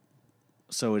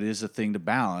 So it is a thing to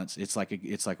balance. It's like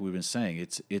we've been saying.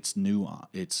 It's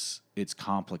nuanced. It's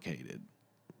complicated.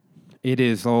 It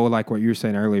is like what you were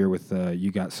saying earlier. With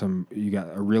you got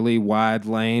a really wide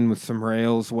lane with some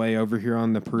rails way over here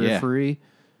on the periphery.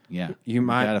 Yeah, you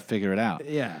might got to figure it out.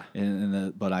 Yeah,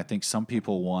 but I think some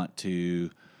people want to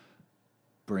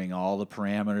bring all the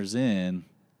parameters in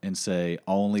and say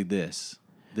only this.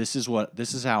 This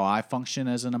is how I function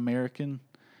as an American,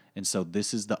 and so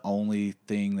this is the only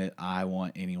thing that I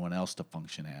want anyone else to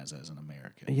function as an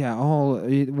American. Yeah,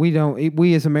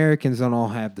 we as Americans don't all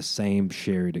have the same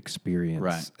shared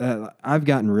experience. Right. I've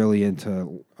gotten really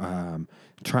into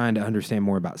trying to understand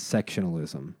more about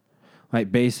sectionalism. Like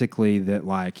basically that,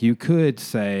 like you could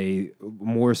say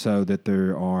more so that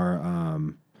there are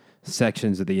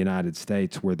sections of the United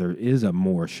States where there is a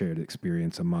more shared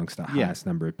experience amongst the highest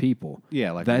number of people.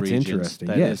 Yeah, like that's regions, interesting.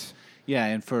 That yes. Is, yeah,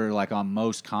 and for like on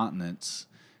most continents,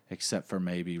 except for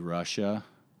maybe Russia,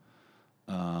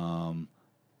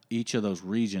 each of those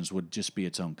regions would just be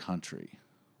its own country.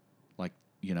 Like,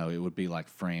 it would be like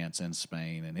France and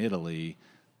Spain and Italy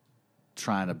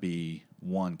trying to be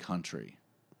one country.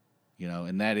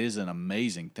 And that is an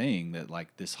amazing thing that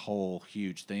like this whole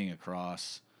huge thing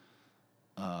across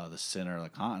the center of the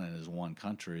continent is one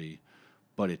country,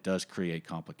 but it does create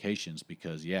complications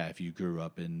because, if you grew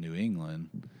up in New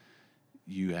England,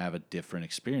 you have a different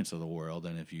experience of the world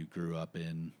than if you grew up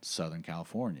in Southern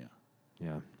California.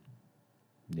 Yeah.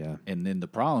 Yeah. And then the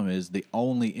problem is the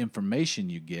only information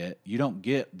you don't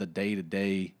get the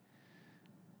day-to-day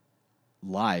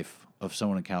life of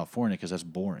someone in California because that's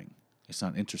boring. It's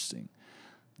not interesting.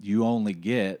 You only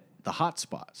get the hot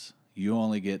spots. You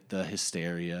only get the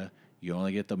hysteria. You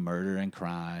only get the murder and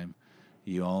crime.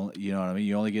 You know what I mean?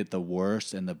 You only get the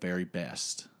worst and the very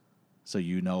best. So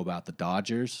you know about the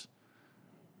Dodgers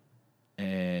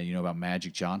and you know about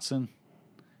Magic Johnson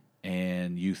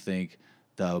and you think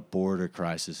the border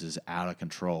crisis is out of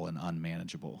control and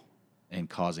unmanageable and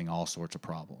causing all sorts of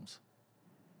problems.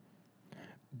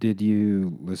 Did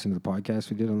you listen to the podcast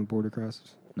we did on the border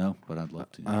crisis? No, but I'd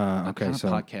love to. Okay, so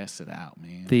podcast it out,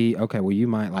 man. Well, you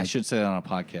might like. I should say that on a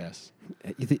podcast.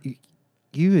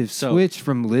 You have switched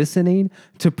from listening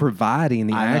to providing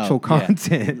the actual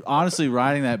content. Yeah. Honestly,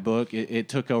 writing that book, it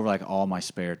took over like all my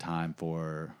spare time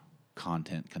for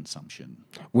content consumption.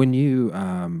 When you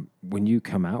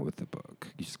come out with the book,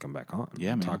 you just come back on.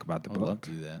 Yeah, man. Talk about the book. I'd love to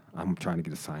do that. I'm trying to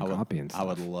get a signed copy and stuff. I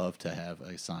would love to have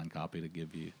a signed copy to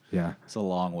give you. Yeah. It's a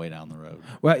long way down the road.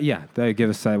 Well, yeah, they give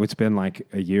us. It's been like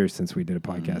a year since we did a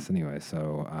podcast anyway.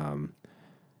 So,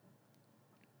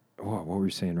 what were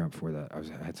you saying right before that? I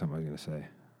had something I was going to say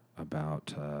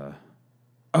about.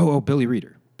 Billy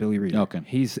Reeder. Billy Reeder. Okay.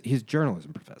 He's a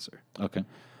journalism professor. Okay.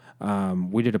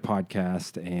 We did a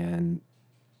podcast, and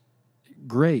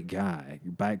great guy,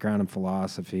 background in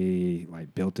philosophy,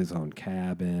 like built his own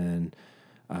cabin.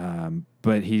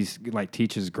 But he's like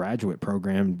teaches graduate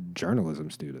program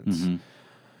journalism students. Mm-hmm.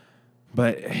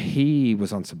 But he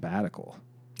was on sabbatical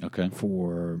Okay.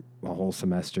 for a whole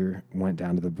semester, went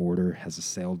down to the border, has a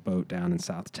sailboat down in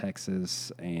South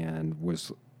Texas, and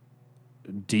was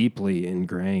deeply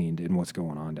ingrained in what's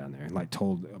going on down there. Like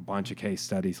told a bunch of case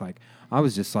studies. Like I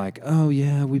was just like, oh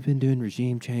yeah, we've been doing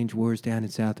regime change wars down in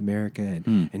South America,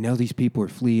 and now these people are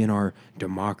fleeing our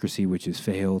democracy, which has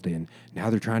failed, and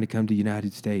now they're trying to come to the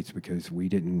United States because we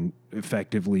didn't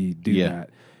effectively do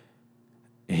that.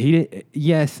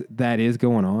 Yes, that is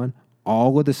going on.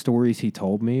 All of the stories he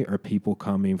told me are people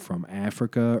coming from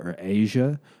Africa or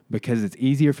Asia because it's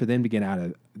easier for them to get out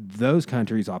of those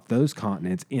countries, off those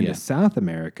continents, into South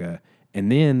America,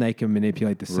 and then they can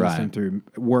manipulate the system through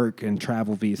work and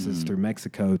travel visas through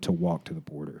Mexico to walk to the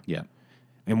border. Yeah.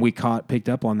 And we picked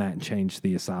up on that and changed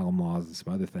the asylum laws and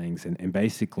some other things. And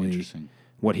basically,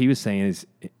 what he was saying is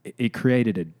it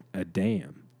created a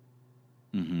dam.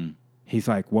 Mm-hmm. He's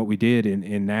like, what we did,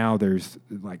 and now there's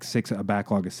like a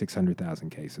backlog of 600,000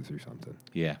 cases or something.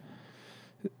 Yeah.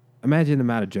 Imagine the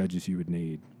amount of judges you would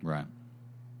need. Right.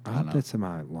 I hope that's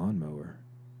my lawnmower.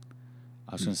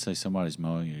 I was going to say somebody's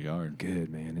mowing your yard. Good,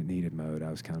 man. It needed mowed.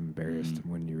 I was kind of embarrassed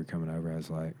when you were coming over. I was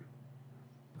like,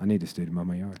 I need this dude to mow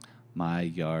my yard. My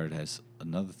yard has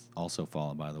also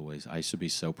fallen by the ways. I used to be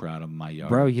so proud of my yard.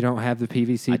 Bro, you don't have the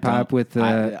PVC pipe with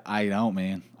the... I don't,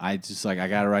 man. I just I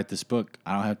got to write this book.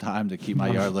 I don't have time to keep my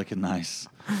yard looking nice.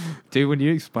 Dude, when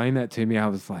you explained that to me, I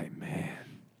was like, man,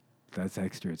 that's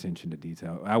extra attention to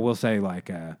detail. I will say, like,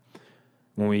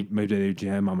 when we move to the new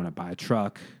gym, I'm going to buy a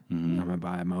truck. I'm going to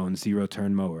buy my own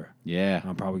zero-turn mower. Yeah.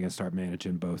 I'm probably going to start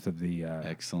managing both of the...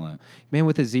 Excellent. Man,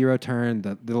 with a zero-turn,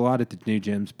 the lot at the new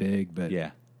gym's big, but...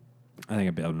 Yeah. I think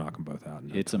I'd be able to knock them both out.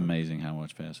 It's amazing how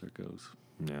much faster it goes.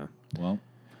 Yeah. Well,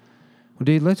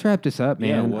 dude, let's wrap this up,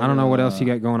 man. Yeah, I don't know what else you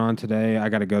got going on today. I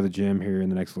got to go to the gym here in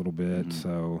the next little bit,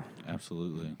 so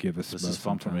absolutely. Give us this is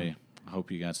fun for me. I hope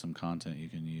you got some content you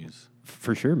can use.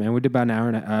 For sure, man. We did about an hour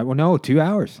and well, no, 2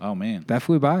 hours. Oh man, that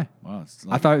flew by. Wow,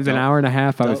 I thought it was an hour and a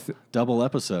half. I was double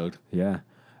episode. Yeah,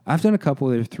 I've done a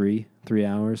couple of 3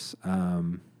 hours.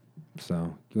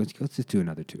 So let's just do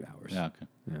another 2 hours. Yeah. Okay.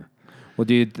 Yeah. Well,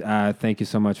 dude, thank you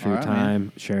so much for your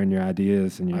time, sharing your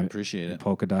ideas and your I appreciate it.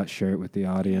 Polka dot shirt with the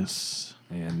audience,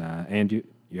 and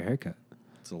your haircut.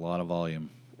 It's a lot of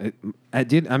volume. I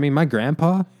did. I mean, my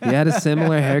grandpa, he had a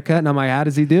similar haircut, and I'm like, how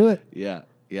does he do it? Yeah.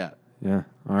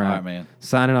 All right, man.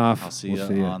 Signing off. I'll see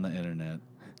you on the internet.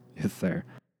 Yes, sir.